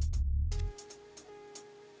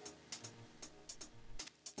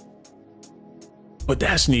 But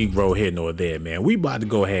that's Negro here nor there, man. We about to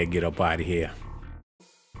go ahead and get up out of here.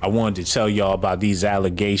 I wanted to tell y'all about these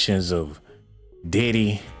allegations of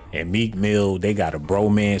Diddy and Meek Mill. They got a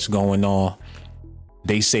bromance going on.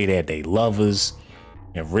 They say that they lovers,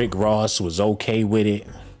 and Rick Ross was okay with it.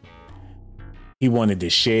 He wanted to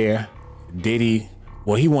share Diddy.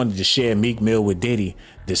 Well, he wanted to share Meek Mill with Diddy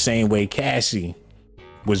the same way Cassie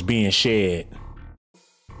was being shared.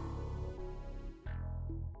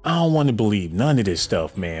 I don't want to believe none of this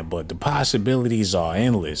stuff, man, but the possibilities are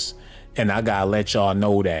endless. And I gotta let y'all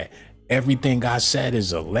know that everything I said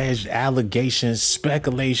is alleged allegations,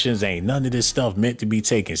 speculations. Ain't none of this stuff meant to be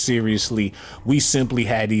taken seriously. We simply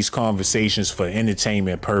had these conversations for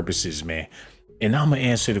entertainment purposes, man. And I'm gonna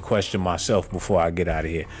answer the question myself before I get out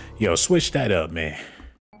of here. Yo, switch that up, man.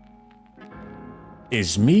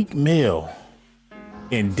 Is Meek Mill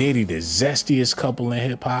and Diddy the zestiest couple in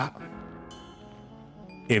hip hop?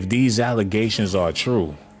 If these allegations are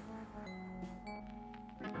true,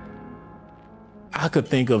 I could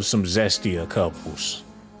think of some zestier couples.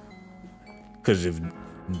 Cause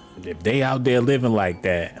if they out there living like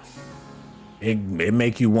that, it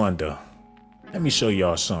make you wonder. Let me show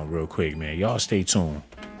y'all something real quick, man. Y'all stay tuned.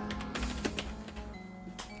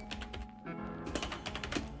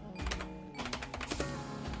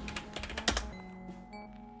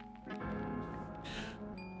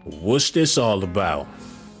 What's this all about?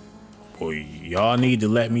 Well, y'all need to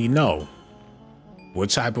let me know.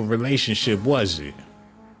 What type of relationship was it?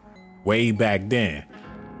 Way back then,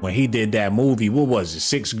 when he did that movie, what was it,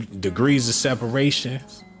 6 Degrees of Separation?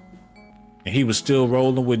 And he was still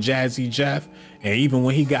rolling with Jazzy Jeff. And even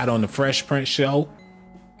when he got on the Fresh Prince show,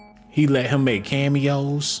 he let him make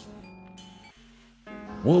cameos.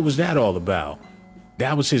 What was that all about?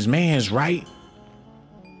 That was his man's, right?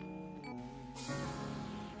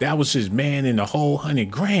 That was his man in the whole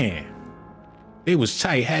 $100 grand. They was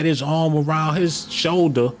tight, had his arm around his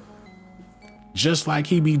shoulder, just like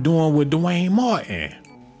he be doing with Dwayne Martin.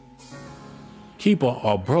 Keep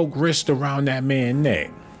a broke wrist around that man's neck.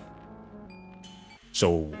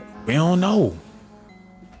 So we don't know.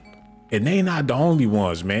 And they not the only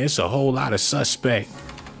ones, man. It's a whole lot of suspect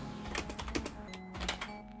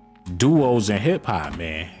duos in hip hop,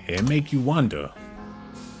 man. It make you wonder,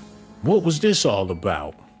 what was this all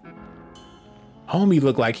about? Homie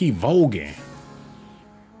looked like he voguing.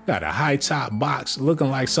 Got a high top box looking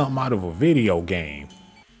like something out of a video game.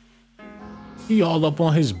 He all up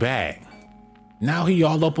on his back. Now he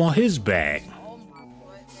all up on his back.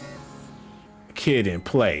 Kid and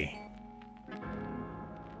Play.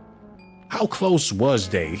 How close was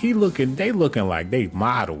they? They looking like they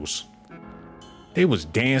models. They was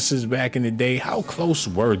dancers back in the day. How close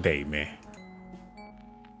were they, man?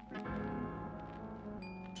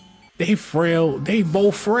 They frail. They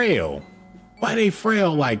both frail. Why they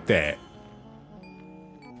frail like that?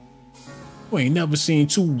 We ain't never seen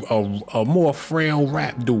a more frail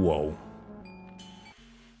rap duo.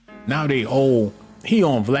 Now they old. He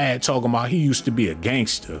on Vlad talking about he used to be a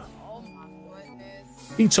gangster.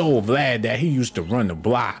 He told Vlad that he used to run the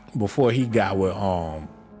block before he got with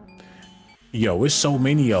Yo, it's so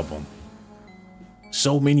many of them.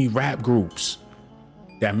 So many rap groups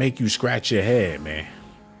that make you scratch your head, man.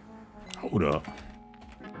 Hold up.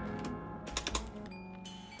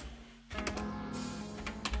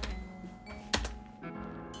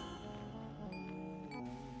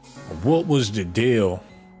 What was the deal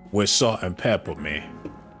with Salt-N-Pepa, man?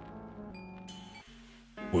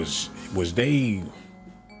 Was they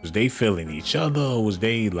feeling each other? Or was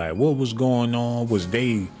they like, what was going on? Was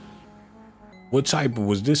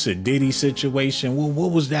this a Diddy situation?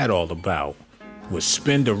 What was that all about? With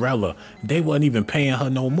Spinderella, they wasn't even paying her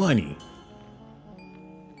no money.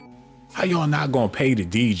 How y'all not gonna pay the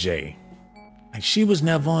DJ? Like, she was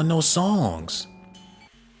never on no songs.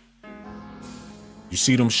 You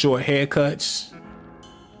see them short haircuts?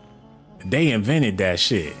 They invented that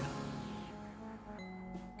shit.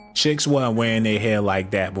 Chicks weren't wearing their hair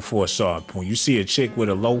like that before Salt. When you see a chick with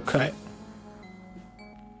a low cut,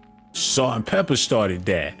 Salt-N-Pepa started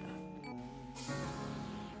that.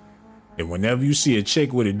 And whenever you see a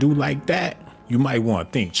chick with a do like that, you might want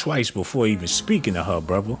to think twice before even speaking to her,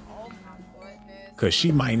 brother. Cause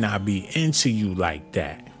she might not be into you like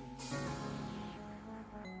that.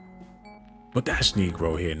 But that's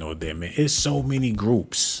Negro here, no there, man. It's so many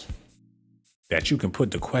groups that you can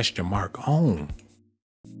put the question mark on.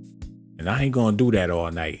 And I ain't gonna do that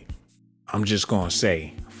all night. I'm just gonna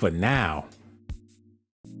say, for now,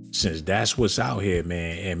 since that's what's out here,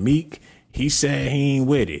 man, and Meek, he said he ain't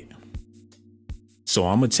with it. So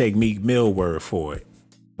I'm gonna take Meek Mill word for it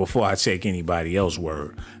before I take anybody else's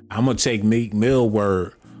word. I'm gonna take Meek Mill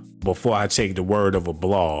word before I take the word of a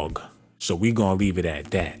blog. So we gonna leave it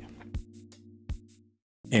at that.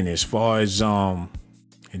 And as far as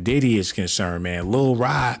Diddy is concerned, man, Lil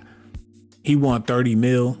Rod, he won 30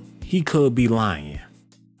 mil. He could be lying.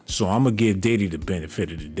 So I'm gonna give Diddy the benefit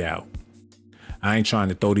of the doubt. I ain't trying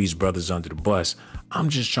to throw these brothers under the bus. I'm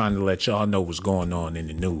just trying to let y'all know what's going on in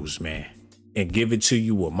the news, man, and give it to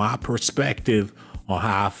you with my perspective on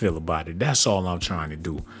how I feel about it. That's all I'm trying to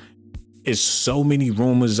do. It's so many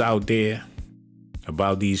rumors out there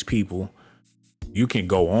about these people. You can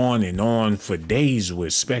go on and on for days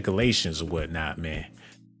with speculations or whatnot, man.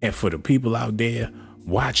 And for the people out there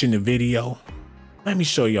watching the video, let me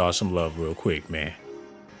show y'all some love real quick, man.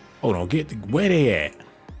 Hold on, where they at?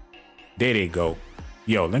 There they go.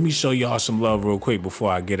 Yo, let me show y'all some love real quick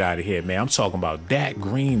before I get out of here, man. I'm talking about that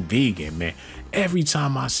green vegan, man. Every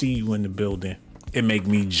time I see you in the building, it make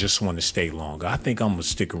me just want to stay longer. I think I'm gonna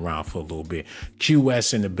stick around for a little bit.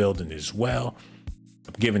 QS in the building as well.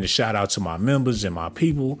 I'm giving a shout out to my members and my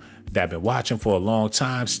people that have been watching for a long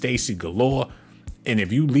time. Stacy Galore. And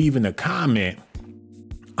if you leave in a comment,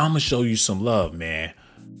 I'm gonna show you some love, man.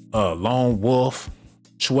 Lone Wolf,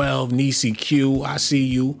 12, Nisi Q, I see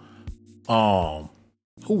you.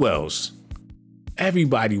 Who else?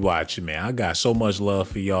 Everybody watching, man. I got so much love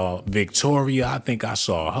for y'all. Victoria, I think I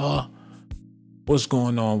saw her. What's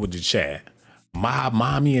going on with the chat? My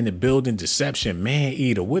mommy in the building. Deception Man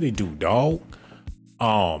Eater. What it do, dog?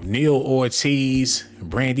 Neil Ortiz,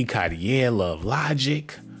 Brandy Cartier, Love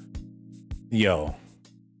Logic. Yo,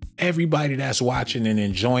 everybody that's watching and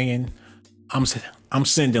enjoying, I'm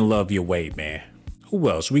sending love your way, man. Who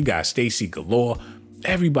else? We got Stacy Galore.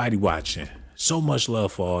 Everybody watching. So much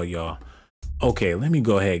love for all y'all. Okay, let me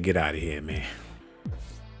go ahead and get out of here, man.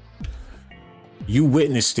 You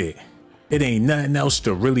witnessed it. It ain't nothing else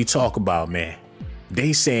to really talk about, man.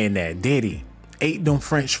 They saying that Diddy ate them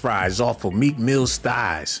French fries off of Meek Mill's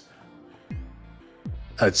thighs.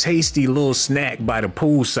 A tasty little snack by the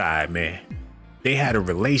poolside, man. They had a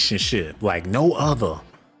relationship like no other.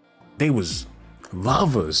 They was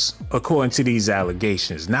lovers, according to these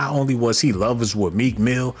allegations. Not only was he lovers with Meek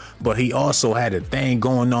Mill, but he also had a thing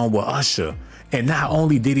going on with Usher. And not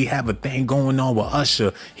only did he have a thing going on with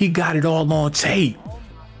Usher, he got it all on tape.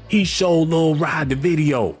 He showed Lil Rod the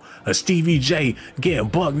video of Stevie J getting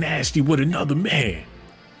buck nasty with another man.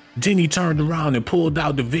 Then he turned around and pulled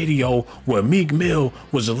out the video where Meek Mill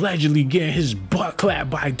was allegedly getting his butt clapped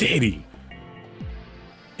by Diddy.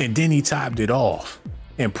 And then he topped it off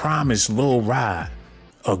and promised Lil Rod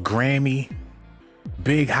a Grammy,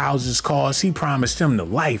 big houses, cars. He promised him the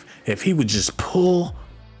life if he would just pull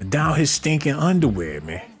down his stinking underwear,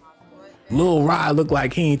 man. Lil Rod looked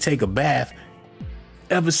like he ain't take a bath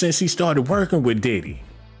ever since he started working with Diddy.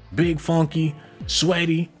 Big funky,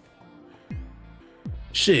 sweaty.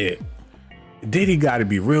 Shit. Diddy gotta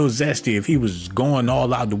be real zesty if he was going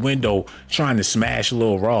all out the window trying to smash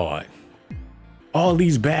Lil Rod. All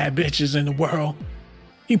these bad bitches in the world.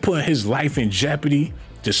 He put his life in jeopardy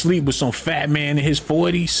to sleep with some fat man in his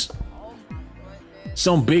 40s.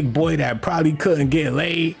 Some big boy that probably couldn't get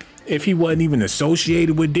laid if he wasn't even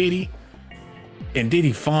associated with Diddy. And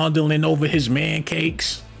Diddy fondling over his man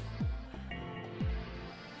cakes.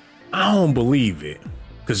 I don't believe it.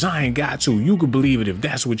 Cause I ain't got to. You could believe it if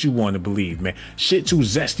that's what you want to believe, man. Shit too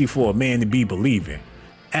zesty for a man to be believing.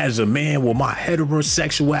 As a man with my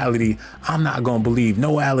heterosexuality, I'm not gonna believe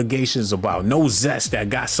no allegations about no zest that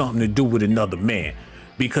got something to do with another man.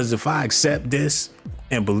 Because if I accept this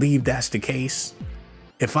and believe that's the case,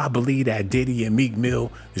 if I believe that Diddy and Meek Mill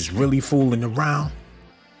is really fooling around,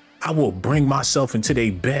 I will bring myself into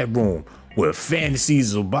their bedroom with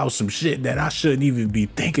fantasies about some shit that I shouldn't even be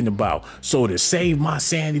thinking about. So to save my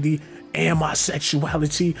sanity and my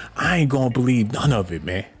sexuality, I ain't gonna believe none of it,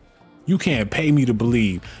 man. You can't pay me to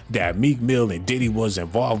believe that Meek Mill and Diddy was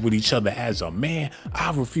involved with each other as a man.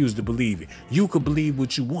 I refuse to believe it. You could believe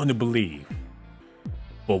what you want to believe.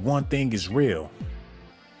 But one thing is real.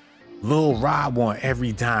 Lil Rod want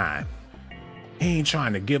every dime. He ain't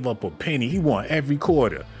trying to give up a penny. He want every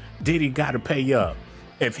quarter. Diddy gotta pay up.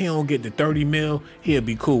 If he don't get the 30 mil, he'll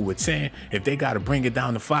be cool with 10. If they gotta bring it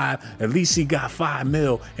down to 5, at least he got 5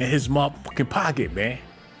 mil in his motherfucking pocket, man.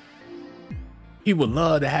 He would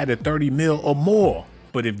love to have the 30 mil or more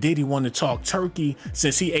But if Diddy want to talk turkey,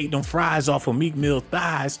 since he ate them fries off of Meek Mill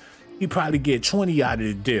thighs, he probably get 20 out of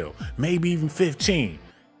the deal, maybe even 15.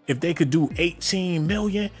 If they could do 18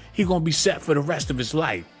 million, he gonna be set for the rest of his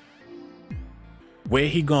life. Where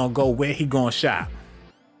he gonna go? Where he gonna shop?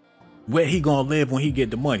 Where he gonna live when he get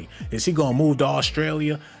the money? Is he gonna move to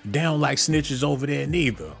Australia? They don't like snitches over there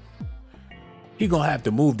neither. He gonna have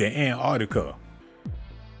to move to Antarctica.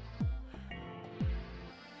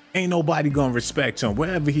 Ain't nobody gonna respect him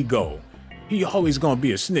wherever he go. He always gonna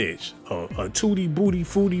be a snitch, a tootie booty,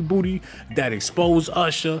 footy booty that exposed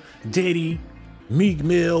Usher, Diddy, Meek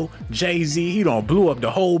Mill, Jay-Z. He done blew up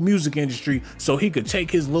the whole music industry so he could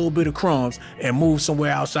take his little bit of crumbs and move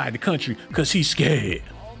somewhere outside the country because he's scared.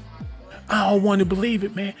 I don't want to believe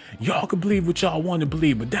it, man. Y'all can believe what y'all want to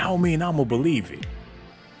believe, but that don't mean I'm gonna believe it.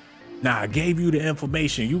 Now, I gave you the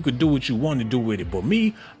information. You could do what you want to do with it. But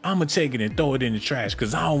me, I'm going to take it and throw it in the trash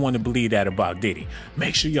because I don't want to believe that about Diddy.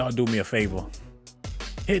 Make sure y'all do me a favor.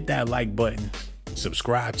 Hit that like button.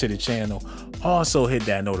 Subscribe to the channel. Also, hit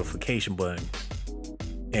that notification button.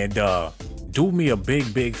 And do me a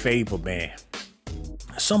big favor, man.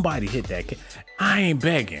 Somebody hit that. I ain't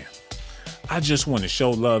begging. I just want to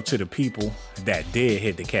show love to the people that did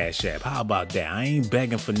hit the Cash App. How about that? I ain't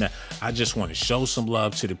begging for nothing. I just want to show some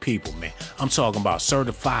love to the people, man. I'm talking about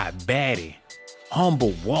Certified Baddie,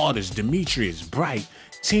 Humble Waters, Demetrius Bright,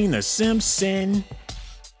 Tina Simpson,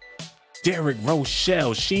 Derek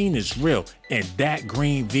Rochelle, Sheen is real, and That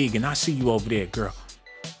Green Vegan. I see you over there, girl.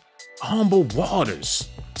 Humble Waters,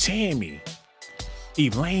 Tammy,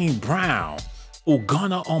 Elaine Brown,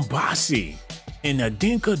 Ugana Ombasi, and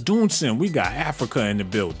Adinka Dunson. We got Africa in the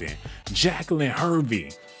building. Jacqueline Hervey.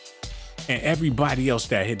 And everybody else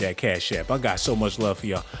that hit that Cash App. I got so much love for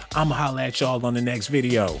y'all. I'ma holla at y'all on the next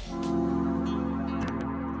video.